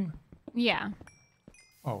know what I mean? Yeah.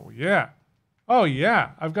 Oh, yeah. Oh,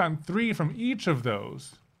 yeah. I've gotten 3 from each of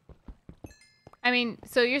those. I mean,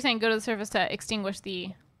 so you're saying go to the surface to extinguish the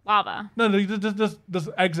lava. No, you just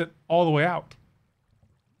exit all the way out.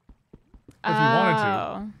 If you wanted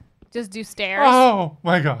to. Just do stairs. Oh,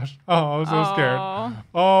 my gosh. Oh, I was so scared.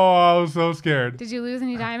 Oh, I was so scared. Did you lose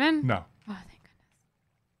any diamond? No. Oh, thank goodness.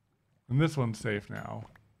 And this one's safe now.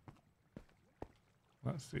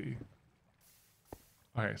 Let's see.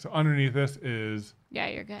 Okay, so underneath this is Yeah,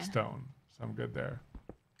 you're good. stone. So I'm good there.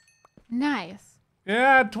 Nice.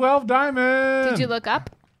 Yeah, 12 diamonds. Did you look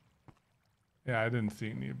up? Yeah, I didn't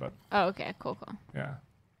see any, but Oh, okay. Cool. yeah.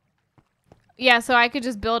 Yeah, so I could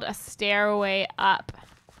just build a stairway up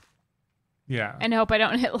Yeah. and hope I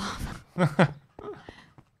don't hit lava.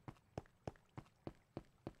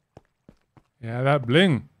 Yeah, that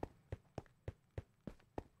bling.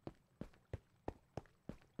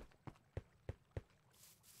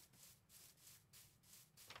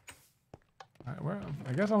 All right, well,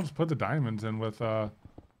 I guess I'll just put the diamonds in with the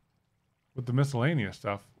miscellaneous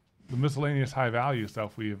stuff, the miscellaneous high value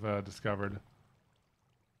stuff we've discovered,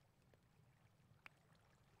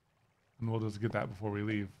 and we'll just get that before we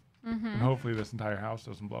leave, and hopefully this entire house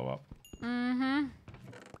doesn't blow up. Mm-hmm.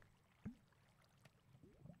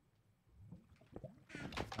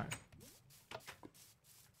 Right.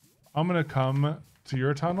 I'm gonna come to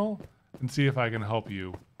your tunnel and see if I can help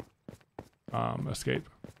you escape.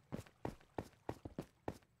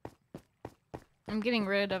 I'm getting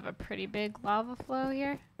rid of a pretty big lava flow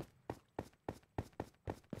here.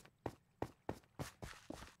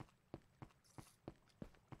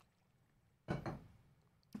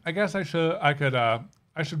 I guess I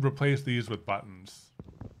should replace these with buttons.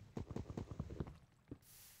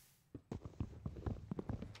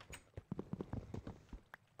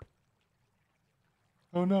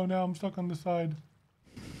 Oh no, now I'm stuck on the side.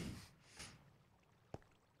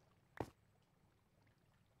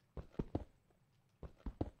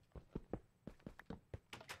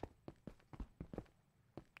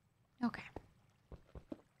 Okay.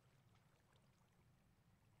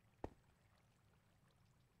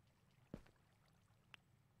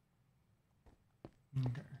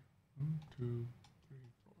 Okay. 1, 2, 3,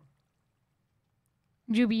 4.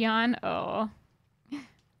 Jubion. Oh.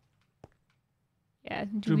 Yeah,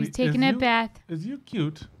 Juby's Juby, taking a bath. Is you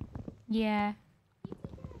cute? Yeah.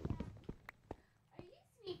 Are you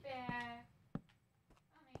sweet bear?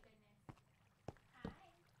 Oh my goodness. Hi.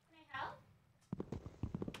 Can I help?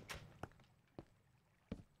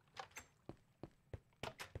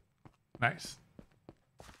 Nice.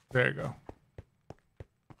 There you go.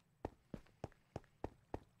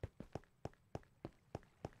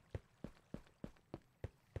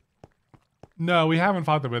 No, we haven't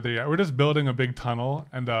fought the Wither yet. We're just building a big tunnel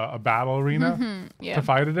and a battle arena Yeah. to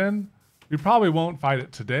fight it in. We probably won't fight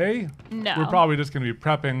it today. No. We're probably just going to be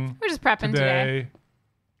prepping We're just prepping today.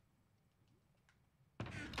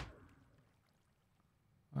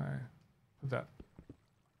 All right. Put that.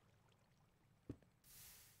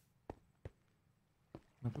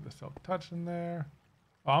 I'm going to put the self-touch in there.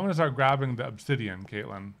 Oh, I'm going to start grabbing the obsidian,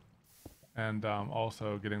 Katelyn. And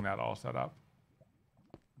also getting that all set up.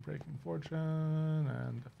 Breaking fortune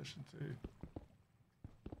and efficiency.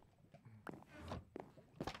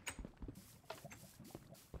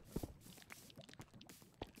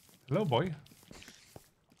 Hello, boy.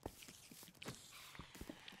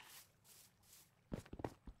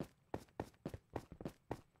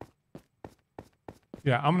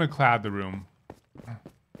 Yeah, I'm gonna clad the room.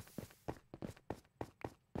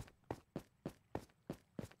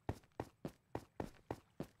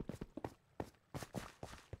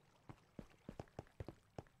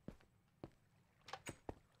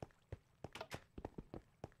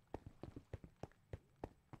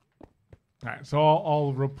 All right, so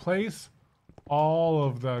I'll replace all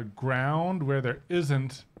of the ground where there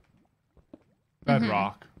isn't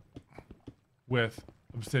bedrock with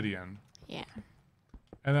obsidian. Yeah.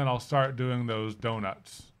 And then I'll start doing those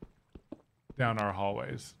donuts down our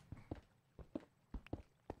hallways.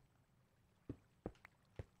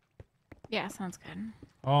 Yeah, sounds good.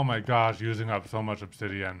 Oh my gosh, using up so much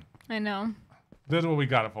obsidian. I know. This is what we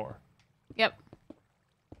got it for. Yep.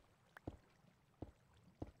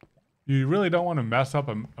 You really don't want to mess up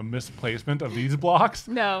a misplacement of these blocks.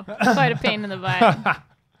 No, quite a pain in the butt.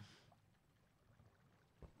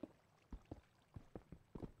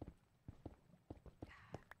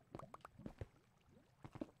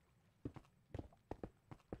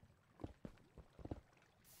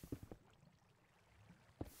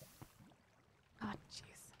 Oh,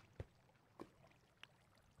 jeez.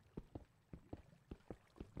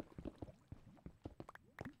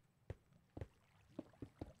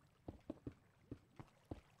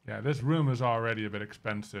 Yeah, this room is already a bit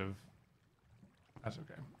expensive. That's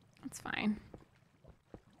okay. It's fine.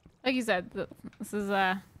 Like you said, this is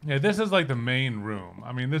Yeah, this is like the main room.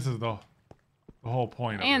 I mean, this is the whole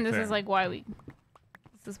point of and the this thing. is like why we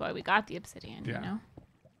got the obsidian, Yeah. you know?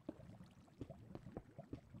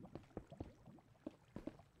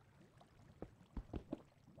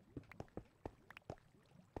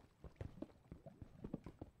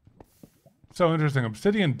 So interesting.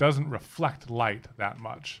 Obsidian doesn't reflect light that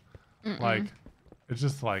much. Like, it's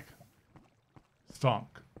just like stonk.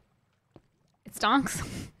 It stonks.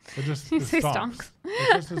 It just You it say stonks. stonks.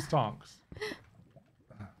 It just stonks.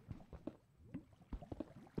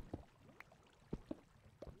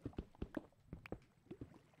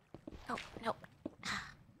 Oh, no.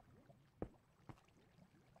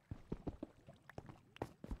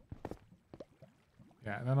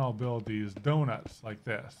 Yeah, and then I'll build these donuts like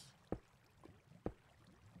this.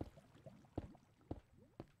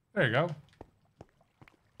 There you go.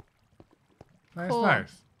 Nice, Cool.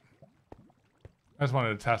 nice. I just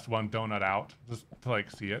wanted to test one donut out just to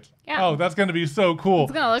like see it. Yeah. Oh, that's gonna be so cool.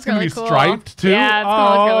 It's gonna look gonna really be cool. striped too. Yeah, it's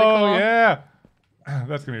gonna look really cool. Oh yeah,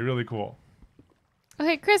 that's gonna be really cool. Oh,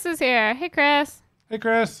 hey, Chris is here. Hey, Chris. Hey,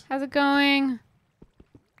 Chris. How's it going?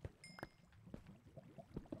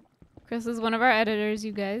 Chris is one of our editors,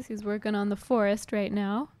 you guys. He's working on the forest right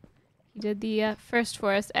now. He did the first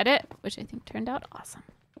forest edit, which I think turned out awesome.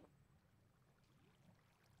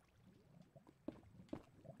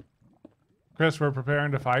 Chris, we're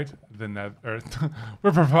preparing to fight the nether.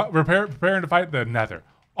 We're preparing to fight the nether.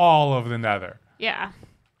 All of the nether. Yeah.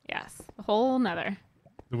 Yes, a whole nother.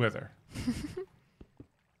 The Wither.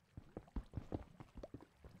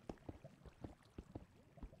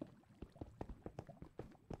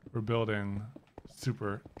 We're building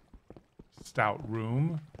super stout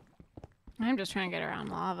room. I'm just trying to get around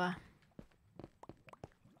lava.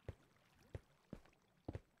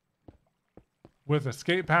 With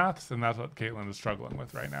escape paths, and that's what Katelyn is struggling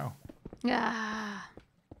with right now. Yeah.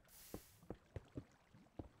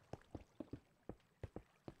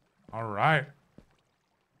 All right.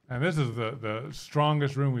 And this is the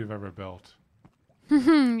strongest room we've ever built.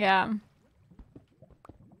 Yeah.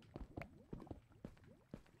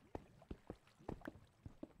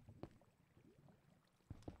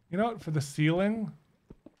 You know what? For the ceiling,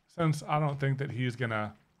 since I don't think that he's going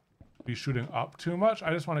to be shooting up too much,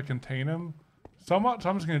 I just want to contain him somewhat. So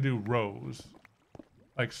I'm just going to do rows,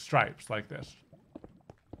 like stripes like this.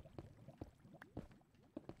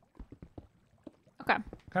 Okay.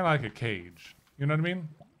 Kind of like a cage. You know what I mean?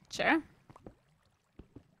 Sure.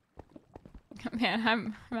 Man,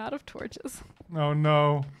 I'm out of torches. Oh,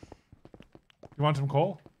 no. You want some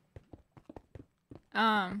coal?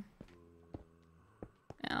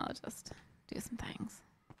 I'll just do some things.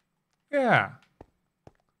 Yeah.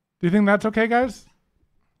 Do you think that's okay, guys?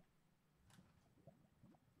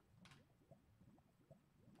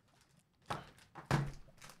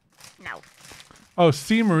 No. Oh,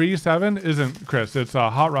 C Marie 7 isn't Chris. It's a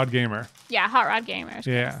Hot Rod Gamer. Yeah, Hot Rod Gamers.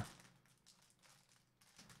 Yeah.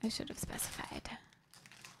 I should have specified.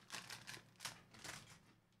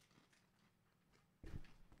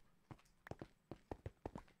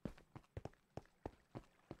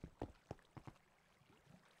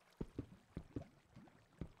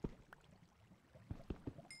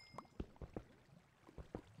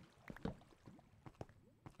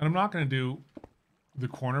 And I'm not going to do the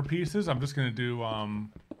corner pieces. I'm just going to do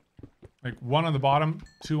like one on the bottom,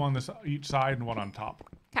 two on this each side, and one on top.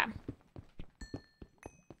 Okay.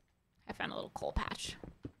 I found a little coal patch.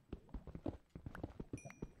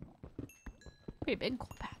 Pretty big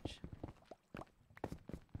coal patch.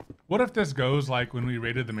 What if this goes like when we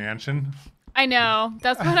raided the mansion? I know.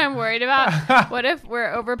 That's what I'm worried about. What if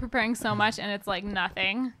we're over preparing so much and it's like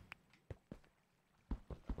nothing?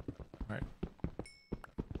 Right.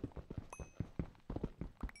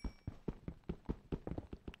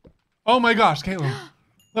 Oh my gosh, Katelyn.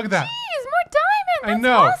 Look at that. Jeez, more diamonds. I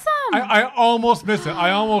know. That's awesome. I almost missed it.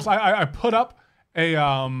 I put up a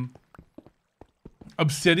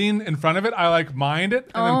obsidian in front of it. I like mined it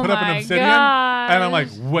and then put up an obsidian. And I'm like,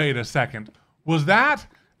 wait a second. Was that?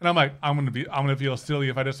 And I'm like, I'm gonna feel silly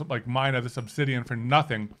if I just like mine this obsidian for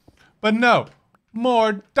nothing. But no,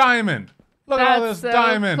 more diamond. Look at all this so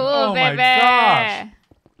diamond. Cool, oh baby. my gosh.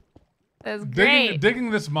 That's great.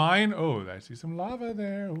 Digging this mine. Oh, I see some lava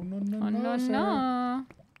there. Oh no no Oh, no, no, sir. no.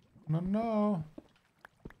 No no.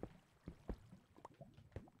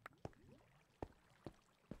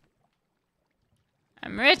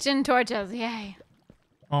 I'm rich in torches. Yay.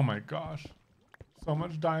 Oh my gosh. So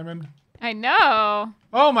much diamond. I know.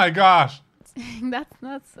 Oh my gosh.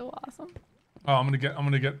 That's so awesome. Oh, I'm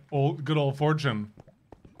gonna get good old fortune.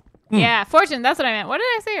 Yeah, fortune. That's what I meant. What did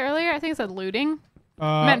I say earlier? I think I said looting.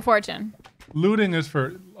 I meant fortune. Looting is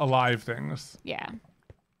for alive things. Yeah.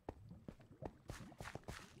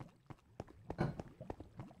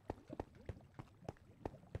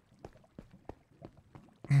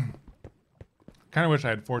 Kind of wish I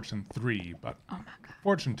had fortune 3, but Oh my god.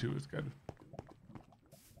 fortune 2 is good.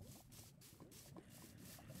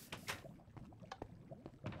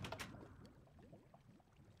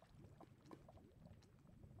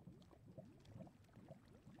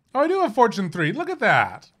 Oh, I do have fortune 3. Look at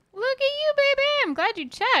that. Look at you, baby. I'm glad you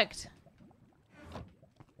checked.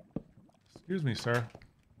 Excuse me, sir.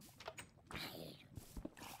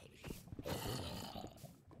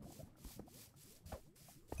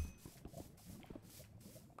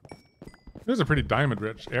 This is a pretty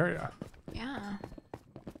diamond-rich area. Yeah.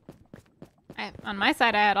 On my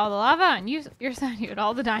side, I had all the lava, and your side, you had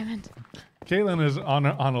all the diamond. Katelyn is on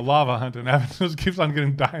a lava hunt, and Evan just keeps on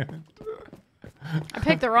getting diamond. I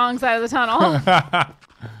picked the wrong side of the tunnel.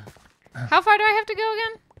 How far do I have to go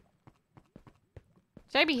again?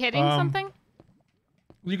 Should I be hitting something?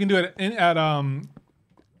 You can do it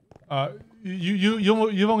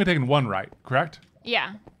you've only taken one right, correct?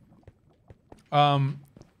 Yeah.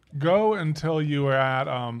 Go until you are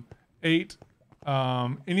at 8.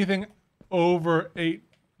 Anything over 8.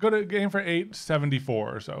 Go to game for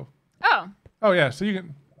 874 or so. Oh. Oh yeah, so you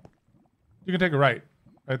can take a right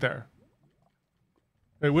there.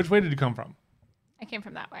 Wait, which way did you come from? I came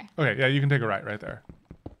from that way. Okay, yeah, you can take a right there.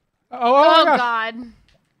 Oh gosh. God.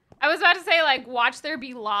 I was about to say, like, watch there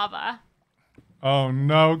be lava. Oh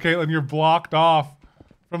no, Katelyn, you're blocked off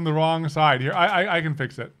from the wrong side. Here, I can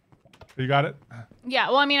fix it. You got it? Yeah,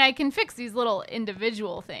 well, I mean, I can fix these little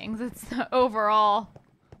individual things. It's the overall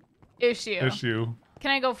issue.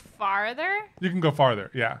 Can I go farther? You can go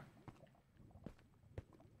farther, yeah.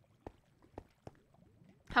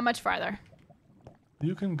 How much farther?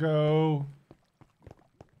 You can go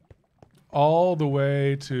all the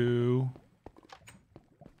way to...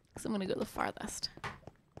 So I'm going to go the farthest.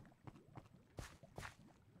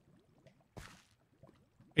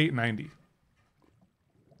 890.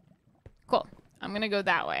 Cool. I'm going to go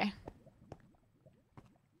that way.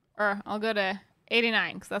 Or I'll go to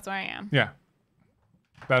 89 because that's where I am. Yeah.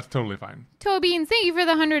 That's totally fine. Tobeans, thank you for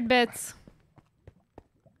the 100 bits.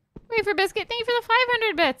 Wait for Biscuit, thank you for the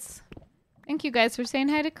 500 bits. Thank you guys for saying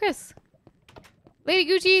hi to Chris. Lady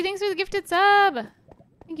Gucci, thanks for the gifted sub.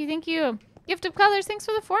 Thank you, thank you. Gift of Colors, thanks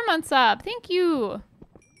for the 4-month sub. Thank you.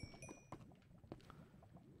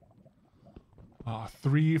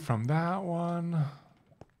 3 from that one.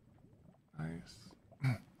 Nice.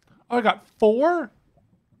 Oh, I got 4?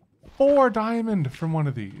 4 diamond from one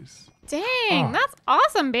of these. Dang, that's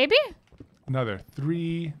awesome, baby. Another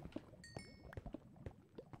 3.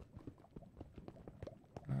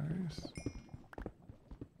 Nice.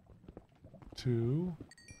 2.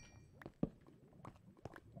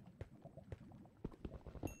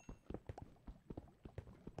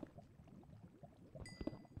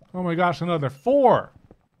 Oh my gosh, another 4.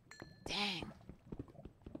 Dang.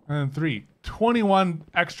 And then 3. 21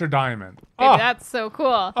 extra diamond. Baby, that's so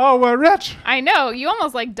cool. Oh, we're rich. I know. You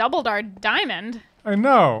almost like doubled our diamond. I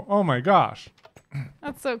know. Oh my gosh.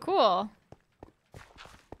 That's so cool.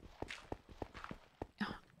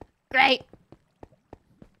 Great.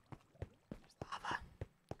 Lava.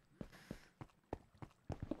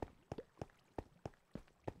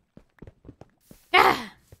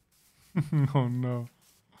 Ah! Oh no.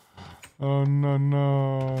 Oh no,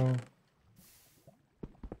 no.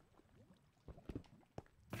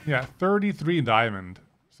 Yeah, 33 diamond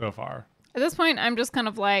so far. At this point, I'm just kind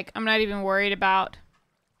of like, I'm not even worried about,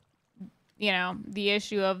 you know, the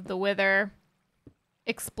issue of the wither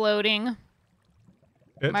exploding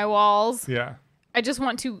my walls. Yeah. I just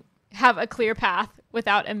want to have a clear path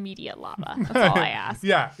without immediate lava. That's all I ask.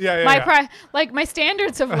 Yeah. My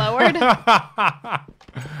standards have lowered.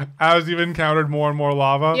 As you've encountered more and more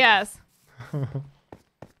lava? Yes.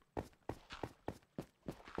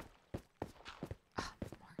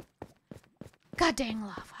 God dang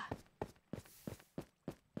lava.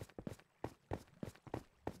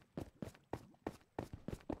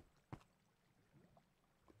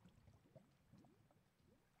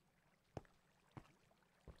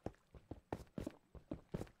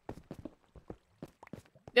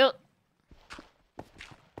 Nope.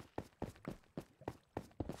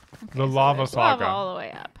 Okay, The lava saga. Lava all the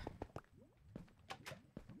way up.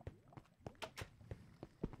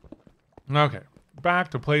 Okay. Back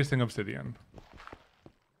to placing obsidian.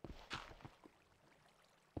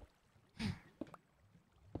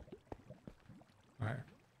 Okay.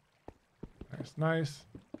 Nice, nice.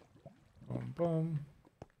 Boom, boom.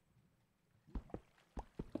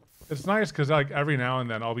 It's nice because like every now and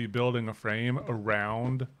then I'll be building a frame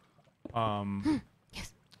around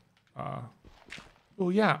Yes. Oh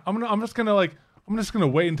yeah, I'm just gonna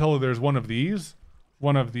wait until there's one of these,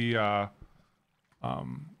 one of the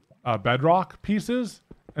bedrock pieces,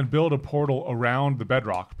 and build a portal around the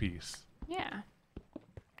bedrock piece. Yeah.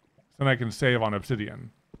 Then I can save on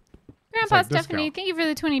obsidian. Grandpa like Stephanie, discount. thank you for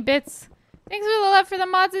the 20 bits. Thanks for the love for the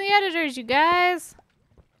mods and the editors, you guys.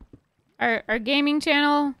 Our gaming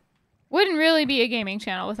channel wouldn't really be a gaming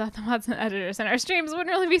channel without the mods and editors, and our streams wouldn't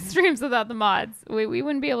really be streams without the mods. We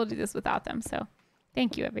wouldn't be able to do this without them, so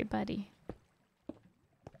thank you, everybody.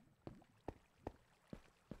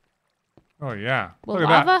 Oh yeah. Will Look at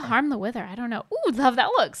lava that. harm the wither? I don't know. Ooh, love, that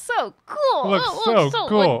looks so cool. It looks That looks so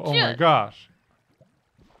cool. Oh my legit. gosh.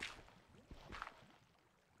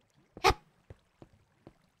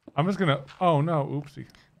 I'm just gonna. Oh no! Oopsie.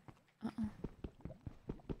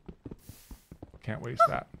 Can't waste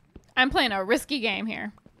that. I'm playing a risky game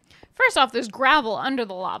here. First off, there's gravel under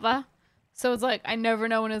the lava, so it's like I never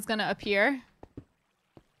know when it's gonna appear.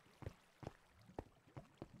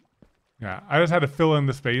 Yeah, I just had to fill in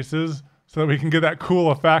the spaces so that we can get that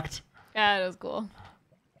cool effect. Yeah, it was cool.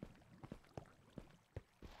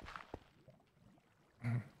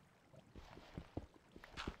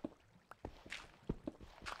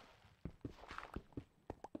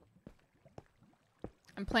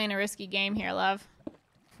 I'm playing a risky game here, love.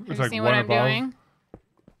 Have It's you like seen one what I'm above. doing?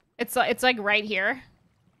 It's like right here.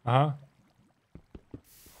 Uh huh.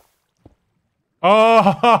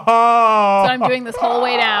 Oh. So I'm doing this whole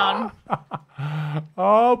way down.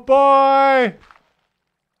 Oh boy.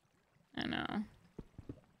 I know.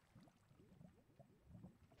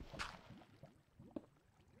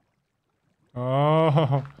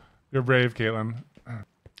 Oh, you're brave, Katelyn.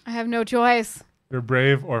 I have no choice. You're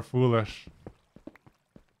brave or foolish.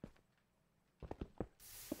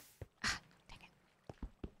 Got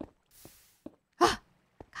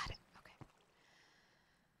it. Okay.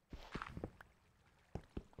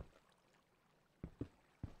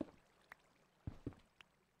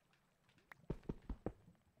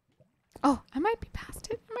 Oh, I might be past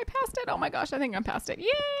it. Am I past it? Oh my gosh, I think I'm past it. Yay!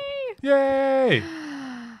 Yay!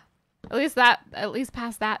 At least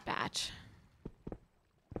past that batch.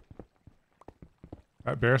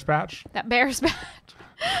 That bear spatch? That bear's batch.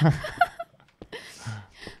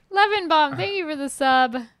 Levin Bomb, thank you for the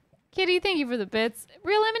sub. Kitty, thank you for the bits.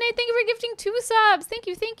 Real Lemonade, thank you for gifting 2 subs. Thank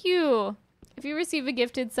you, thank you. If you receive a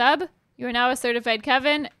gifted sub, you are now a certified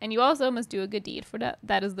Kevin, and you also must do a good deed for that.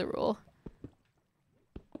 That is the rule.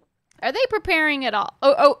 Are they preparing at all?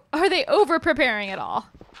 Oh, are they over preparing at all?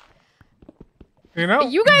 You know?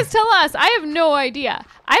 You guys tell us. I have no idea.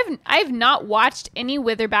 I've not watched any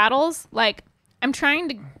Wither battles. Like, I'm trying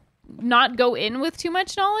to not go in with too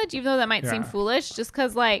much knowledge, even though that might seem foolish, just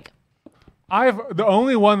because, like... The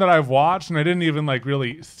only one that I've watched, and I didn't even, like,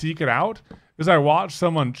 really seek it out, is I watched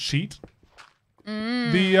someone cheat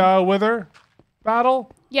the Wither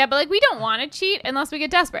battle. Yeah, but, like, we don't want to cheat unless we get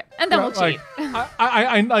desperate, and then we'll cheat.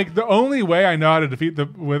 I like, the only way I know how to defeat the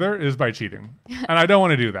Wither is by cheating, and I don't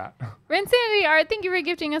want to do that. Rinsanity Art, thank you for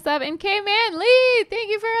gifting us up, and K-Man Lee, thank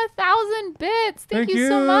you for 1,000 bits. Thank you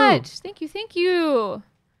so much. Thank you. Oh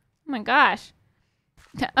my gosh.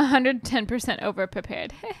 110% over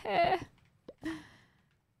prepared.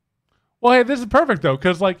 Well, hey, this is perfect, though,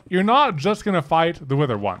 because, like, you're not just going to fight the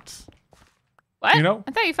Wither once. What? You know?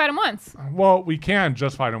 I thought you fight him once. Well, we can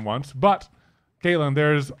just fight him once, but, Katelyn,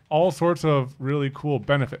 there's all sorts of really cool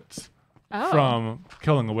benefits from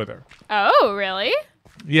killing a Wither. Oh, really?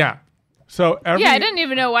 Yeah. So I didn't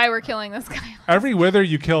even know why we're killing this guy. Every Wither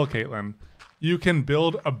you kill, Katelyn, you can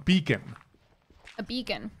build a beacon. A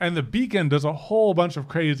beacon. And the beacon does a whole bunch of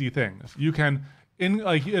crazy things. You can,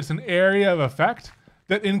 it's an area of effect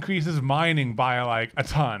that increases mining by like a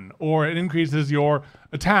ton, or it increases your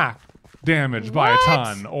attack damage by a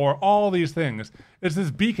ton, or all these things. It's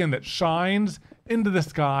this beacon that shines into the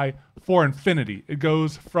sky for infinity. It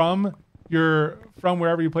goes from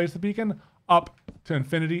wherever you place the beacon up to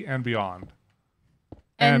infinity and beyond.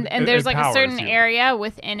 And there's like a certain area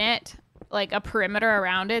within it, like a perimeter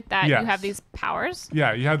around it, that you have these powers?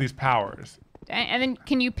 Yeah, you have these powers. And then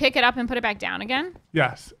can you pick it up and put it back down again?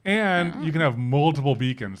 Yes, and you can have multiple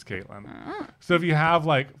beacons, Katelyn. So if you have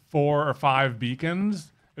like 4 or 5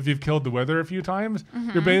 beacons, if you've killed the Wither a few times,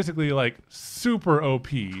 you're basically like super OP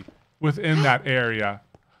within that area.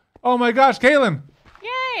 Oh my gosh, Katelyn!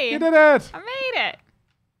 Yay! You did it! I made it!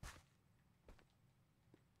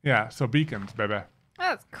 Yeah, so beacons, baby.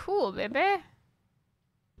 That's cool, baby.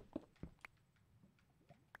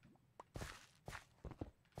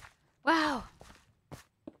 Wow.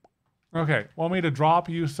 Okay, want me to drop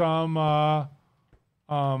you some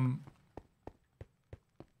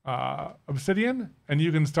obsidian, and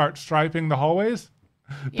you can start striping the hallways?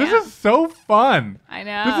 Yeah. This is so fun. I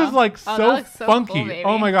know. This is like so funky. Cool, baby.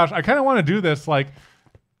 Oh my gosh, I kind of want to do this like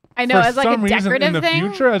I know, for as like some a reason decorative in the thing.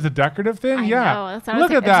 future as a decorative thing. I Yeah. know, that's what I was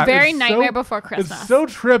Look at thinking. that. It's very It's Nightmare Before Christmas. It's so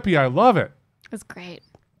trippy. I love it. It's great.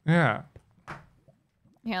 Yeah.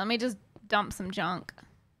 Here, let me just dump some junk.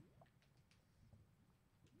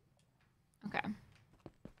 Okay.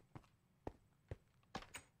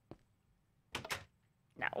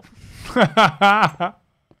 No.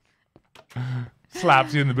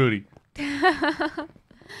 Slaps you in the booty. The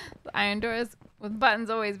iron doors with buttons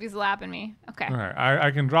always be slapping me. Okay. All right,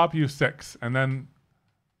 I can drop you 6, and then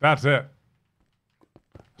that's it.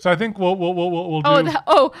 So I think we'll do.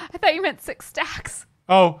 I thought you meant 6 stacks.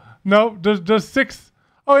 Oh no, does 6?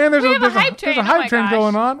 Oh, and there's a hype train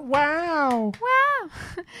going on. Wow. Wow.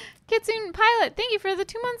 Kitsune Pilot, thank you for the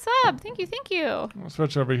 2-month sub. Thank you. I'll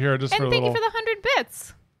switch over here just for a And little. thank you for the 100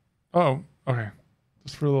 bits. Oh, okay.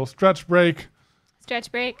 Just for a little stretch break. Stretch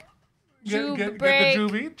break. Get the break.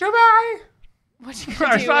 Juby. Juby! What you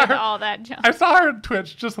gonna do with all that junk? I saw her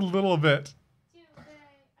twitch just a little bit.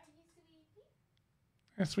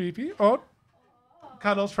 Hey, Sweepy. Oh,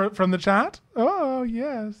 cuddles from the chat. Oh,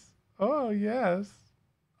 yes. Oh, yes.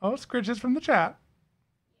 Oh, scritches from the chat.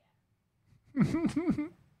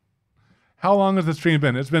 How long has the stream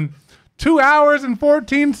been? It's been 2 hours and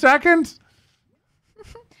 14 seconds?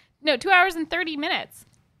 No, 2 hours and 30 minutes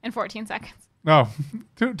and 14 seconds. No,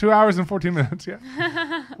 2 hours and 14 minutes.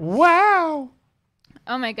 Yeah. Wow.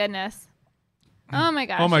 Oh my goodness. Oh my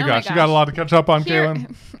gosh. Oh my gosh. You got a lot to catch up on, Here,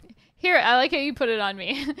 Katelyn. here, I like how you put it on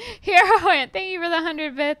me. Heroine, thank you for the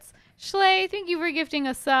 100 bits. Schley, thank you for gifting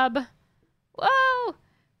a sub. Whoa.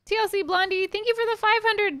 TLC Blondie, thank you for the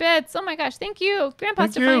 500 bits. Oh my gosh, thank you. Grandpa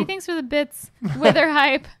Thank Stephanie, you. thanks for the bits. Wither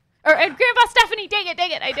Hype. Or Grandpa Stephanie, dang it,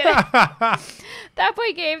 I did it. That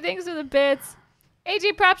boy Gabe, thanks for the bits.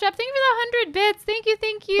 AJ Prop Shop, thank you for the 100 bits.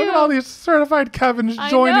 Thank you. Look at all these certified Kevins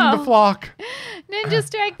I joining know. the flock. Ninja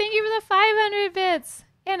Strike, thank you for the 500 bits.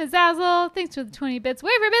 Anna Zazzle, thanks for the 20 bits.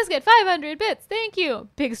 Waver Biscuit, 500 bits. Thank you.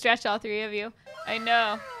 Big stretch, all three of you. I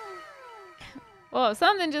know. Whoa,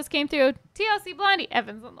 something just came through. TLC Blondie,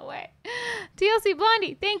 Evan's on the way. TLC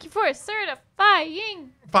Blondie, thank you for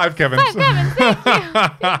certifying 5 Kevins. 5 Kevins. Thank you.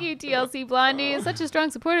 Thank you, TLC Blondie. Such a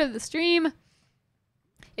strong supporter of the stream.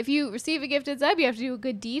 If you receive a gifted sub, you have to do a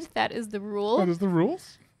good deed. That is the rule. What is the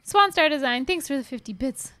rules? Swan Star Design, thanks for the 50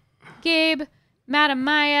 bits. Gabe, Madam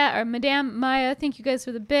Maya, thank you guys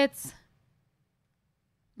for the bits.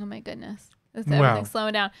 Oh my goodness. Everything's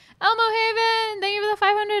slowing down. Elmo Haven, thank you for the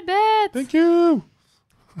 500 bits. Thank you.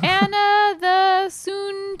 Anna, the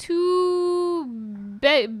soon to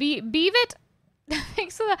beave it.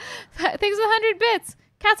 Thanks for the 100 bits.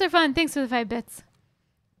 Cats are fun. Thanks for the 5 bits.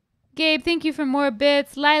 Gabe, thank you for more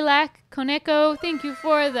bits. Lilac, Koneko, thank you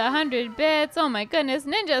for the 100 bits. Oh my goodness.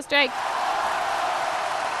 Ninja Strike,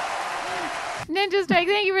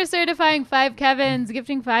 thank you for certifying 5 Kevins,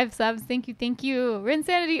 gifting 5 subs. Thank you.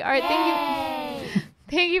 Rinsanity Art, thank you.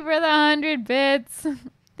 Thank you for the 100 bits.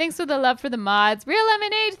 Thanks for the love for the mods. Real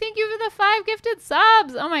Lemonade, thank you for the 5 gifted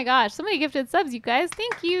subs. Oh my gosh, so many gifted subs, you guys.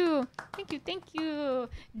 Thank you.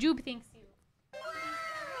 Jube thanks you.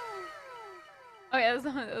 Oh yeah,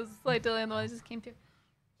 that was a slight delay on the one that just came through.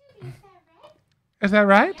 Is that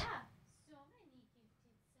right? Yeah. So many gifted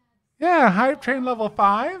subs. Yeah, Hype Train level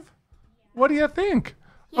 5. What do you think?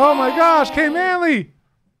 Oh my gosh, K Manley.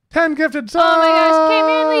 10 gifted subs. Oh my gosh, K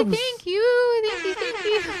Manley, thank you.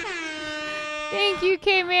 Thank you,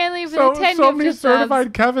 K Manley, for the 10 so many gifted subs.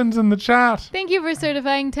 certified Kevins in the chat. Thank you for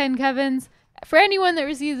certifying 10 Kevins. For anyone that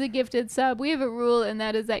receives a gifted sub, we have a rule, and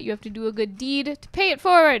that is that you have to do a good deed to pay it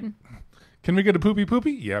forward. Can we get a poopy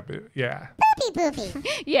poopy? Yeah, yeah. Poopy.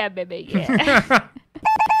 Yeah, baby, yeah.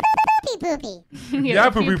 Poopy. Yeah,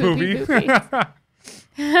 poopy poopy.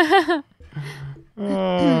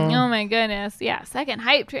 Oh my goodness. Yeah, second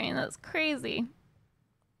hype train. That's crazy.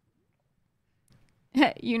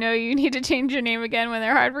 You know you need to change your name again when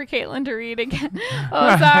they're hard for Katelyn to read again.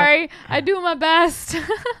 Oh, sorry. I do my best.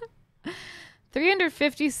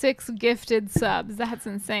 356 gifted subs. That's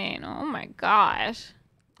insane. Oh my gosh.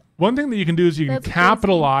 One thing that you can do is you can That's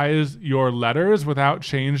capitalize your letters without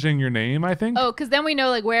changing your name, I think. Oh, because then we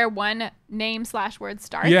know like where one name / word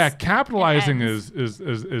starts. Yeah, capitalizing ends.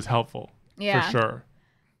 is helpful. Yeah. For sure.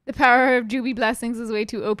 The power of Juby Blessings is way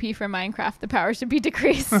too OP for Minecraft. The power should be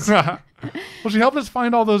decreased. Well, she helped us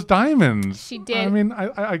find all those diamonds. She did. I mean,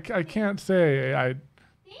 I can't say I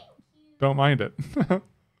don't mind it.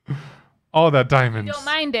 All that diamonds. You don't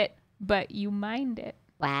mind it, but you mind it.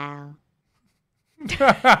 Wow.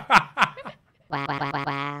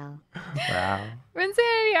 Wow. Wow.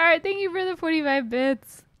 Rinsanity Art, thank you for the 45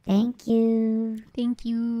 bits. Thank you. Thank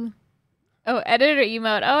you. Oh, editor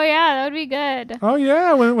emote. Oh, yeah, that would be good. Oh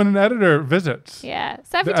yeah, when an editor visits. Yeah.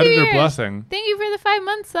 Sat The for 2 editor years. blessing. Thank you for the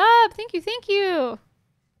 5-month sub. Thank you.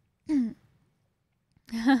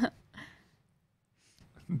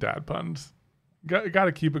 Dad puns. Got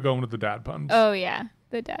to keep it going with the dad puns. Oh, yeah.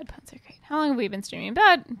 The dad puns are great. How long have we been streaming?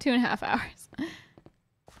 About 2.5 hours.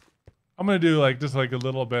 I'm gonna do just a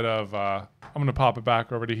little bit of. I'm gonna pop it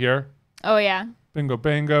back over to here. Oh, yeah. Bingo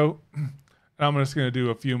bango. And I'm just gonna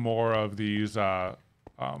do a few more of these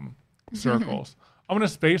circles. I'm gonna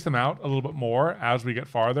space them out a little bit more as we get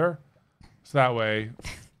farther, so that way.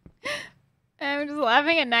 I'm just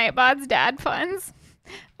laughing at Nightbot's dad puns.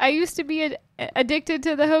 I used to be addicted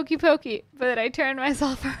to the hokey pokey, but I turned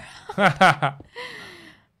myself around.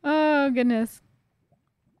 Oh, goodness.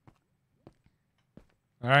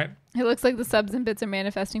 All right. It looks like the subs and bits are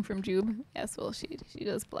manifesting from Jube. Yes, well, she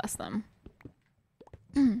does bless them.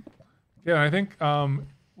 Yeah, I think.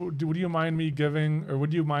 Would you mind me giving, or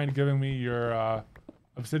would you mind giving me your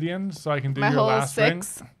obsidian so I can do My your whole last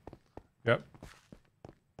 6. ring? Yep.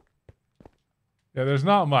 Yeah, there's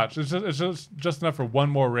not much. It's just enough for one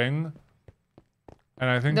more ring. And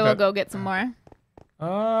I think Then we'll go get some more.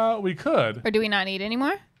 we could. Or do we not need any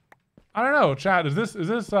more? I don't know, chat. Is this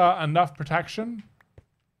enough protection?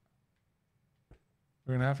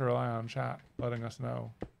 We're gonna have to rely on chat letting us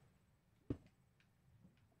know.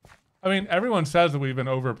 I mean, everyone says that we've been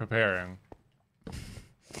over preparing.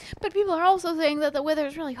 But people are also saying that the weather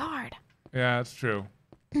is really hard. Yeah, it's true.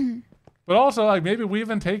 But also, like, maybe we've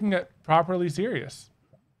been taking it properly serious.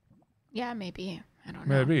 Yeah, maybe. I don't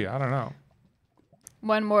know. Maybe. I don't know.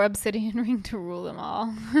 One more obsidian ring to rule them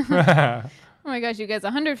all. Oh my gosh, you guys,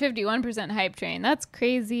 151% hype train. That's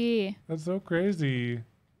crazy. That's so crazy.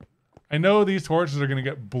 I know these torches are going to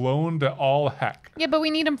get blown to all heck. Yeah, but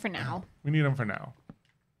we need them for now. We need them for now.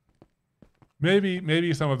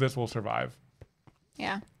 Maybe some of this will survive.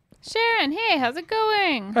 Yeah. Sharon, hey, how's it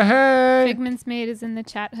going? Hey! Figment's maid is in the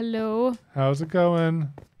chat. Hello. How's it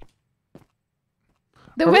going?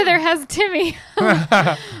 The weather has Timmy.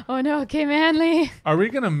 Oh no, okay, Manly. Are we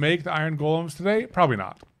going to make the iron golems today? Probably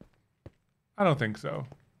not. I don't think so.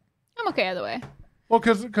 I'm okay either way. Well,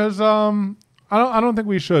 because I don't think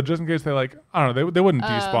we should, just in case they like, I don't know, they wouldn't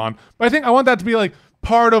despawn. But I want that to be like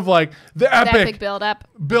part of like the epic build up.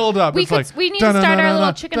 We need to start our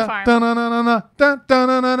little chicken farm. Start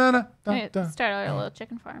our little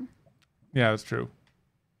chicken farm. Yeah, that's true.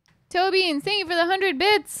 Tobeans, thank you for the 100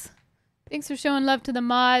 bits. Thanks for showing love to the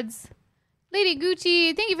mods. Lady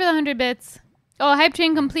Gucci, thank you for the 100 bits. Oh, hype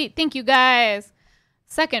train complete. Thank you guys.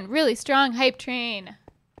 Second really strong hype train.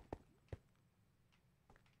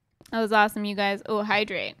 That was awesome, you guys. Oh,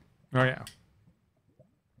 hydrate. Oh, yeah.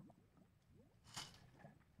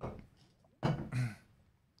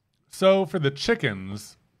 So for the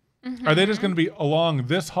chickens, are they just going to be along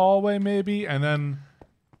this hallway maybe and then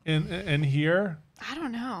in here? I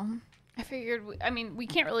don't know. I figured, we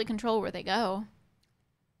can't really control where they go.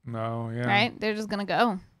 No, yeah. Right? They're just going to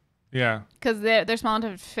go. Yeah. Because they're small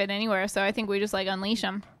enough to fit anywhere, so I think we just, unleash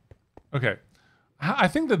them. Okay. I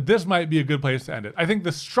think that this might be a good place to end it. I think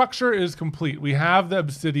the structure is complete. We have the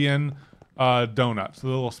obsidian donuts, the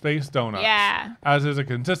little space donuts. Yeah. As is a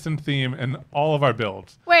consistent theme in all of our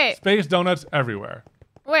builds. Wait. Space donuts everywhere.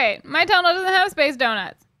 Wait. My tunnel doesn't have space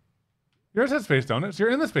donuts. Yours has space donuts.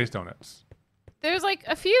 You're in the space donuts. There's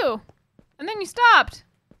a few. And then you stopped.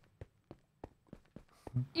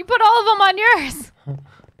 You put all of them on yours.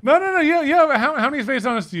 No. You have, how many space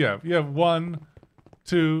donuts do you have? You have 1,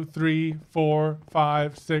 2, 3, 4,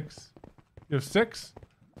 5, 6. You have 6.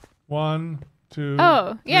 1, 2.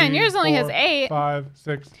 Oh, yeah, 3, and yours only 4, has 8. 5,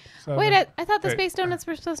 6, 7. Wait, I thought the 8. space donuts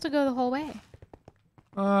were supposed to go the whole way.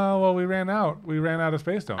 Well, we ran out. We ran out of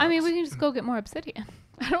space donuts. We can just go get more obsidian.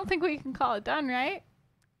 I don't think we can call it done, right?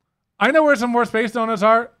 I know where some more space donuts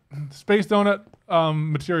are. Space donut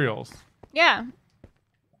materials. Yeah.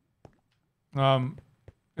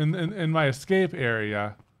 In my escape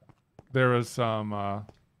area, there was some.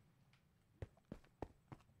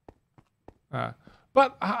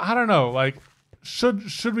 But I don't know.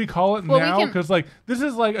 Should we call it now? Because this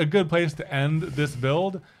is a good place to end this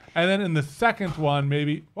build, and then in the second one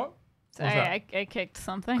maybe what? Sorry, I kicked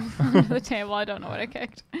something under the table. I don't know what I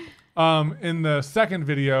kicked. In the second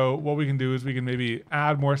video, what we can do is we can maybe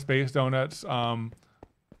add more space donuts.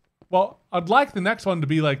 Well, I'd like the next one to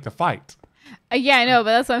be the fight. Yeah, I know,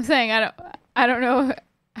 but that's what I'm saying. I don't know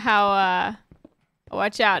how.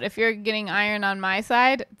 Watch out! If you're getting iron on my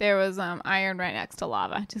side, there was iron right next to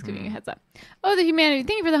lava. Just giving you a heads up. Oh, the humanity!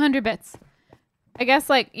 Thank you for the 100 bits. I guess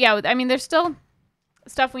there's still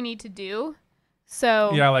stuff we need to do.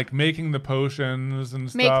 So yeah, making the potions and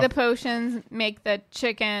stuff. Make the potions, make the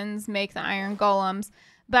chickens, make the iron golems.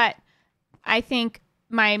 But I think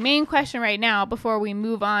my main question right now, before we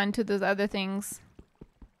move on to those other things,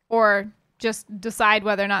 or just decide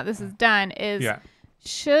whether or not this is done, is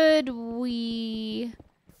should we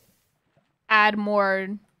add more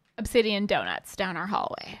obsidian donuts down our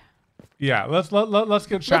hallway? Yeah, let's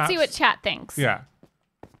get chat. Let's see what chat thinks. Yeah.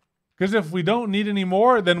 Because if we don't need any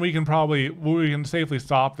more, then we can safely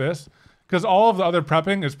stop this. Because all of the other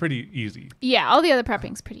prepping is pretty easy. Yeah, all the other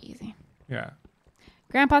prepping is pretty easy. Yeah.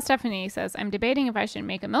 Grandpa Stephanie says, I'm debating if I should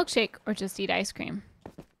make a milkshake or just eat ice cream.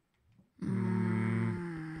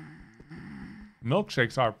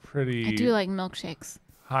 Milkshakes are pretty... I do like milkshakes.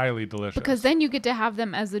 Highly delicious. Because then you get to have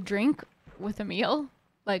them as a drink with a meal,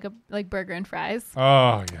 like burger and fries.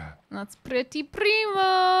 Oh, yeah. That's pretty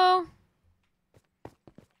primo.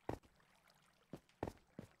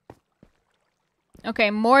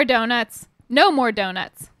 Okay, more donuts. No more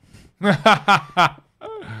donuts.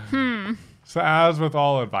 So as with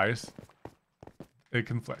all advice, it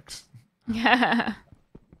conflicts. Yeah.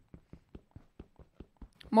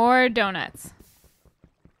 More donuts.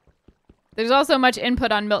 There's also much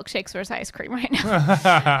input on milkshakes versus ice cream right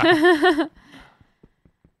now.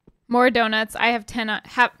 More donuts. I have 10 on,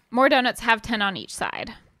 more donuts have 10 on each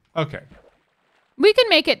side. Okay. We could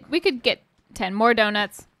make it. We could get 10 more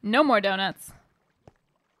donuts. No more donuts.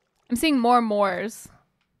 I'm seeing more.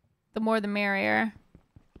 The more the merrier.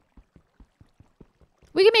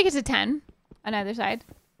 We can make it to 10 on either side.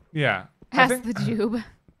 Yeah. Ask the Jube.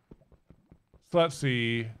 So let's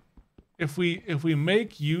see. If we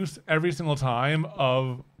make use every single time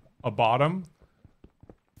of a bottom,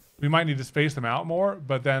 we might need to space them out more,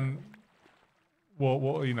 but then we'll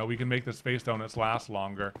we can make the space donuts last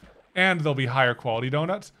longer. And they'll be higher quality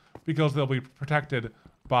donuts because they'll be protected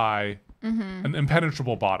by an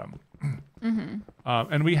impenetrable bottom.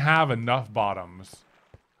 And we have enough bottoms,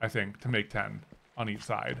 I think, to make 10 on each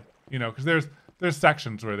side. Because there's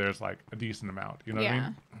sections where there's like a decent amount. You know what I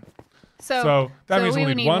mean? So that means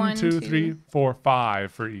we'll need 1, 2, 3, 4,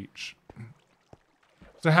 5 for each.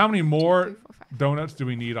 So how many more donuts do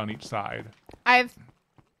we need on each side? I have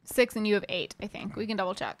 6 and you have 8, I think. We can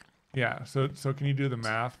double check. Yeah. So can you do the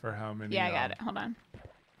math for how many? Yeah, I got it. Hold on.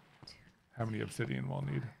 How many obsidian we'll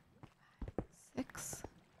need? 6.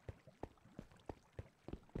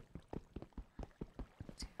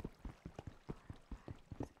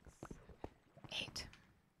 8.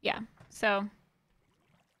 Yeah. So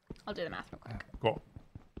I'll do the math real quick. Cool.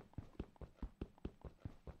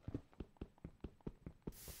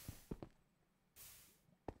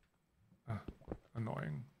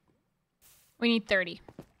 Annoying. We need 30.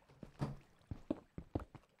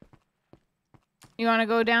 You want to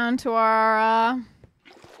go down to our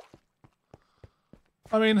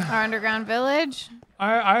our underground village?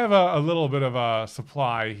 I have a little bit of a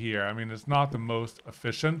supply here. I mean, it's not the most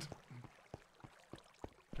efficient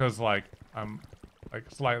because like I'm like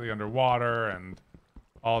slightly underwater and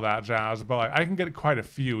all that jazz, but like I can get quite a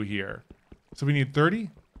few here. So we need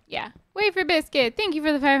 30? Yeah. Wait for Biscuit. Thank you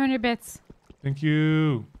for the 500 bits. Thank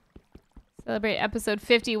you. Celebrate episode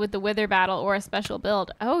 50 with the Wither battle or a special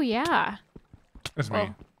build. Oh yeah. It's me.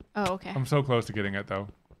 Oh, okay. I'm so close to getting it though.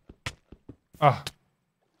 Oh.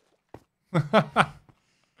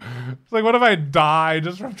 It's like, what if I die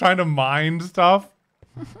just from trying to mine stuff?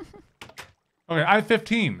 Okay, I have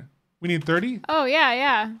 15. We need 30? Oh,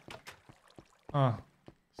 yeah.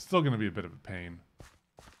 Still gonna be a bit of a pain.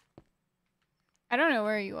 I don't know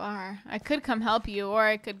where you are. I could come help you, or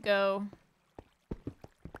I could go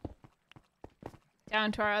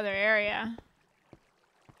down to our other area.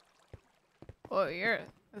 Oh, is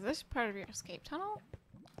this part of your escape tunnel?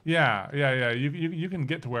 Yeah. You can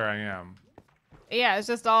get to where I am. Yeah, it's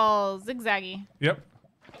just all zigzaggy. Yep.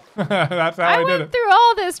 That's how I did went it. through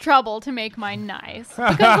all this trouble to make mine nice.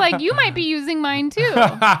 Because, like, you might be using mine, too.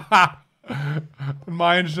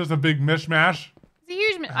 Mine's just a big mishmash. It's a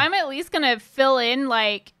huge... I'm at least going to fill in,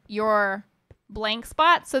 like, your blank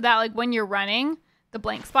spots so that, like, when you're running, the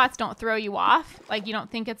blank spots don't throw you off. Like, you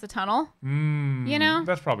don't think it's a tunnel. You know?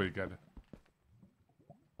 That's probably good.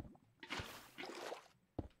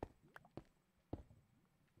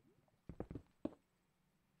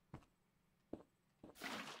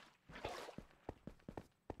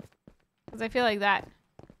 Because I feel like that.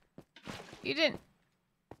 You didn't.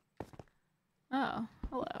 Oh,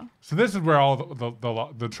 hello. So this is where all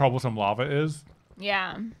the troublesome lava is?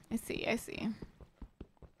 Yeah, I see.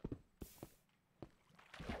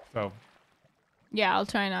 So. Yeah, I'll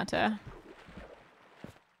try not to.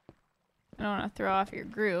 I don't want to throw off your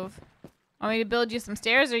groove. Want me to build you some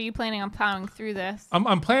stairs, or are you planning on plowing through this?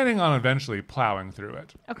 I'm planning on eventually plowing through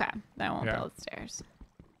it. Okay, then I won't build stairs.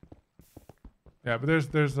 Yeah, but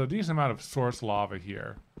there's a decent amount of source lava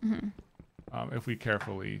here. If we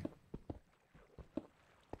carefully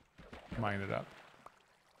mine it up.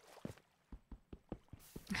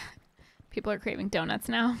 People are craving donuts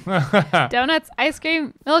now. Donuts, ice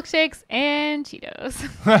cream, milkshakes, and Cheetos.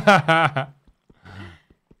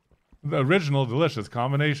 The original delicious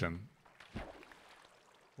combination.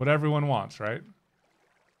 What everyone wants, right?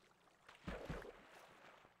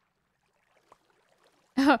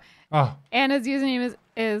 Oh. Anna's username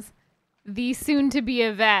is the soon-to-be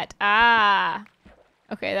Yvette. Ah.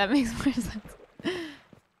 Okay, that makes more sense.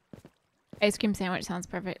 Ice cream sandwich sounds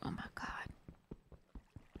perfect. Oh my god.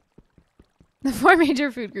 The 4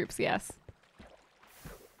 major food groups, yes.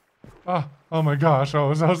 Oh my gosh!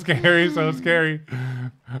 Oh, so scary, so scary.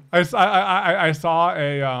 I saw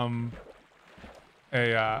a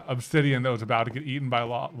obsidian that was about to get eaten by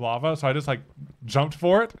lava, so I just like jumped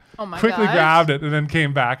for it, quickly grabbed it, and then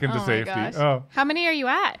came back into safety. Oh. How many are you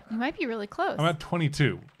at? You might be really close. I'm at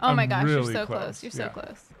 22. Oh my gosh, really you're so close. You're so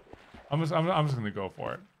close. I'm just gonna go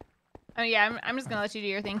for it. Oh yeah, I'm just gonna let you do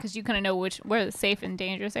your thing because you kind of know where the safe and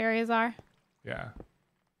dangerous areas are. Yeah.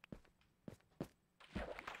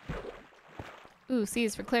 Ooh,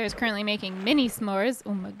 C's for Claire is currently making mini s'mores.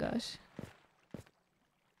 Oh my gosh.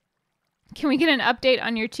 Can we get an update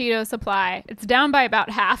on your Cheeto supply? It's down by about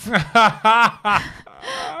half.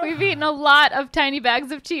 We've eaten a lot of tiny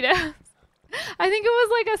bags of Cheetos. I think it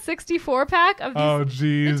was like a 64 pack of these Oh,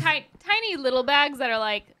 jeez. tiny little bags that are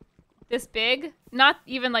like this big. Not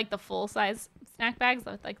even like the full size snack bags,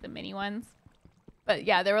 but like the mini ones. But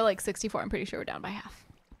yeah, they were like 64. I'm pretty sure we're down by half.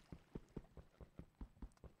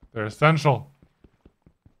 They're essential.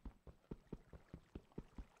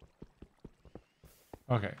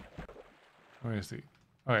 Okay. Let me see.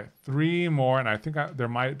 Okay, 3 more, and I think there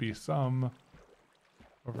might be some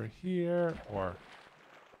over here or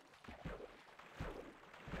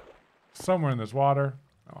somewhere in this water.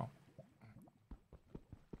 Oh.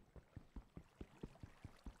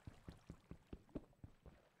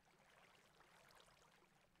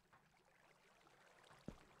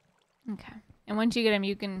 Okay. And once you get them,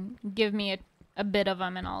 you can give me a bit of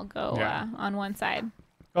them, and I'll go Yeah. on one side.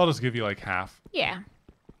 I'll just give you like half. Yeah.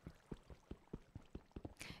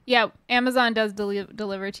 Yeah, Amazon does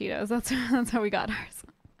deliver Cheetos. That's how we got ours.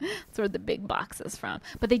 That's where the big box is from.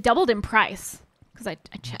 But they doubled in price because I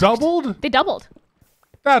checked. Doubled? They doubled.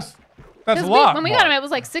 That's a 'Cause lot. when we got them, it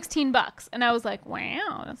was like $16, and I was like,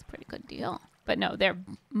 wow, that's a pretty good deal. But no, they're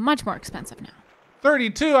much more expensive now.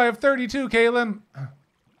 32. I have 32, Katelyn.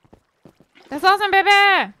 That's awesome,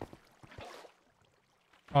 baby.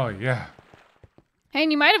 Oh yeah. Hey,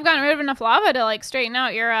 and you might have gotten rid of enough lava to like straighten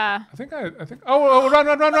out your I think. Oh, run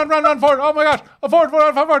forward! Oh my gosh!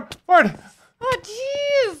 Forward! Oh,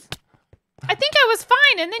 jeez. I think I was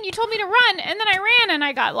fine, and then you told me to run, and then I ran, and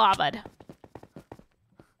I got lavaed.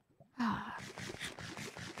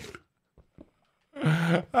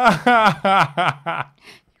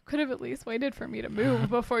 You could have at least waited for me to move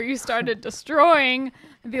before you started destroying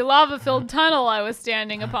the lava-filled tunnel I was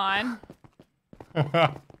standing upon.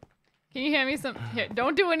 Can you hand me some? Here,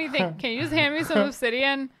 don't do anything. Can you just hand me some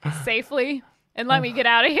obsidian safely and let me get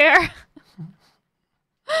out of here?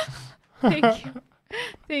 Thank you.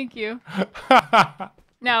 Thank you.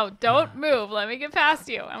 Now, don't move. Let me get past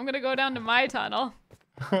you. I'm going to go down to my tunnel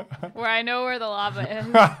where I know where the lava is.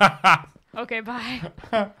 Okay, bye.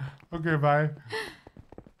 Okay, bye.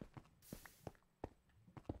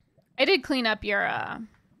 I did clean up your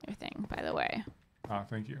thing, by the way. Oh,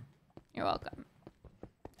 thank you. You're welcome.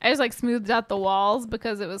 I just like smoothed out the walls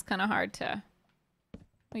because it was kind of hard to.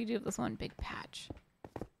 We do this one big patch.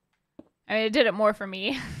 I mean, I did it more for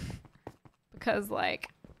me because like.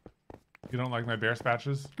 You don't like my bear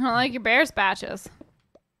spatches? I don't like your bear spatches.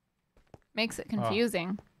 Makes it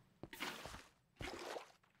confusing.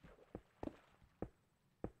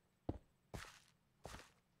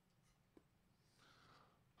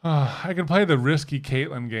 I can play the risky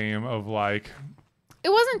Katelyn game of like. It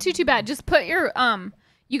wasn't too bad. Just put your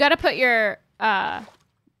you got to put your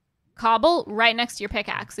cobble right next to your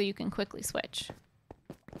pickaxe so you can quickly switch.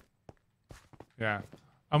 Yeah,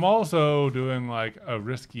 I'm also doing like a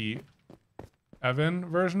risky Evan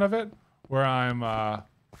version of it where I'm That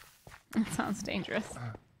sounds dangerous.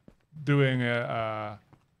 doing it.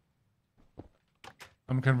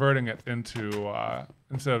 I'm converting it into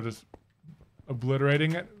instead of just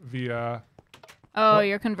obliterating it via. Oh, What?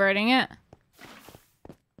 you're converting it?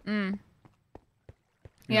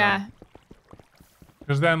 Yeah.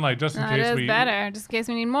 Because then, like, just in That case is we better. Just in case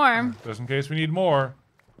we need more. just in case we need more,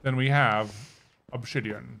 then we have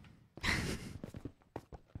obsidian.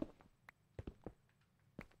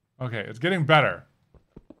 Okay, it's getting better.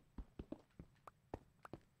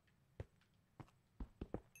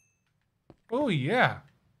 Oh yeah,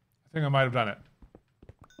 I think I might have done it.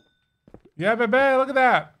 Yeah, baby, look at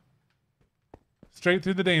that. Straight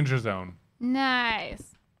through the danger zone.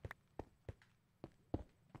 Nice.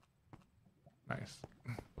 Nice.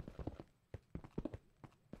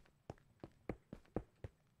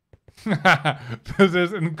 This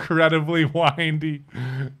is incredibly windy.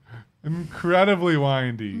 Incredibly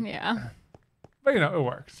windy. Yeah. But, you know, it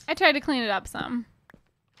works. I tried to clean it up some.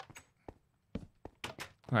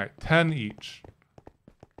 All right, 10 each.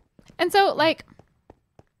 And so, like...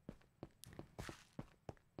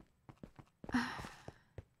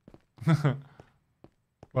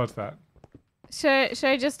 What's that? Should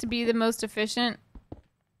I just be the most efficient?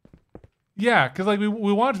 Yeah, because, like, we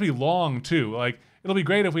want it to be long, too. Like, it'll be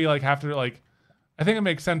great if we, like, have to, like... I think it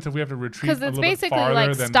makes sense if we have to retreat a Because little it's bit basically farther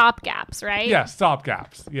like than... stop gaps, right? Yeah, stop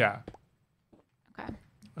gaps. Yeah. Okay.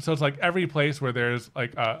 So it's like every place where there's,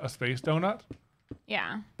 like, a space donut,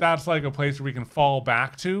 Yeah. that's, like, a place where we can fall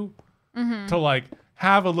back to like,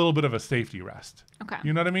 have a little bit of a safety rest. Okay.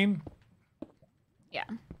 You know what I mean? Yeah.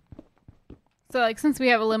 So, like, since we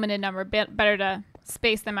have a limited number, better to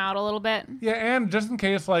space them out a little bit. Yeah, and just in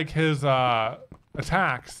case, like, his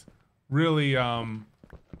attacks really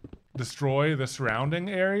destroy the surrounding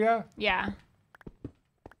area, Yeah.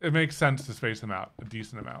 it makes sense to space them out a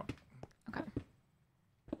decent amount. Okay.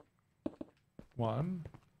 1,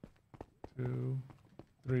 2,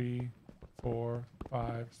 3, 4,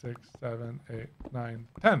 5, 6, 7, 8, 9,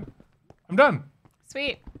 10. I'm done.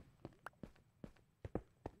 Sweet.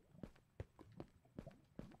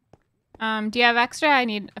 Do you have extra? I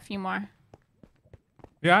need a few more.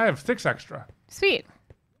 Yeah, I have 6 extra. Sweet.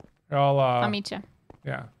 I'll meet you.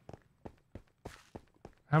 Yeah.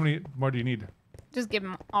 How many more do you need? Just give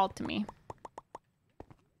them all to me.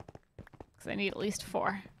 Because I need at least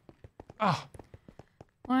 4. Oh,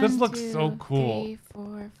 1, this looks 2, so cool. 3,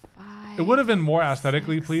 4, 5. It would have been more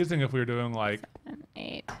aesthetically pleasing if we were doing like 7,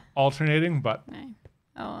 8, alternating, but 9.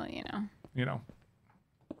 Oh, you know. you know.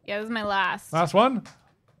 Yeah, this is my last. Last one.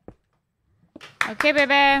 Okay,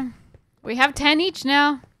 baby. We have 10 each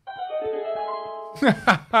now.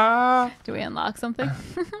 Do we unlock something?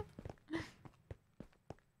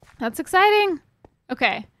 That's exciting.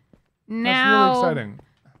 Okay. Now, That's really exciting.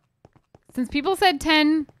 since people said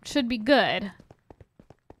 10 should be good.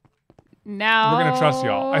 Now We're gonna trust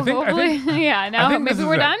y'all. I think- yeah, now think this maybe is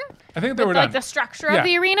we're it. done I think that with we're like done. the structure Yeah. of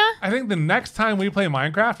the arena. I think the next time we play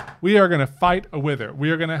Minecraft, we are gonna fight a wither.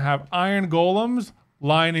 We are gonna have iron golems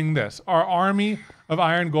lining this. Our army of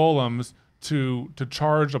iron golems to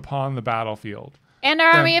charge upon the battlefield. And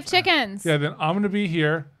our Then- army of chickens. Yeah, then I'm gonna be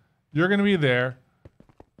here. You're gonna be there.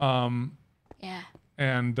 Yeah.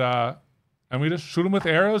 And we just shoot him with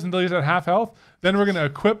arrows until he's at half health. Then we're gonna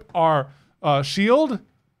equip our shield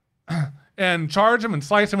and charge him and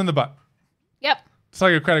slice him in the butt. Yep. It's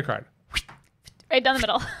like a credit card, Right down the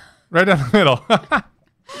middle. right down the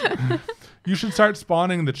middle. You should start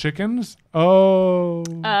spawning the chickens. Oh.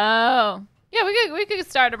 Oh. Yeah, we could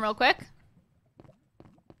start them real quick.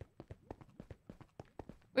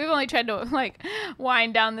 We've only tried to like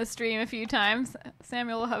wind down the stream a few times.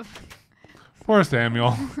 Samuel will have Poor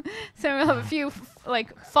Samuel. a few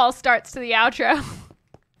like false starts to the outro.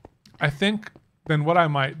 I think then what I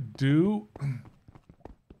might do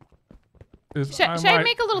is Should I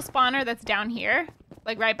make a little spawner that's down here,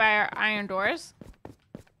 like right by our iron doors?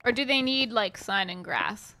 Or do they need like sun and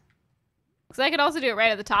grass? Because I could also do it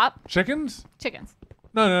right at the top. chickens? Chickens.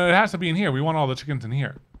 No, it has to be in here. We want all the chickens in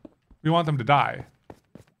here. We want them to die.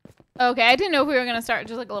 Okay, I didn't know if we were gonna start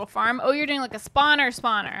just like a little farm. Oh, you're doing like a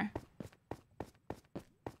spawner.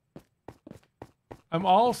 I'm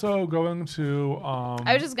also going to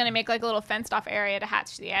I was just gonna make like a little fenced off area to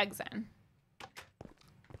hatch the eggs in.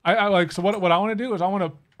 I like so what I want to do is I want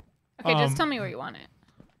to Okay, just tell me where you want it.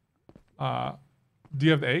 do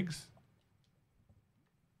you have the eggs?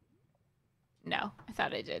 No, I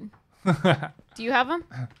thought I did. Do you have them?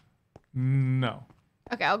 No.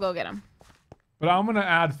 Okay, I'll go get them. But I'm gonna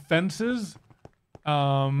add fences.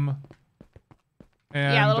 And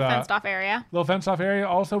Yeah, a little fenced off area. Little fenced off area.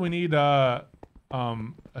 Also, we need a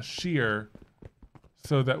shear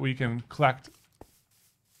so that we can collect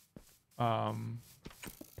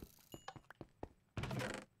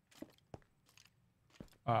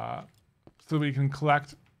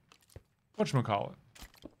whatchamacallit?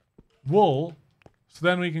 Wool, so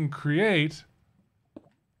then we can create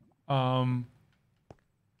What's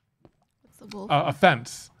the wolf? a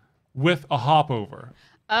fence with a hop over.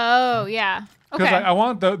 Oh yeah. Because Okay. I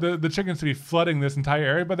want the chickens to be flooding this entire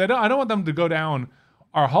area, but I don't want them to go down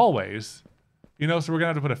our hallways. You know, so we're gonna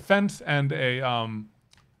have to put a fence and a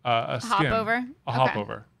hop skin. over? A hop Okay.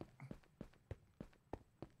 over.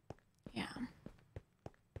 Yeah.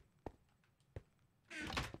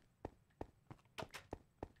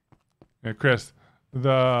 Yeah, Chris,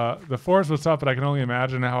 the forest was tough, but I can only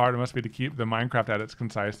imagine how hard it must be to keep the Minecraft edits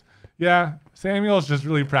concise. Yeah, Samuel's just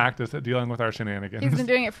really practiced at dealing with our shenanigans. He's been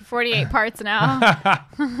doing it for 48 parts now.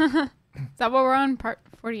 Is that what we're on? Part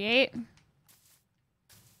 48?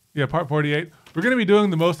 Yeah, part 48. We're gonna be doing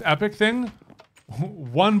the most epic thing,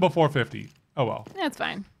 1 before 50. Oh well, That's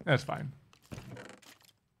fine. that's fine.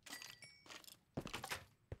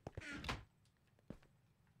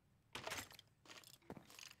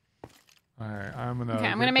 All right, I'm gonna. Okay,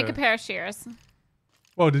 I'm gonna make a pair of shears.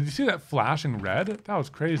 Whoa! Did you see that flashing red? That was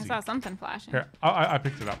I crazy. saw something flashing. Here, I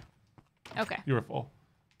picked it up. Okay. You were full.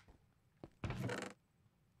 Just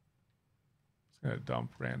gonna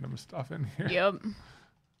dump random stuff in here. Yep.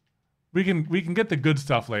 We can get the good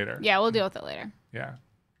stuff later. Yeah, we'll deal with it later. Yeah.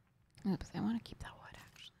 Oops, I want to keep that wood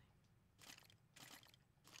actually.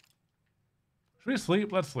 Should we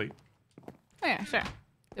sleep? Let's sleep. Oh yeah, sure.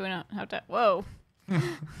 Do we not have to? Whoa.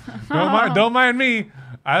 Don't mind me.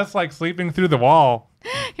 I just like sleeping through the wall.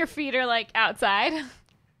 Your feet are like outside.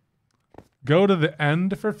 go to the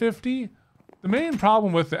end for 50. The main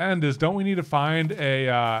problem with the end is, don't we need to find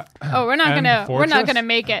a Oh, we're not end fortress? gonna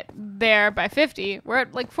make it there by 50. We're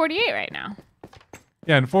at like 48 right now.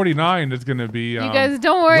 Yeah, and 49 is gonna be. You guys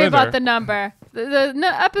don't worry wither. about the number. The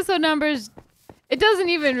episode numbers. It doesn't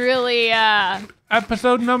even really.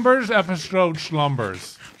 Episode numbers, episode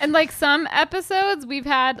slumbers. And like some episodes, we've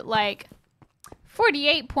had like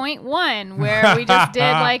 48.1 where we just did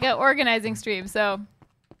like an organizing stream. So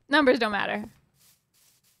numbers don't matter.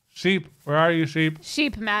 Sheep, where are you, sheep?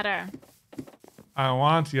 Sheep matter. I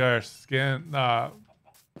want your skin.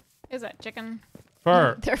 Is that chicken?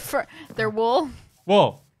 Fur. They're fur. They're wool.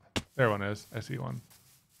 Wool. There one is. I see one.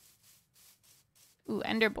 Ooh,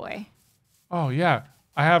 Ender Boy. Oh yeah,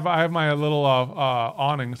 I have my little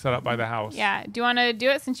awning set up by the house. Yeah. Do you want to do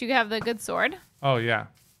it since you have the good sword? Oh yeah.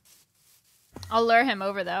 I'll lure him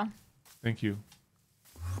over though. Thank you.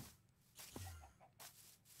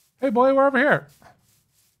 Hey boy, we're over here.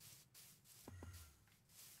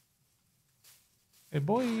 Hey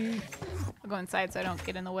boy. I'll go inside so I don't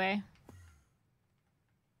get in the way.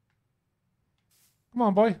 Come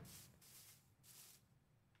on, boy.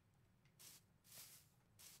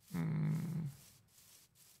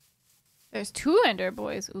 There's 2 Ender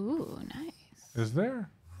Boys. Ooh, nice. Is there?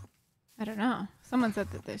 I don't know. Someone said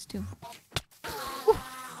that there's 2. Ooh.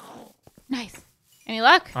 Nice. Any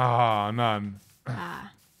luck? Ah, none.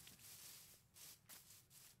 Ah,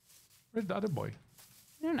 Where's the other boy?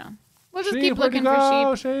 I don't know. We'll just Sheep, keep where'd you looking for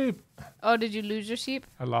go, sheep. sheep. Oh, did you lose your sheep?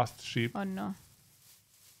 I lost sheep. Oh no.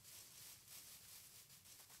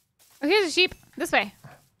 Oh, here's a sheep. This way.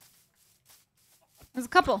 There's a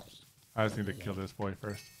couple. I just need to kill this boy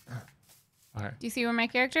first. Okay. Do you see where my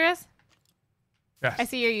character is? Yes. I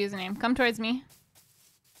see your username. Come towards me.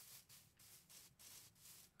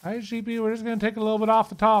 Hi, sheepy. We're just gonna take a little bit off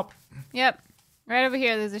the top. Yep. Right over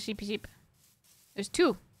here, there's a sheep. There's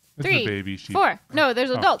 2. This 3. is a baby sheep. 4. No, there's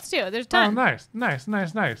adults too. There's a ton. Oh, nice, nice,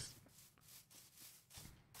 nice, nice.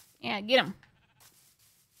 Yeah, get him.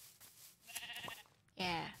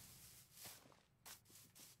 Yeah.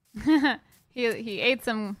 he ate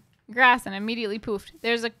some grass and immediately poofed.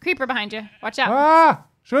 There's a creeper behind you. Watch out. Ah!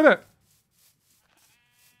 Shoot it.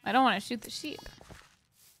 I don't want to shoot the sheep.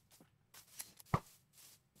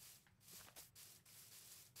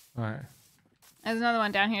 All right. There's another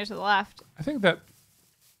one down here to the left. I think that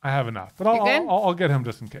I have enough, but You good? I'll get him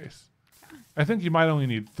just in case. I think you might only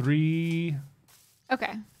need 3.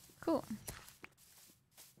 Okay, cool.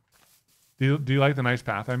 Do you like the nice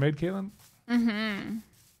path I made, Katelyn? Mm-hmm.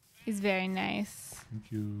 He's very nice.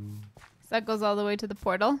 Thank you. So that goes all the way to the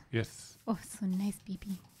portal. Yes. Oh, so nice,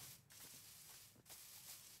 BB.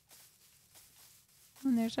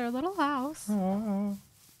 And there's our little house. I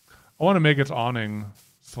want to make its awning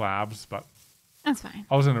slabs, but That's fine.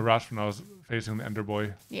 I was in a rush when I was facing the Ender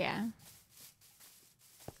Boy. Yeah.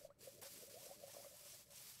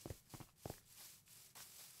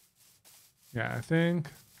 Yeah, I think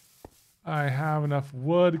I have enough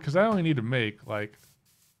wood because I only need to make like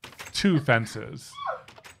 2 fences.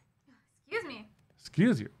 Excuse me.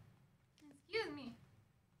 Excuse you. Excuse me.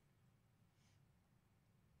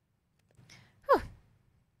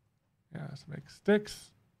 Yeah, let's make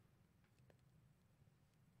sticks.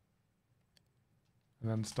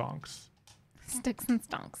 And then stonks. Sticks and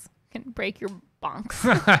stonks can break your bonks.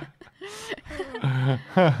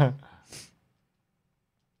 Oh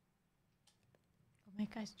my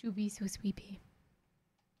gosh, Juby, so sweepy.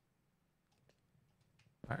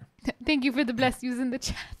 Right. Thank you for the bless yous in the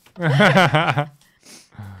chat.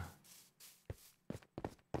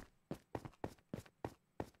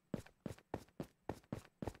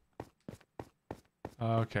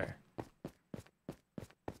 Okay.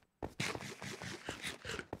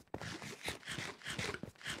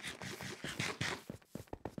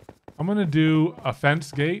 I'm gonna do a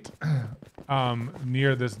fence gate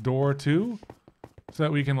near this door too, so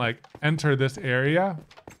that we can like enter this area.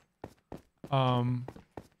 And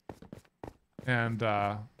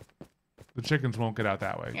the chickens won't get out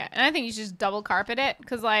that way. Yeah, and I think you should just double carpet it,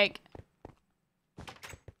 because like,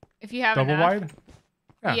 if you have Double enough,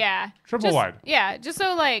 wide? yeah, Triple just- wide. Yeah, just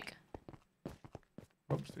so like,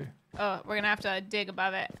 Oopsie. oh, we're gonna have to dig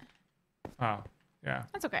above it. Oh, yeah.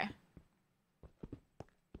 That's okay.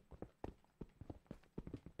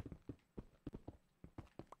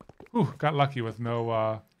 Ooh, got lucky with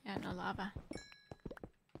no, Yeah, no lava.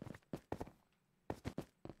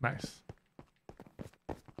 nice.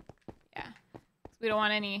 Yeah, we don't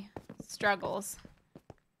want any struggles.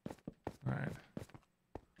 All right.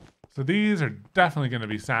 So these are definitely going to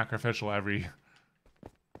be sacrificial every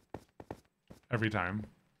time.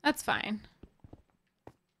 That's fine.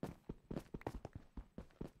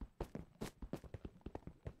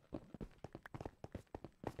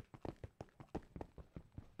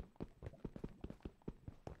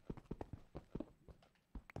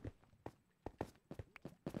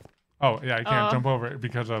 Oh, yeah, I can't Oh. jump over it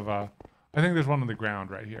because of, I think there's one on the ground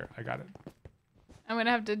right here. I got it. I'm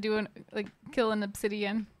gonna have to do kill an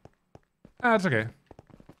obsidian. Ah, that's okay.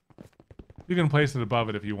 You can place it above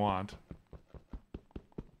it if you want.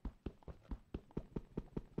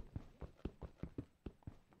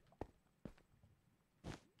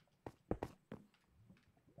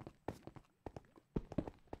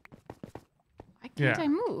 Why can't Yeah. I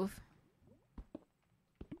move?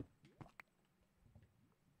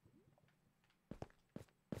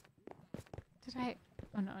 Did I?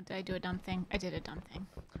 Oh no! Did I do a dumb thing? I did a dumb thing.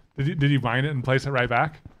 Did you bind it and place it right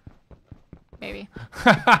back? Maybe.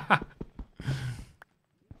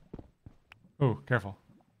 Oh, careful.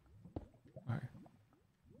 Alright.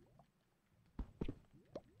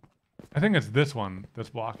 I think it's this one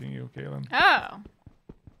that's blocking you, Katelyn. Oh.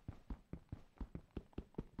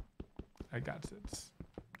 I got it.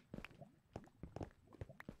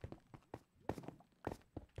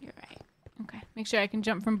 You're right. Okay. Make sure I can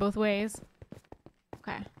jump from both ways.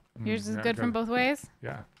 Okay. Yours is yeah, good from both ways?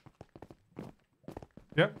 Yeah.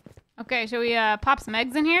 Yep. Okay, shall we pop some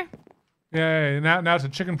eggs in here? Yeah, now it's a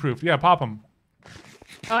chicken proof. Yeah, pop them.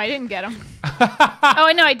 Oh, I didn't get them.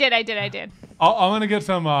 Oh, no, I did. I'm gonna get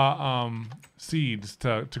some seeds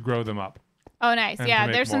to grow them up. Oh, nice. And Yeah, to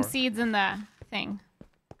make there's some more. seeds in the thing.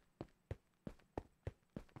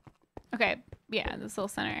 Okay, yeah, this little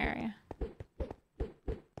center area.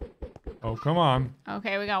 Oh, come on.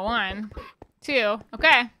 Okay, we got 1, 2.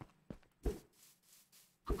 Okay.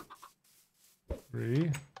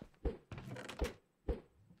 3.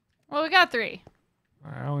 Well, we got 3.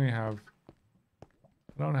 I don't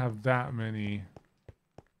have that many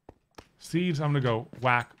seeds. I'm gonna go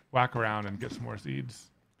whack around and get some more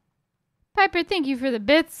seeds. Piper, thank you for the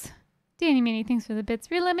bits. Danny Manny, thanks for the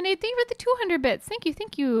bits. Real Lemonade, thank you for the 200 bits. Thank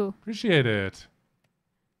you. Appreciate it.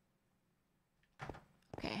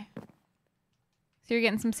 Okay. So you're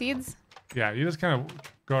getting some seeds? Yeah, you just kind of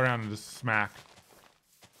go around and just smack,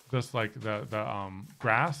 just like the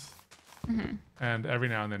grass, and every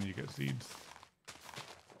now and then you get seeds.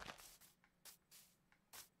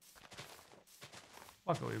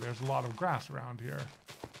 Luckily, there's a lot of grass around here.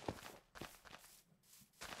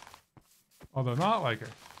 Although not like a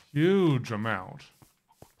huge amount.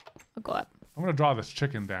 I'll go up. I'm gonna draw this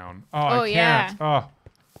chicken down. Oh, Oh, I yeah. can't. Oh,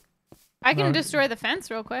 I can No. destroy the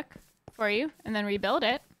fence real quick for you and then rebuild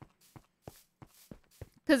it.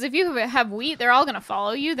 Because if you have wheat, they're all going to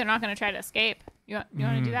follow you. They're not going to try to escape. You want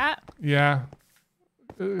to do that? yeah.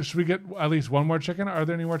 Should we get at least one more chicken? Are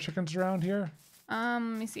there any more chickens around here? Let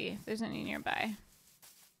me see if there's any nearby.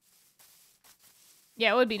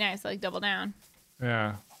 Yeah, it would be nice to like double down.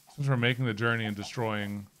 Yeah. Since we're making the journey and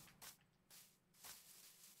destroying.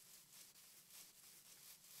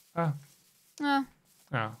 Oh, Yeah.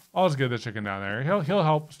 I'll just get the chicken down there. He'll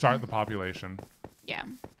help start the population. yeah.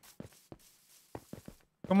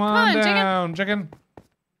 Come on, on, down, chicken.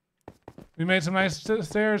 We made some nice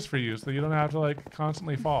stairs for you so you don't have to like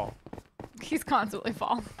constantly fall. He's constantly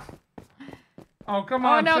fall. Oh, come Oh,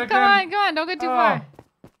 on, no, chicken. come on. Don't go too far.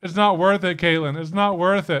 It's not worth it, Katelyn. It's not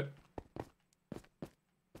worth it.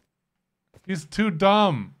 He's too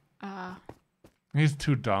dumb. He's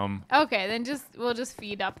too dumb. Okay, then we'll just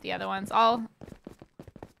feed up the other ones. Yeah,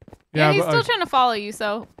 Yeah, he's but, still trying to follow you,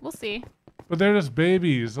 so we'll see. but they're just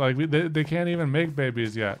babies. Like they can't even make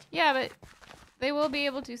babies yet. Yeah, but they will be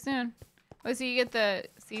able to soon. Oh, so you get the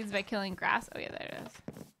seeds by killing grass? Oh, yeah, there it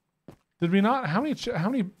is. Did we not? How many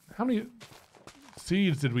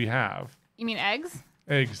seeds did we have? You mean eggs?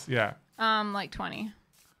 Eggs, yeah. Like 20.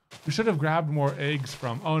 We should have grabbed more eggs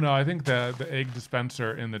from. Oh no, I think the egg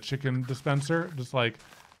dispenser in the chicken dispenser just like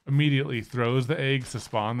immediately throws the eggs to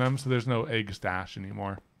spawn them, so there's no egg stash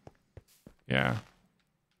anymore. Yeah.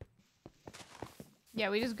 Yeah,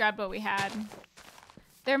 we just grabbed what we had.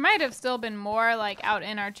 There might have still been more like out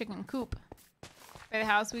in our chicken coop by the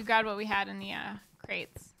house. We grabbed what we had in the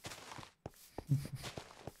crates.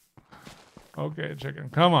 Okay, chicken.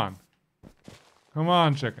 Come on. Come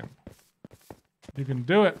on, chicken. You can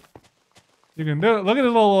do it. You can do it. Look at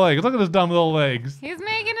his little legs. Look at his dumb little legs. He's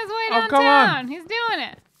making his way Oh, downtown. come on. He's doing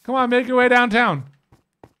it. Come on, make your way downtown.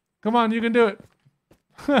 Come on, you can do it.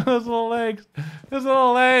 Those little legs. His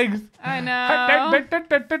little legs. I know.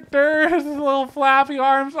 His little flappy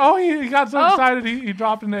arms. Oh, he got so Oh. excited he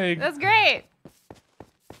dropped an egg. That's great.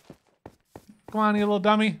 Come on, you little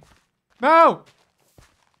dummy. No.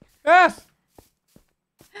 Yes.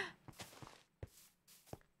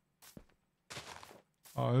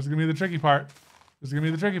 Oh, this is going to be the tricky part.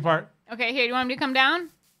 Okay, here. Do you want me to come down?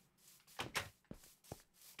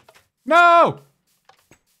 No.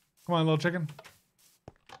 Come on, little chicken.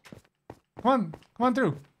 Come on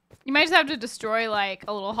through. You might just have to destroy like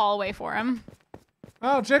a little hallway for him.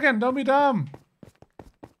 Oh, chicken, don't be dumb.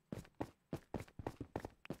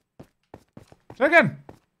 Chicken!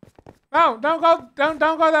 No, don't go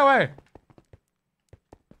that way.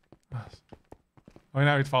 Oh,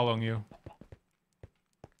 now he's following you.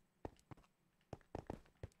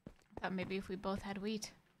 I thought maybe if we both had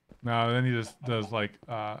wheat. No, then he just does like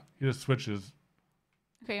he just switches.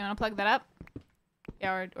 Okay, you want to plug that up?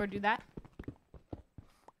 Yeah, or do that.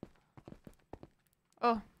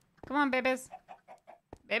 Oh, come on, babies.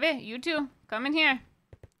 Baby, you too. Come in here.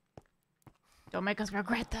 Don't make us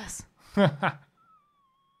regret this.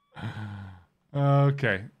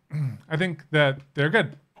 Okay. I think that they're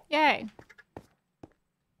good. Yay.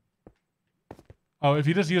 Oh, if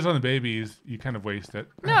you just use it on the babies, you kind of waste it.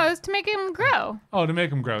 No, it's to make him grow. Oh, to make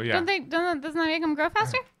them grow, yeah. Doesn't that make them grow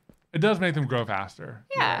faster? It does make them grow faster.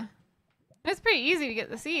 Yeah. It's pretty easy to get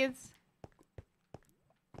the seeds.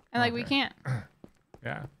 And like we can't.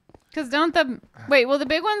 Yeah. Cause don't the will the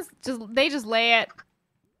big ones just lay it,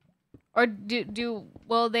 or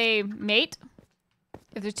will they mate?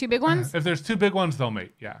 If there's two big ones? If there's two big ones, they'll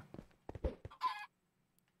mate, yeah.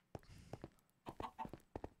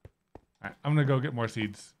 All right, I'm gonna go get more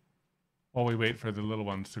seeds while we wait for the little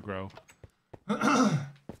ones to grow.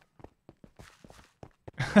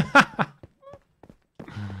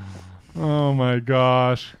 Oh my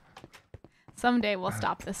gosh. Someday we'll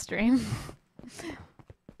stop this stream.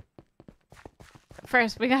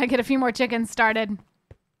 First, we gotta get a few more chickens started. Do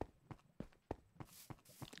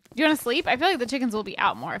you want to sleep? I feel like the chickens will be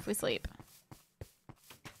out more if we sleep.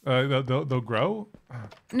 They'll grow?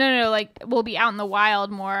 No, like we'll be out in the wild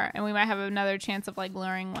more, and we might have another chance of like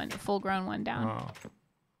luring a full-grown one down.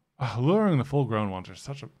 Oh. Luring the full-grown ones are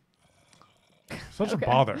such a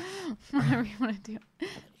bother. Whatever you want to do.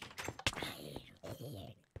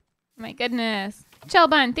 My goodness.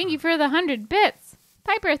 Chelbun, thank you for the 100 bits.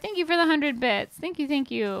 Piper, thank you for the 100 bits. Thank you.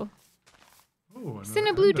 Cinnablu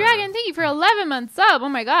Dragon, thank you for 11 months sub. Oh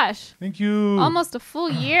my gosh. Thank you. Almost a full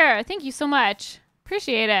year. Thank you so much.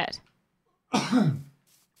 Appreciate it.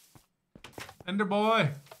 Ender boy.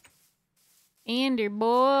 Ender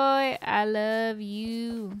boy, I love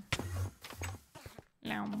you.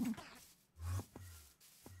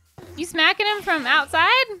 You smacking him from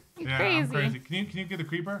outside? You Yeah, crazy. I'm crazy. Can you get the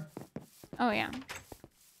creeper? Oh yeah.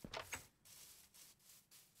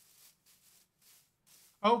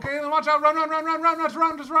 Okay, then watch out. Run,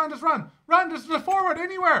 just forward,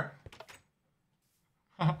 anywhere.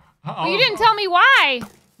 Well, you didn't tell me why.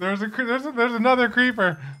 There's another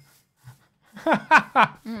creeper.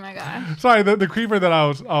 Oh my gosh. Sorry, the creeper that I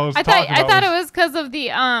was talking about. I thought it was because of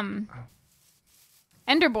the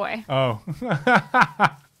Ender Boy. Oh.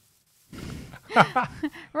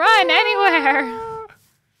 Run anywhere.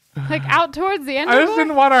 Like out towards the Ender Boy. I just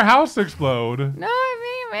didn't want our house to explode. No,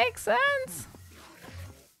 I mean it makes sense.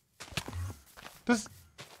 Just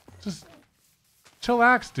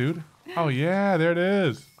chillax, dude. Oh yeah, there it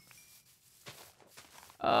is.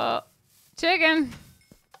 Chicken.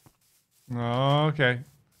 Okay.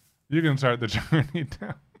 You can start the journey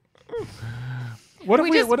down. What if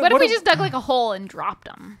we just dug like a hole and dropped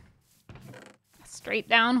them? A straight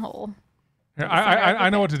down hole. Here, I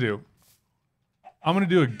know what to do. I'm going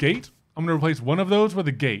to do a gate. I'm going to replace one of those with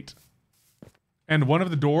a gate. And one of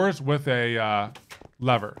the doors with a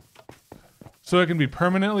lever. So it can be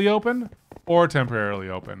permanently open or temporarily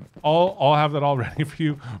open. I'll have that all ready for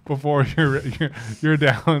you before you're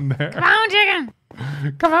down there. Come on, chicken.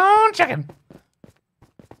 Come on, chicken.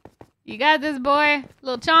 You got this, boy.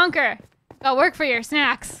 Little chonker. Got work for your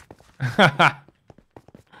snacks.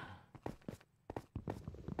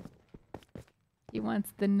 He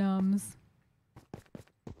wants the nums.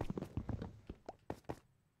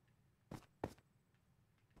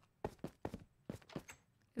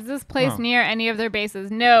 Is this place near any of their bases?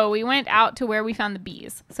 No, we went out to where we found the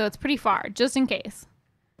bees. So it's pretty far, just in case.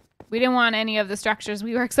 We didn't want any of the structures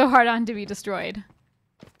we worked so hard on to be destroyed.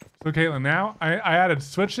 So, Katelyn, now I added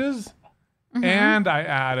switches and I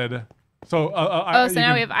added... So, so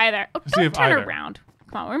now we have either. Oh, don't turn either. around.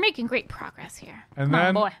 Come on, we're making great progress here. And Come then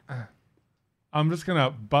on, boy. I'm just going to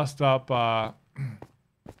bust up the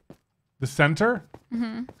center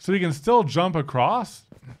so we can still jump across.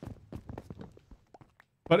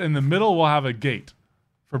 But in the middle, we'll have a gate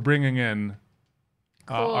for bringing in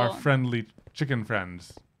our friendly chicken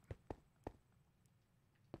friends.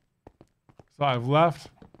 So I've left.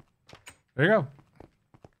 There you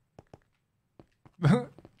go.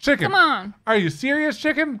 Chicken. Come on. Are you serious,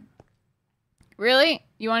 chicken? Really?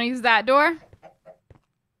 You want to use that door?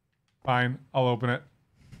 Fine. I'll open it.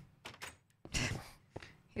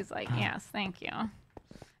 He's like, yes, thank you.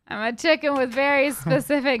 I'm a chicken with very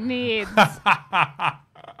specific needs.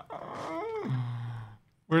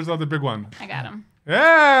 Where's the other big one? I got him.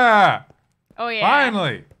 Yeah! Oh, yeah.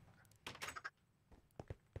 Finally!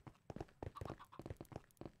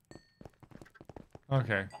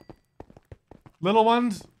 Okay. Little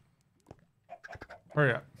ones?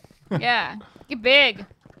 Hurry up. Yeah. Get big.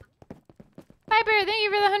 Piper, thank you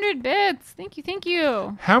for the 100 bits. Thank you, thank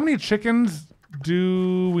you. How many chickens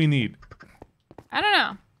do we need? I don't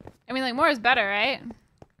know. I mean, like, more is better, right?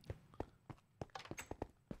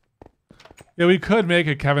 Yeah, we could make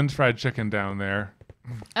a Kevin's Fried Chicken down there.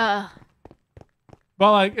 Ugh.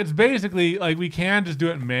 But, like, it's basically, like, we can just do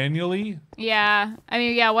it manually. Yeah. I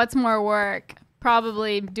mean, yeah, what's more work?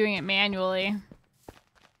 Probably doing it manually.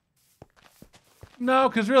 No,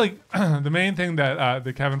 because really, the main thing that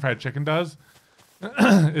the Kevin Fried Chicken does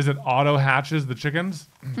is it auto hatches the chickens.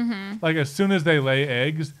 Mm-hmm. Like, as soon as they lay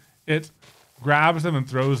eggs, it grabs them and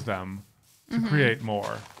throws them to create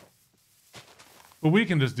more. But we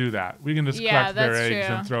can just do that. We can just collect their eggs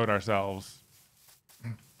and throw it ourselves.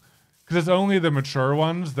 Because it's only the mature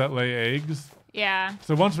ones that lay eggs. Yeah.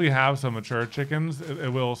 So once we have some mature chickens,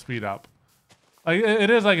 it will speed up. Like,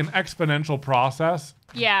 it is like an exponential process.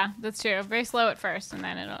 Yeah, that's true. Very slow at first, and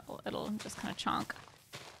then it'll just kind of chonk.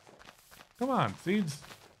 Come on, seeds.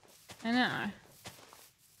 I know. I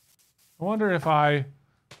wonder if I...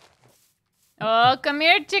 Oh, come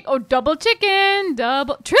here, Oh, double chicken.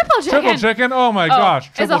 Triple chicken. Triple chicken? Oh my gosh.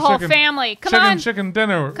 It's Triple a whole chicken, family. Come on. Chicken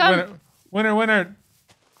dinner. Come. Winner.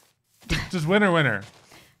 Just winner.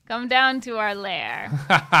 Come down to our lair.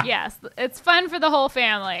 Yes, it's fun for the whole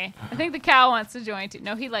family. I think the cow wants to join too.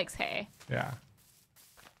 No, he likes hay. Yeah.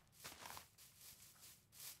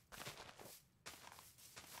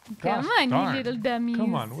 Come Gosh, on, darn. you little dummies.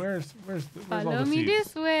 Come on, where's all Follow the me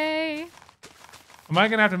seeds? this way. Am I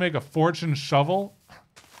gonna have to make a fortune shovel?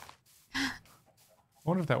 I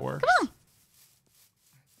wonder if that works. Come on.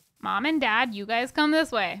 Mom and Dad, you guys come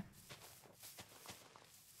this way.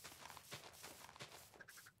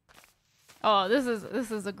 Oh, this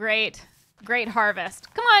is a great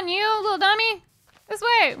harvest. Come on, you little dummy. This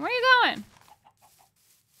way. Where are you going?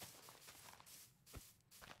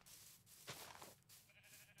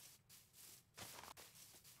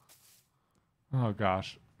 Oh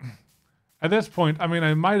gosh. At this point, I mean,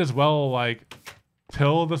 I might as well like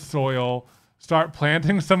till the soil, start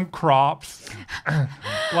planting some crops.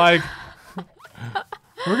 Like,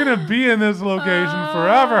 we're gonna be in this location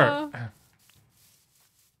forever.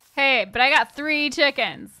 Hey, but I got 3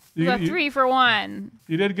 chickens. You got 3 for 1.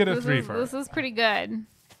 You did get a 3 for. This is pretty good.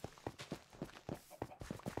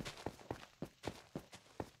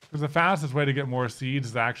 Because the fastest way to get more seeds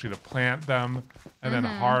is actually to plant them and then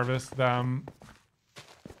harvest them.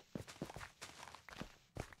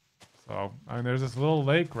 So, I mean, there's this little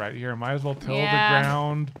lake right here. Might as well till the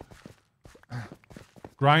ground.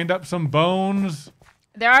 Grind up some bones.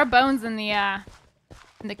 There are bones in the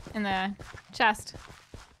chest.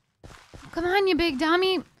 Come on, you big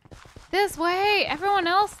dummy. This way. Everyone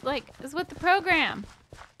else is with the program.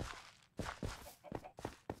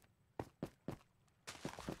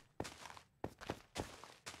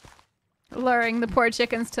 Luring the poor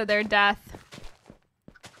chickens to their death.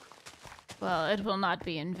 Well, it will not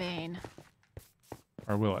be in vain.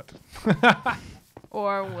 Or will it?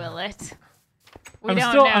 Or will it?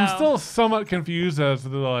 I'm still somewhat confused as to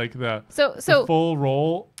the full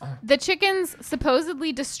role. The chickens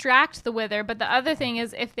supposedly distract the wither, but the other thing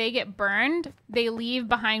is if they get burned, they leave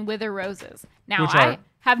behind wither roses. Now, I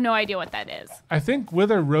have no idea what that is. I think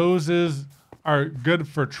wither roses are good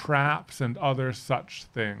for traps and other such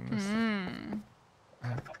things.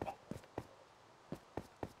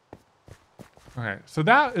 Okay, so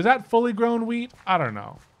is that fully grown wheat? I don't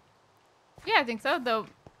know. Yeah, I think so, though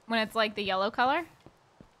when it's like the yellow color.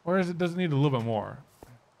 Or does it need a little bit more?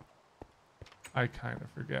 I kind of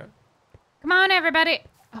forget. Come on, everybody.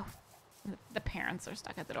 Oh, the parents are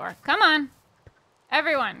stuck at the door. Come on.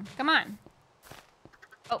 Everyone, come on.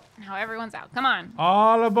 Oh, now everyone's out. Come on.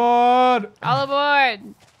 All aboard! All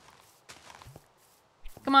aboard.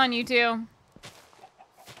 Come on, you two.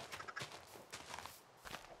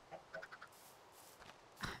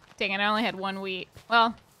 Dang it, I only had 1 wheat.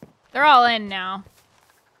 Well, they're all in now.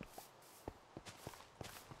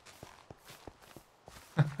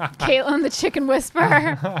 Katelyn the chicken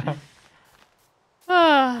whisperer.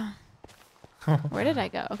 Where did I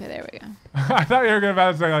go? Okay, there we go. I thought you were going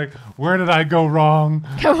to say, like, where did I go wrong?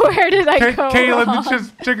 Where did I go Katelyn wrong?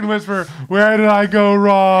 the chicken whisperer, where did I go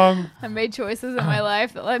wrong? I made choices in my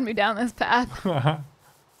life that led me down this path.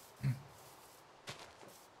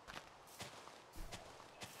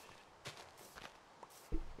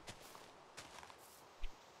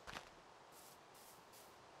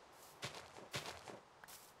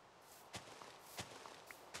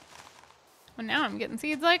 Well, now I'm getting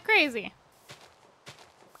seeds like crazy.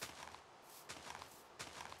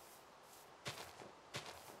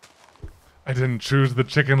 I didn't choose the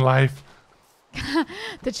chicken life.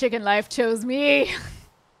 The chicken life chose me.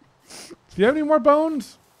 Do you have any more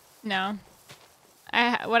bones? No.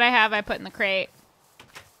 What I have, I put in the crate.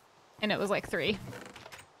 And it was like 3.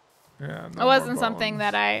 Yeah. It wasn't something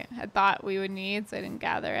that I had thought we would need, so I didn't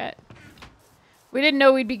gather it. We didn't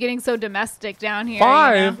know we'd be getting so domestic down here.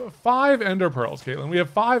 Five ender pearls, Katelyn. We have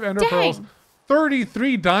 5 ender pearls,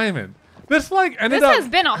 33 diamond. This ended up. This has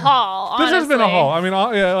been a haul. Honestly. This has been a haul. I mean,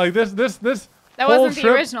 yeah, like this. That wasn't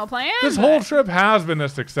the original plan. This whole trip has been a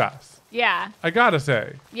success. Yeah. I gotta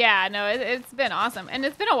say. Yeah, no, it's been awesome, and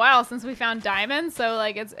it's been a while since we found diamonds, so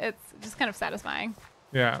like it's just kind of satisfying.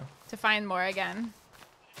 Yeah. To find more again.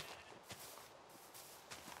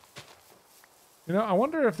 You know, I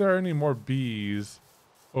wonder if there are any more bees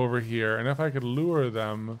over here, and if I could lure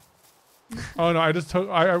them. Oh no, I just took.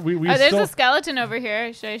 There's a skeleton over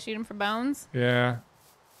here. Should I shoot him for bones? Yeah.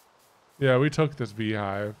 Yeah, we took this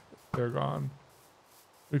beehive. They're gone.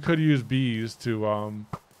 We could use bees to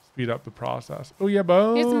speed up the process. Oh yeah,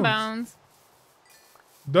 bones. Here's some bones.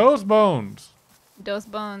 Those bones. Those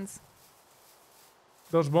bones.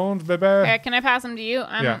 Those bones, baby. Okay, can I pass them to you?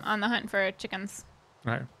 I'm Yeah. on the hunt for chickens.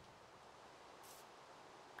 All right.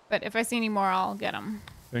 But if I see any more, I'll get them.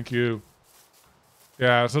 Thank you.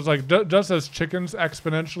 Yeah, so it's like just as chickens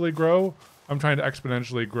exponentially grow, I'm trying to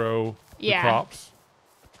exponentially grow the crops.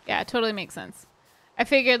 Yeah, it totally makes sense. I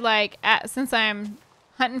figured since I'm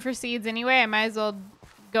hunting for seeds anyway, I might as well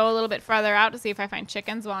go a little bit farther out to see if I find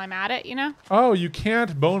chickens while I'm at it, you know? Oh, you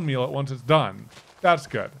can't bone meal it once it's done. That's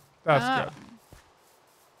good. That's good.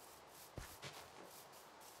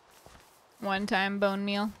 One-time bone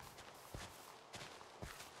meal.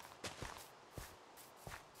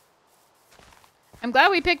 I'm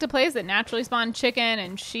glad we picked a place that naturally spawned chicken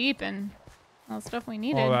and sheep and all the stuff we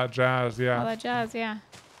needed. All that jazz, yeah. All that jazz, yeah.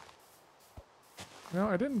 No,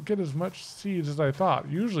 I didn't get as much seeds as I thought.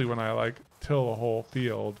 Usually when I till a whole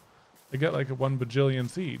field, I get 1 bajillion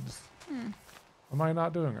seeds. Am I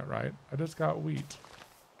not doing it right? I just got wheat.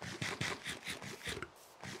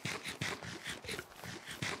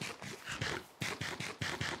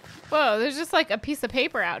 Whoa, there's just a piece of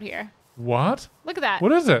paper out here. What? Look at that.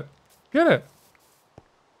 What is it? Get it.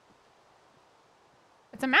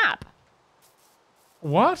 It's a map.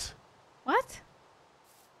 What? What?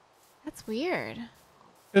 That's weird.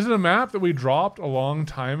 Is it a map that we dropped a long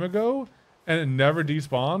time ago and it never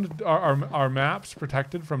despawned? Are maps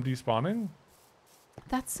protected from despawning?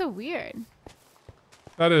 That's so weird.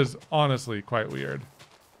 That is honestly quite weird.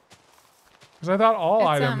 Because I thought all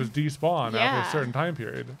items despawn after a certain time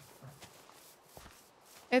period.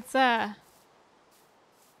 It's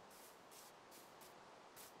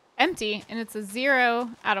empty, and it's a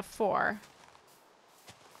 0 out of 4.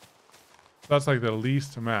 That's the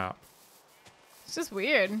least map. It's just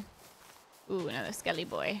weird. Ooh, another skelly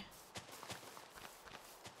boy.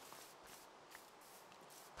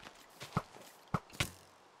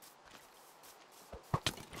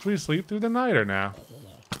 Should we sleep through the night or now?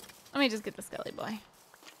 Let me just get the skelly boy.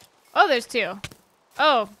 Oh, there's 2.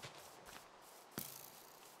 Oh.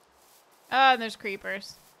 Oh, and there's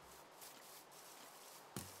creepers.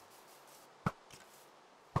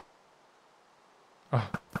 Oh,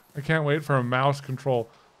 I can't wait for a mouse control.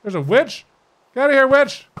 There's a witch! Get out of here,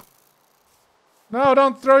 witch! No,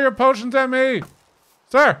 don't throw your potions at me!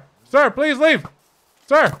 Sir! Sir, please leave!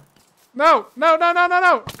 Sir! No! No, no, no, no,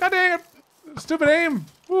 no! God dang it! Stupid aim!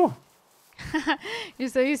 Woo. You're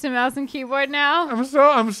so used to mouse and keyboard now?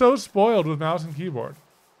 I'm so spoiled with mouse and keyboard.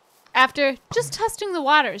 After just testing the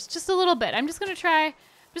waters just a little bit, I'm just going to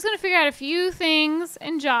figure out a few things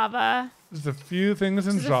in Java. Just a few things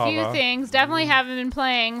in just Java. A few things. Definitely haven't been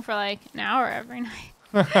playing for an hour every night.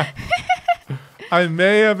 I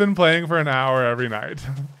may have been playing for an hour every night.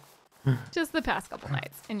 Just the past couple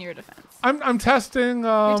nights, in your defense. I'm testing.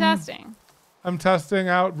 You're testing. I'm testing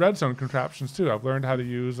out redstone contraptions too. I've learned how to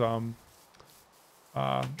use all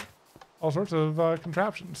sorts of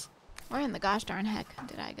contraptions. Where in the gosh darn heck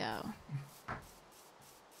did I go?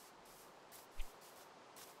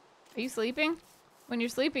 Are you sleeping? When you're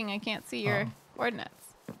sleeping, I can't see your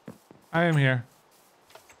coordinates. I am here.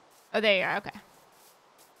 Oh, there you are. Okay.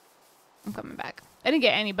 I'm coming back. I didn't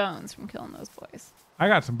get any bones from killing those boys. I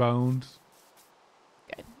got some bones.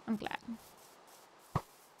 Good. I'm glad.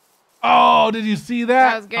 Oh, did you see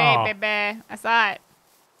that? That was great, baby. I saw it.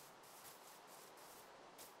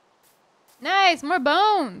 Nice. More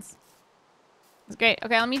bones. That's great.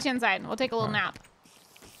 Okay, I'll meet you inside. We'll take a little nap.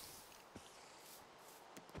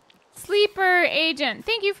 Sleeper Agent.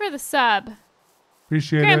 Thank you for the sub.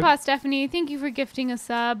 Appreciate Grandpa it. Stephanie, thank you for gifting a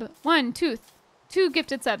sub. Two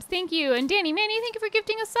gifted subs. Thank you. And Danny Manny, thank you for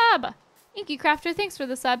gifting a sub. Thank you, Crafter. Thanks for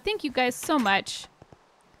the sub. Thank you guys so much.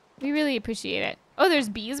 We really appreciate it. Oh, there's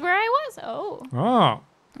bees where I was? Oh, Oh.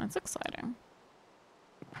 that's exciting.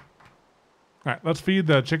 All right, let's feed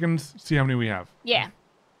the chickens, see how many we have. Yeah.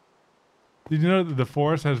 Did you know that the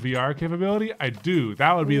forest has VR capability? I do.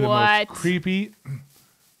 That would be the What? most creepy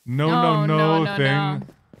no No. thing.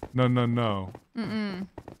 No. Mm-mm.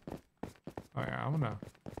 Oh, yeah,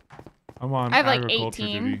 I'm on I have like agriculture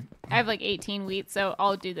 18. duty. I have like 18 wheat, so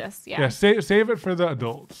I'll do this. Yeah. Yeah, save it for the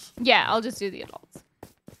adults. Yeah, I'll just do the adults.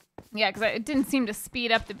 Yeah, because it didn't seem to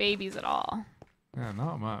speed up the babies at all. Yeah,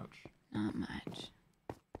 not much. Not much.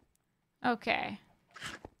 Okay.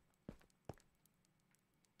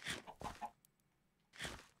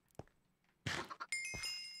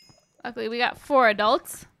 Luckily, we got 4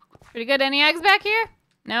 adults. Pretty good. Any eggs back here?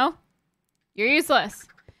 No? You're useless.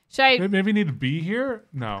 Should I... Maybe you need to be here?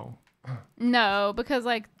 No. No, because,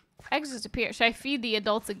 like, eggs just appear. Should I feed the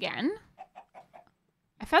adults again?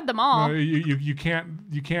 I fed them all. No, you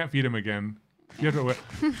can't feed them again. You have to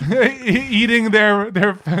eating their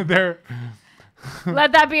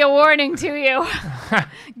Let that be a warning to you.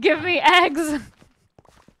 Give me eggs.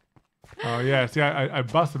 Oh yeah, see I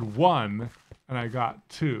busted 1 and I got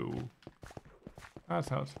 2. That's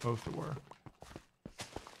how it's supposed to work.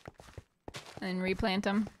 And replant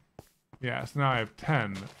them. Yeah, so now I have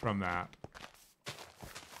 10 from that.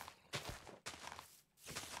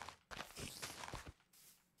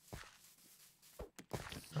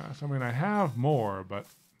 So I mean I have more, but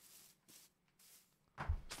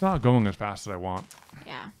it's not going as fast as I want.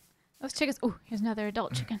 Yeah. Those chickens. Oh, here's another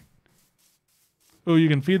adult chicken. Oh, you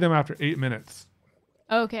can feed them after 8 minutes.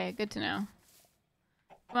 Okay, good to know.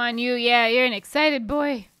 Come on, you. Yeah, you're an excited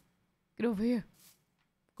boy. Get over here.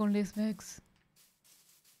 Gonna lay some eggs.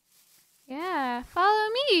 Yeah, follow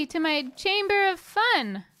me to my chamber of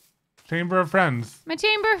fun. Chamber of Friends. My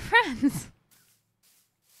chamber of friends.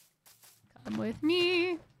 Come with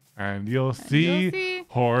me. And you'll you'll see see.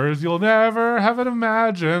 horrors you'll never have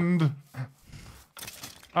imagined.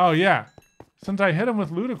 Oh, yeah. Since I hit him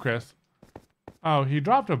with Ludicrous. Oh, he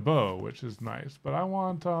dropped a bow, which is nice. But I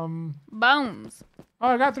want, Bones. Oh,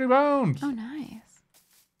 I got 3 bones. Oh, nice.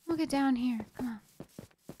 We'll get down here. Come on.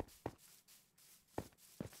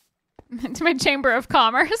 To my chamber of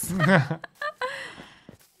commerce.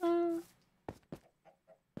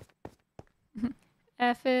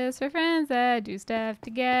 F is for friends that do stuff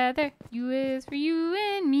together. U is for you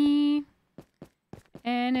and me.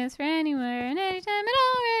 N is for anywhere and anytime at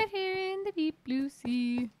all, right here in the deep blue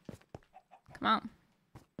sea. Come on.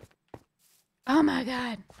 Oh my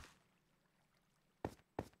god.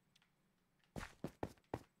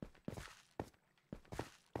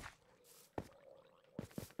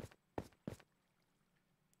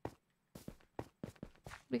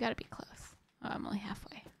 We gotta be close. Oh, I'm only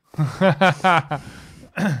halfway.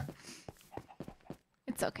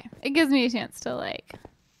 It's okay. It gives me a chance to like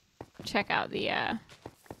check out the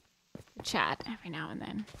chat every now and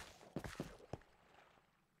then.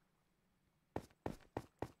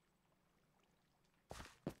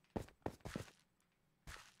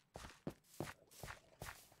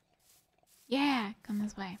 Yeah, come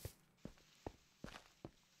this way.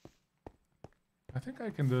 I think I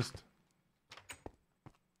can just...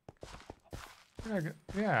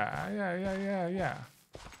 Yeah.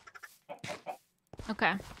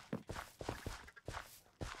 Okay.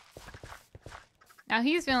 Now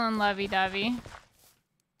he's feeling lovey-dovey.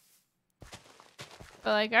 But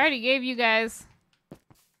like I already gave you guys.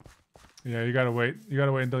 Yeah, you gotta wait. You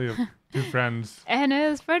gotta wait until you have 2 friends. N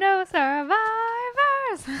is for no survivors.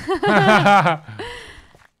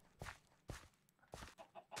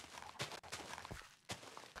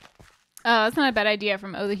 Oh, that's not a bad idea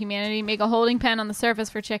from Oh the Humanity. Make a holding pen on the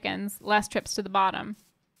surface for chickens. Less trips to the bottom.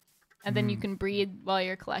 And then you can breed while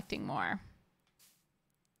you're collecting more.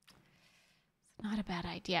 It's not a bad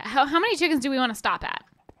idea. How many chickens do we want to stop at?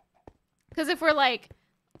 Because if we're like,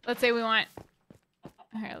 let's say we want...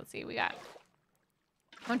 Here, let's see. We got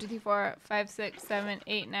 1, 2, 3, 4, 5, 6, 7,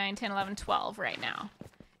 8, 9, 10, 11, 12 right now.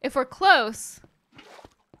 If we're close...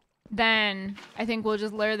 then I think we'll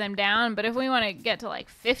just lure them down. But if we want to get to like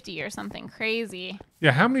 50 or something crazy.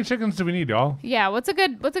 Yeah, how many chickens do we need, y'all? Yeah, what's a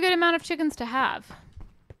good amount of chickens to have?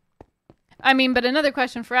 I mean, but another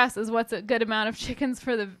question for us is what's a good amount of chickens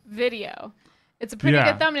for the video? It's a pretty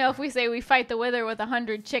good thumbnail if we say we fight the wither with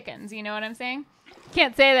 100 chickens. You know what I'm saying?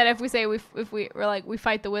 Can't say that if we say we're like we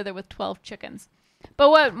fight the wither with 12 chickens. But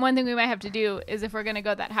one thing we might have to do is if we're gonna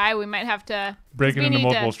go that high, we might have to break it into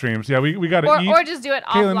multiple streams. Yeah, we got to eat. Or just do it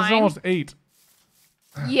Katelyn, offline. it's almost 8.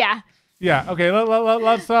 Yeah. Yeah. Okay.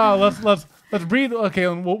 Let's breed. Okay,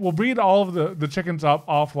 we'll breed all of the chickens up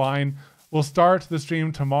offline. We'll start the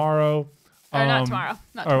stream tomorrow. Or not tomorrow.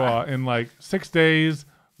 Not tomorrow. In like 6 days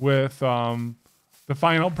with the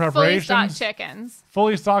final preparations.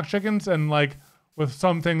 Fully stocked chickens, and like with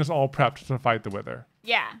some things all prepped to fight the wither.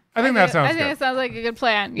 Yeah. I think that sounds good. I think it sounds like a good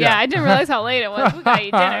plan. Yeah, I didn't realize how late it was. We gotta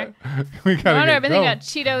eat dinner. I've been thinking about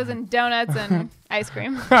Cheetos and donuts and ice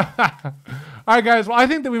cream. All right, guys. Well, I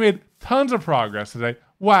think that we made tons of progress today.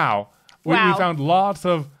 Wow. We found lots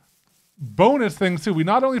of bonus things too. We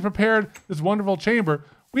not only prepared this wonderful chamber,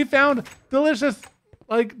 we found delicious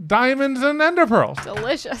like diamonds and ender pearls.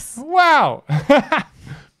 Delicious. Wow.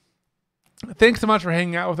 Thanks so much for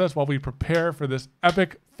hanging out with us while we prepare for this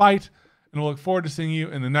epic fight. And we'll look forward to seeing you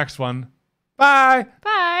in the next one. Bye.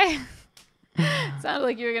 Bye. Sounded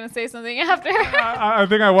like you were going to say something after. I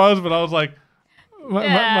think I was, but I was like,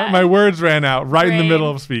 my words ran out in the middle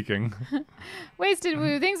of speaking. Wasted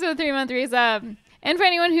Woo. Thanks for the 3-month resub. And for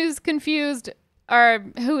anyone who's confused or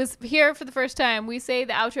who is here for the first time, we say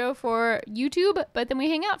the outro for YouTube, but then we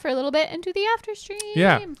hang out for a little bit and do the after stream.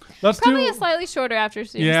 Yeah. Probably a slightly shorter after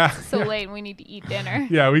stream. Yeah. It's so late and we need to eat dinner.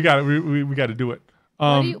 Yeah, we got it. We got to do it.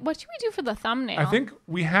 What should we do for the thumbnail? I think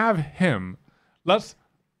we have him. We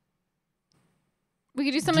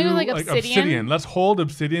could do something with like obsidian. Let's hold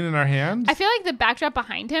obsidian in our hands. I feel like the backdrop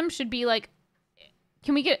behind him should be like,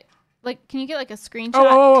 can you get like a screenshot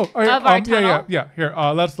of our tunnel? Yeah. Here,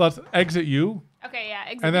 let's exit you. Okay, yeah.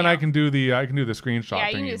 Exit and then me I out. can do the screenshot. Yeah,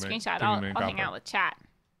 you can do the screenshot. I'll hang out with chat.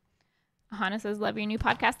 Hannah says, "Love your new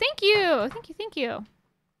podcast." Thank you.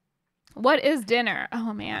 What is dinner?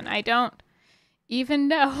 Oh man, I don't even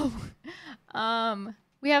know.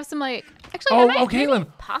 We have some like Katelyn,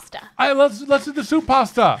 pasta. Let's do the soup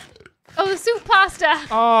pasta. Oh, the soup pasta.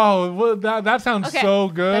 Oh, well, that sounds so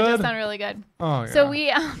good. That does sound really good. Oh yeah. So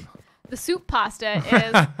we the soup pasta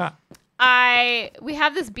is we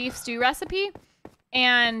have this beef stew recipe,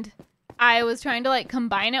 and I was trying to like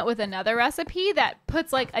combine it with another recipe that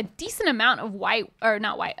puts like a decent amount of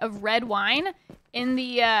red wine in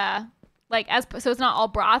the so it's not all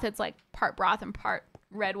broth, it's like part broth and part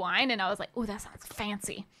red wine, and I was like, oh, that sounds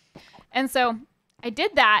fancy. And so I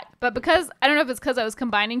did that, but because I don't know if it's because I was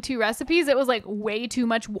combining two recipes, it was like way too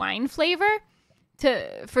much wine flavor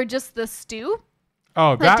for just the stew.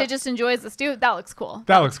 Oh, to just enjoy as a stew. That looks cool.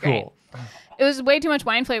 That looks cool. It was way too much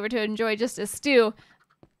wine flavor to enjoy just as stew.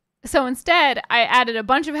 So instead, I added a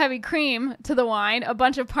bunch of heavy cream to the wine, a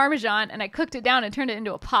bunch of Parmesan, and I cooked it down and turned it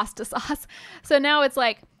into a pasta sauce. So now it's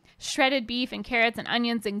like shredded beef and carrots and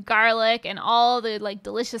onions and garlic and all the like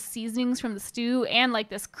delicious seasonings from the stew and like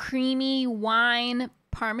this creamy wine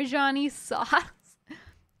Parmesan-y sauce.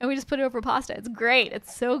 And we just put it over pasta. It's great.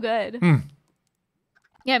 It's so good. Mm.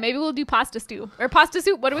 Yeah, maybe we'll do pasta stew or pasta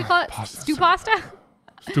soup. What do we call it? Stew pasta?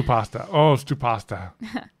 Stew pasta. Oh, stew pasta.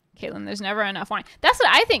 Katelyn, there's never enough wine. That's what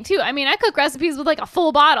I think too. I mean, I cook recipes with like a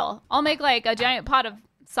full bottle. I'll make like a giant pot of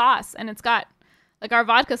sauce, and it's got like our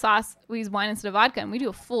vodka sauce. We use wine instead of vodka, and we do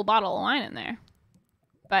a full bottle of wine in there.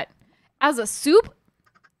 But as a soup,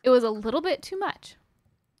 it was a little bit too much.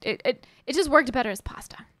 It just worked better as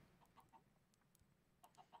pasta.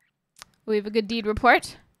 We have a good deed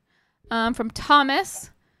report from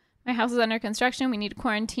Thomas. My house is under construction. We need to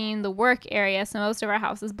quarantine the work area, so most of our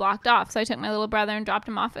house is blocked off. So I took my little brother and dropped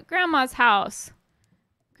him off at Grandma's house.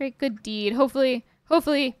 Great, good deed. Hopefully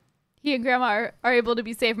he and Grandma are able to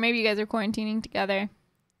be safe. Maybe you guys are quarantining together.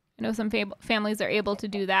 I know some families are able to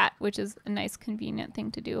do that, which is a nice, convenient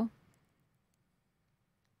thing to do.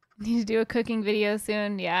 Need to do a cooking video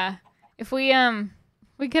soon. Yeah. If we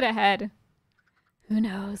get ahead, who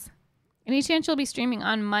knows? Any chance you'll be streaming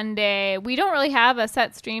on Monday? We don't really have a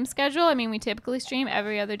set stream schedule. I mean, we typically stream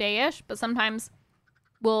every other day-ish, but sometimes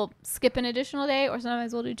we'll skip an additional day, or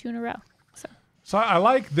sometimes we'll do 2 in a row. So I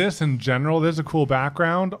like this in general. There's a cool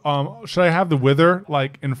background. Should I have the wither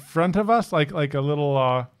like in front of us, like a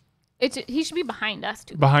little? He should be behind us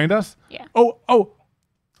too. Behind us? Yeah. Oh.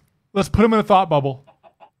 Let's put him in a thought bubble.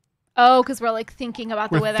 Oh, because we're like thinking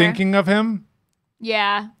about the wither. We're thinking of him.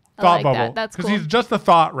 Yeah. Thought bubble. That. That's cool. Because he's just a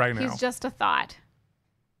thought right now. He's just a thought.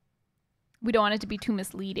 We don't want it to be too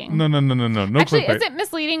misleading. No. Actually, is it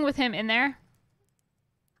misleading with him in there?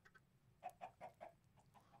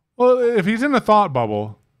 Well, if he's in a thought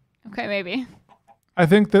bubble. Okay, maybe. I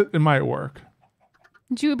think that it might work.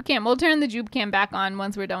 Jube cam. We'll turn the Jube cam back on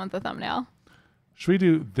once we're done with the thumbnail. Should we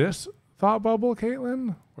do this thought bubble,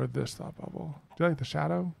 Katelyn? Or this thought bubble? Do you like the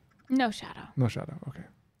shadow? No shadow. No shadow. Okay.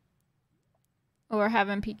 Or have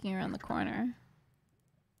him peeking around the corner.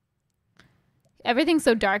 Everything's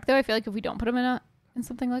so dark, though. I feel like if we don't put him in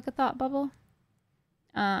something like a thought bubble,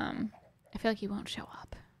 I feel like he won't show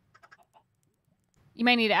up. You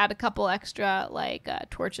might need to add a couple extra like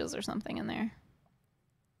torches or something in there.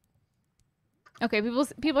 Okay,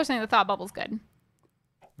 people are saying the thought bubble's good.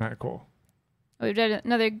 All right, cool. We've done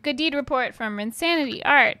another good deed report from Insanity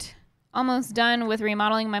Art. Almost done with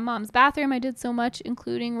remodeling my mom's bathroom. I did so much,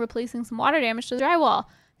 including replacing some water damage to the drywall.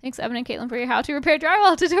 Thanks, Evan and Katelyn, for your how to repair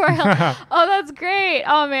drywall tutorial. Oh, that's great.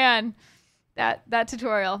 Oh, man. That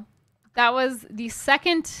tutorial. That was the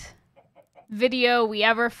second video we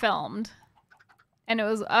ever filmed. And it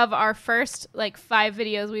was of our first, like, 5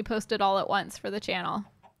 videos we posted all at once for the channel.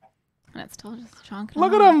 And it's still just chunking.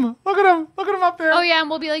 Look at him. Look at him. Look at him up there. Oh, yeah, and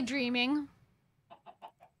we'll be, like, dreaming.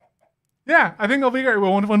 Yeah, I think it'll be great.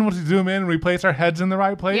 When we zoom in and we place our heads in the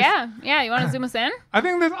right place. Yeah. You want to zoom us in? I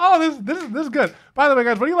think this is good. By the way,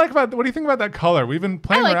 guys, what do you think about that color? We've been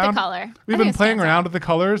playing around. I like the color. We've been playing around with the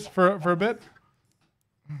colors for a bit.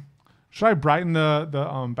 Should I brighten the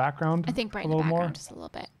background? I think brighten a the little background more? just a little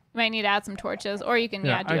bit. You might need to add some torches, or you can do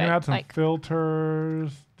I it. can add some like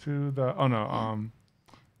filters to the. Oh no,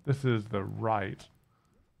 this is the right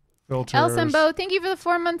filters. El Sembo, thank you for the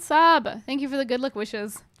 4-month sub. Thank you for the good luck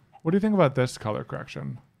wishes. What do you think about this color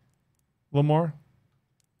correction? A little more?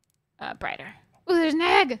 Brighter. Ooh, there's an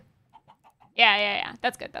egg. Yeah.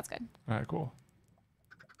 That's good. All right, cool.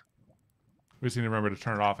 We just need to remember to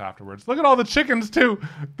turn it off afterwards. Look at all the chickens too.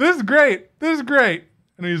 This is great.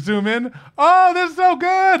 And you zoom in. Oh, this is so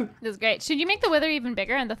good. This is great. Should you make the wither even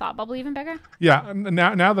bigger and the thought bubble even bigger? Yeah.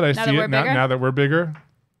 Now that I see it, now that we're bigger.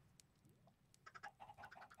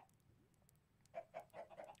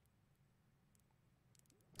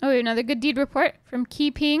 Oh, another good deed report from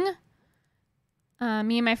Keeping.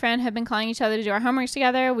 Me and my friend have been calling each other to do our homework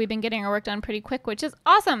together. We've been getting our work done pretty quick, which is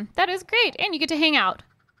awesome. That is great. And you get to hang out,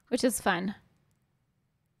 which is fun.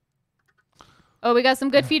 Oh, we got some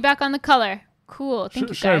good feedback on the color. Cool. Thank you,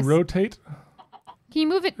 guys. Should I rotate? Can you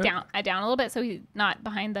move it down a little bit so he's not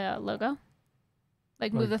behind the logo?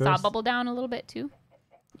 Like move the thought bubble down a little bit too.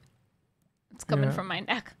 It's coming from my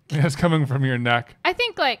neck. Yeah, it's coming from your neck. I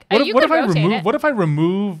think like what you could if I rotate remove? it. What if I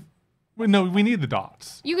remove? No, we need the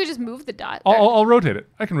dots. You could just move the dot. I'll rotate it.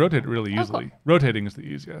 I can rotate it really easily. Cool. Rotating is the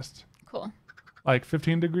easiest. Cool. Like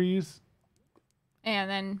 15 degrees. And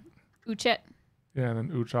then ooch it. Yeah, and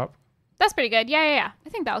then ooch up. That's pretty good. Yeah. I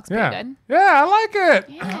think that looks pretty good. Yeah, I like it.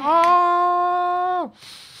 Yeah. Oh,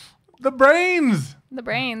 the brains. The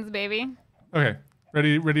brains, baby. Okay,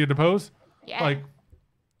 ready to pose? Yeah.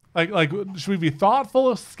 Like, should we be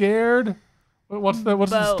thoughtful, scared? What's the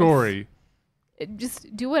Both. story?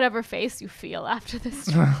 Just do whatever face you feel after this.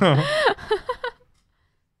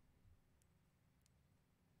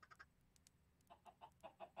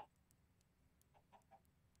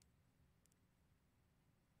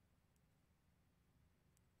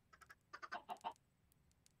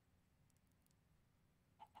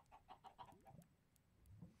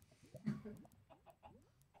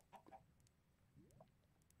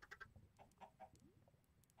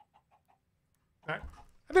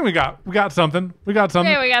 I think we got something. We got something.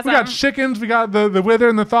 Yeah, we got We got something. chickens. We got the wither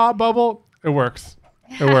and the thought bubble. It works.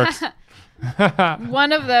 It works.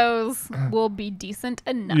 One of those will be decent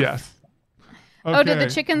enough. Yes. Okay. Oh, did the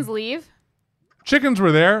chickens leave? Chickens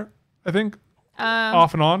were there, I think,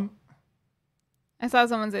 off and on. I saw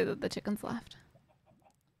someone say that the chickens left.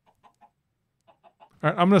 All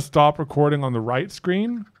right, I'm going to stop recording on the right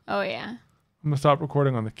screen. Oh, yeah. I'm going to stop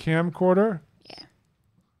recording on the camcorder. Yeah.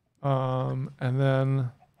 And then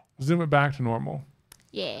zoom it back to normal.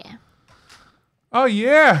 Yeah. Oh,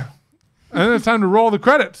 yeah. And then it's time to roll the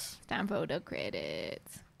credits. Time for the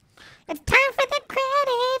credits. It's time for the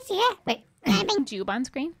credits. Yeah. Wait. Jube on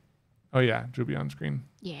screen? Oh, yeah. Juby on screen.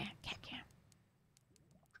 Yeah. Cat.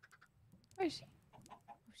 Where is she?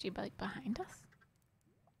 Is she like behind us?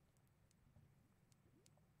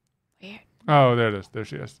 Weird. Oh, there it is. There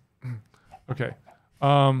she is. Okay. It's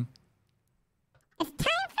time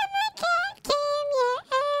for the cat cam,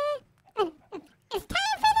 yeah. It's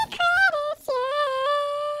time for the credits,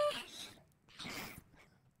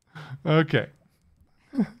 yeah. Okay.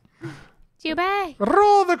 Jube.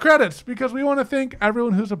 Roll the credits because we want to thank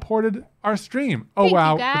everyone who supported our stream. Oh, Thank you,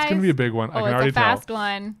 wow. guys. It's going to be a big one. I Oh, can it's already a fast tell.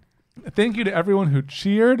 one. Thank you to everyone who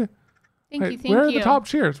cheered. Thank you. Where are the top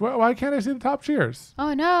cheers? Why can't I see the top cheers?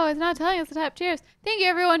 Oh no, it's not telling us the top cheers. Thank you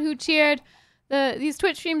everyone who cheered. These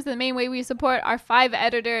Twitch streams are the main way we support our 5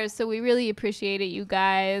 editors, so we really appreciate it, you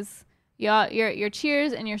guys. Your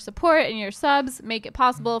cheers and your support and your subs make it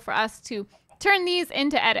possible for us to turn these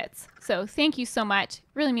into edits. So thank you so much. It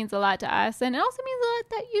really means a lot to us, and it also means a lot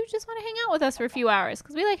that you just want to hang out with us for a few hours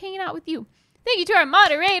because we like hanging out with you. Thank you to our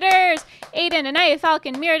moderators, Aiden, Anaya,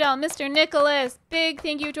 Falcon, Miradel, Mr. Nicholas. Big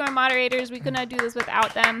thank you to our moderators. We could not do this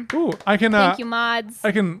without them. Ooh, I can. Thank you, mods.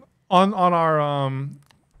 I can on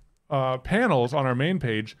our panels on our main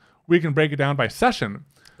page. We can break it down by session.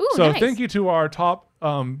 Ooh, so nice. thank you to our top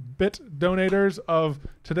bit donators of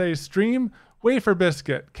today's stream. Wafer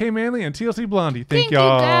Biscuit, K Manley, and TLC Blondie. Thank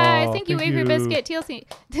y'all. You guys. Thank you, Wafer Biscuit, TLC.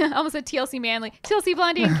 I almost said TLC Manly. TLC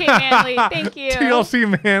Blondie and K Manley. Thank you.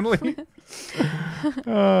 TLC Manly.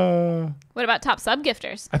 What about top sub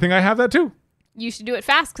gifters? I think I have that too. You should do it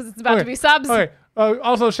fast because it's about to be subs. Okay.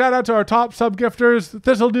 Also, shout out to our top sub gifters,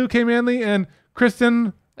 Thistledew, K Manley, and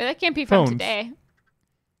Kristen. Wait, that can't be from Phones. today.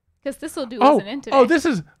 Because Thistledew wasn't in today. This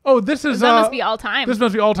is. That must be all time. This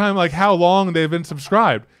must be all time, like how long they've been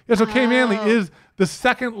subscribed. Yeah, so K Manley is the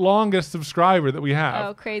second longest subscriber that we have.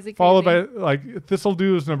 Oh, crazy. Followed by like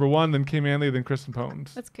Thistledew is number 1, then K Manley, then Kristen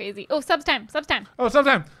Pones. That's crazy. Oh, subs time. Oh,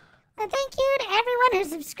 sometime. Thank you to everyone who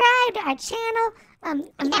subscribed to our channel.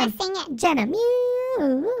 You gotta sing it. Jenna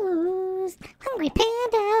Muse, Hungry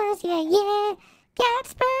Pandas, yeah.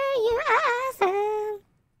 Gatsby, you're awesome.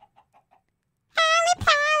 Holly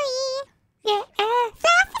Polly, yeah.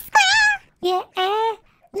 Fluffy Square, yeah.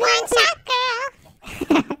 One Shot Girl,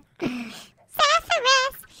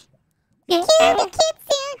 Sassarus, yeah. Cutie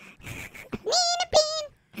Kitsu, Nina Bean,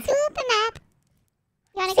 Super Map.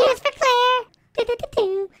 You wanna go for Claire?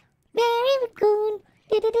 Do. Mary Raccoon,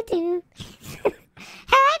 do.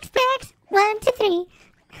 Hexpex, 1, 2, 3.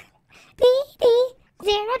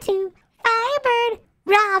 BD02, Firebird,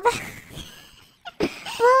 Rob.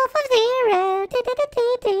 Wolf of Zero, do.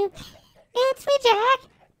 It's me, Jack.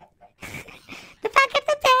 The fuck is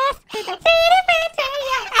the best. 3D printer,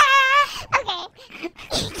 yeah. Okay.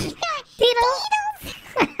 Beatles.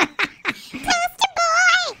 Toaster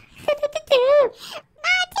Boy. Do.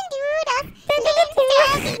 Martin Doodles.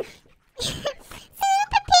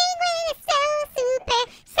 Super Penguin is so super.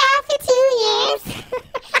 Sassy 2 years.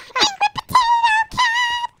 Angry Potato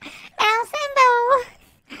Cat. Elsa and Bo.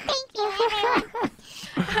 Thank you, everyone.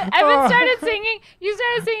 Evan started singing. You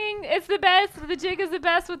started singing It's the Best. The jig is the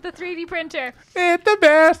best with the 3D printer. It's the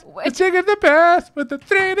best. The chick is the best with the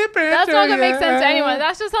 3D printer. That's not going to make sense to anyone.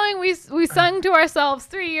 That's just something we sung to ourselves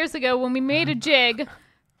 3 years ago when we made a jig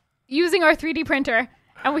using our 3D printer.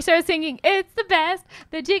 And we started singing, it's the best,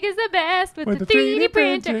 the jig is the best with the 3D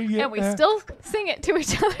printer. yeah. And we still sing it to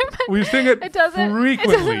each other. But We sing it frequently. It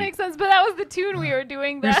doesn't make sense, but that was the tune we were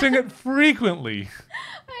doing. We sing it frequently.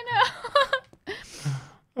 I know.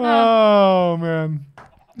 Oh, man.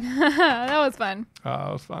 That was fun.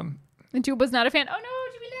 That was fun. And Jube was not a fan. Oh, no,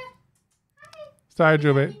 Julie left. Sorry,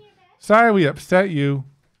 Jube. Sorry we upset you.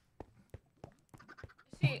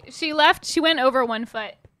 She left. She went over 1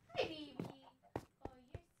 foot.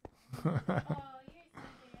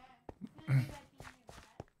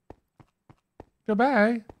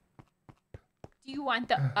 Goodbye. Do you want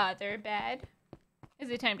the other bed? Is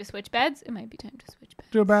it time to switch beds? It might be time to switch beds.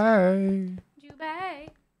 Goodbye. Jube. Hi.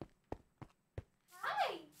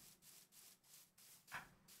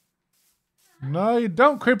 No, you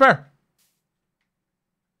don't, creeper.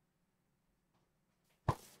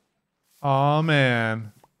 Oh,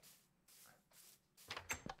 man.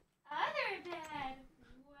 Other bed.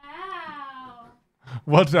 Wow.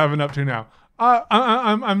 What's Evan up to now?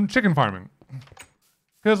 I'm chicken farming.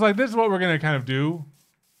 Because, like, this is what we're going to kind of do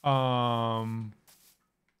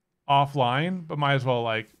offline, but might as well,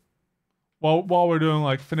 like, while we're doing,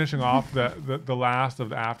 like, finishing off the last of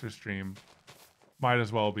the after stream, might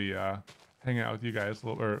as well be hanging out with you guys.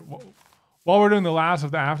 While we're doing the last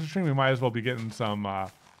of the after stream, we might as well be getting some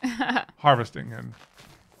harvesting in.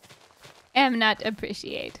 Am not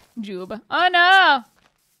appreciate. Jube. Oh, no.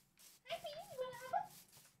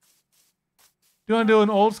 Do you want to do an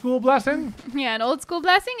old school blessing? Yeah, an old school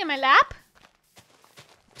blessing in my lap.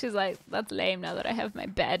 She's like, that's lame now that I have my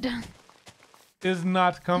bed. Is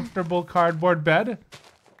not comfortable cardboard bed.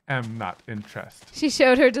 Am not interested. She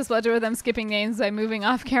showed her displeasure with them skipping names by moving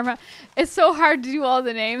off camera. It's so hard to do all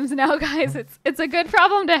the names now, guys. It's a good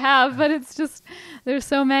problem to have, but it's just, there's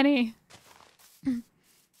so many.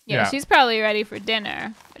 Yeah, she's probably ready for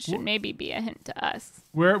dinner, which should maybe be a hint to us.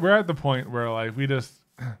 We're at the point where, like, we just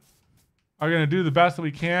are going to do the best that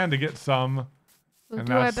we can to get some. We'll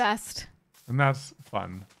do our best. And that's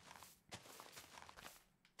fun.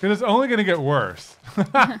 Because it's only going to get worse.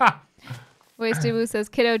 Wasted Woo says,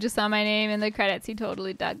 Kiddo just saw my name in the credits. He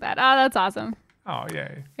totally dug that. Oh, that's awesome. Oh,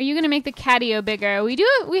 yay. Are you going to make the catio bigger?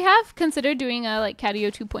 We have considered doing a like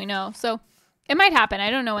catio 2.0. So it might happen. I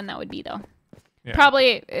don't know when that would be though. Yeah.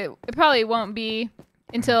 It probably won't be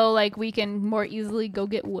until like we can more easily go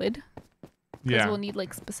get wood. because Yeah. we'll need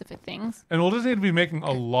like specific things. And we'll just need to be making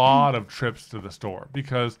a lot of trips to the store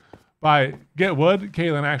because by get wood,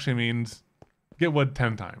 Katelyn actually means get wood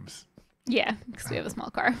 10 times. Yeah, because we have a small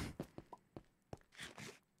car.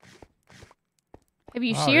 Have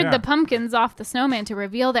you Oh, sheared yeah. the pumpkins off the snowman to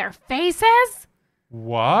reveal their faces?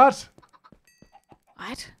 What?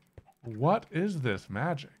 What? What is this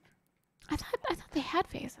magic? I thought they had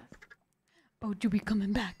faces. Oh, Juby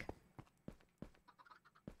coming back.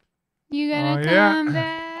 You gonna Oh, yeah. come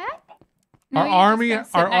back? No, our you're army,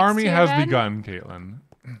 just gonna sit our next army to your has bed? begun, Katelyn.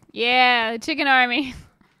 Yeah, the chicken army.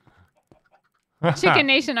 Chicken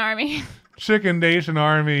Nation army. Chicken Nation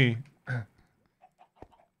army.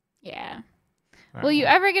 Yeah. Will you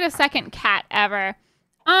ever get a second cat ever?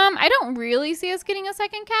 I don't really see us getting a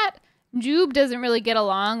second cat. Jube doesn't really get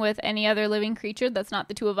along with any other living creature that's not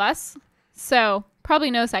the two of us. So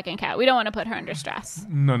probably no second cat. We don't want to put her under stress.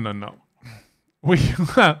 No.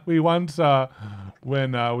 We once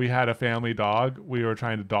when we had a family dog, we were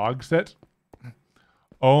trying to dog sit.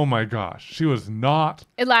 Oh my gosh, she was not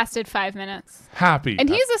It lasted 5 minutes. happy. And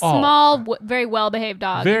he's a at all. small, very well-behaved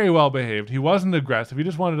dog. Very well behaved. He wasn't aggressive. He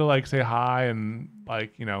just wanted to like say hi and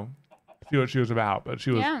like, see what she was about. But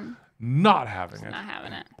she was Yeah. not having it. Not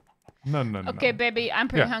having it. No. Okay, baby, I'm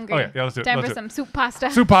pretty Yeah. hungry. Oh, yeah, let's do it. Time Let's for do it. some soup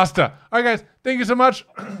pasta. Soup pasta. All right, guys. Thank you so much.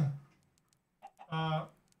 Oh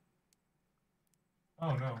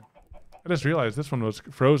no. I just realized this one was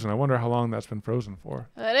frozen. I wonder how long that's been frozen for.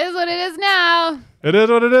 It is what it is now. It is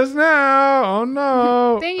what it is now. Oh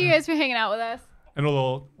no. Thank you guys for hanging out with us. And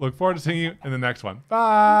we'll look forward to seeing you in the next one.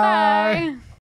 Bye. Bye.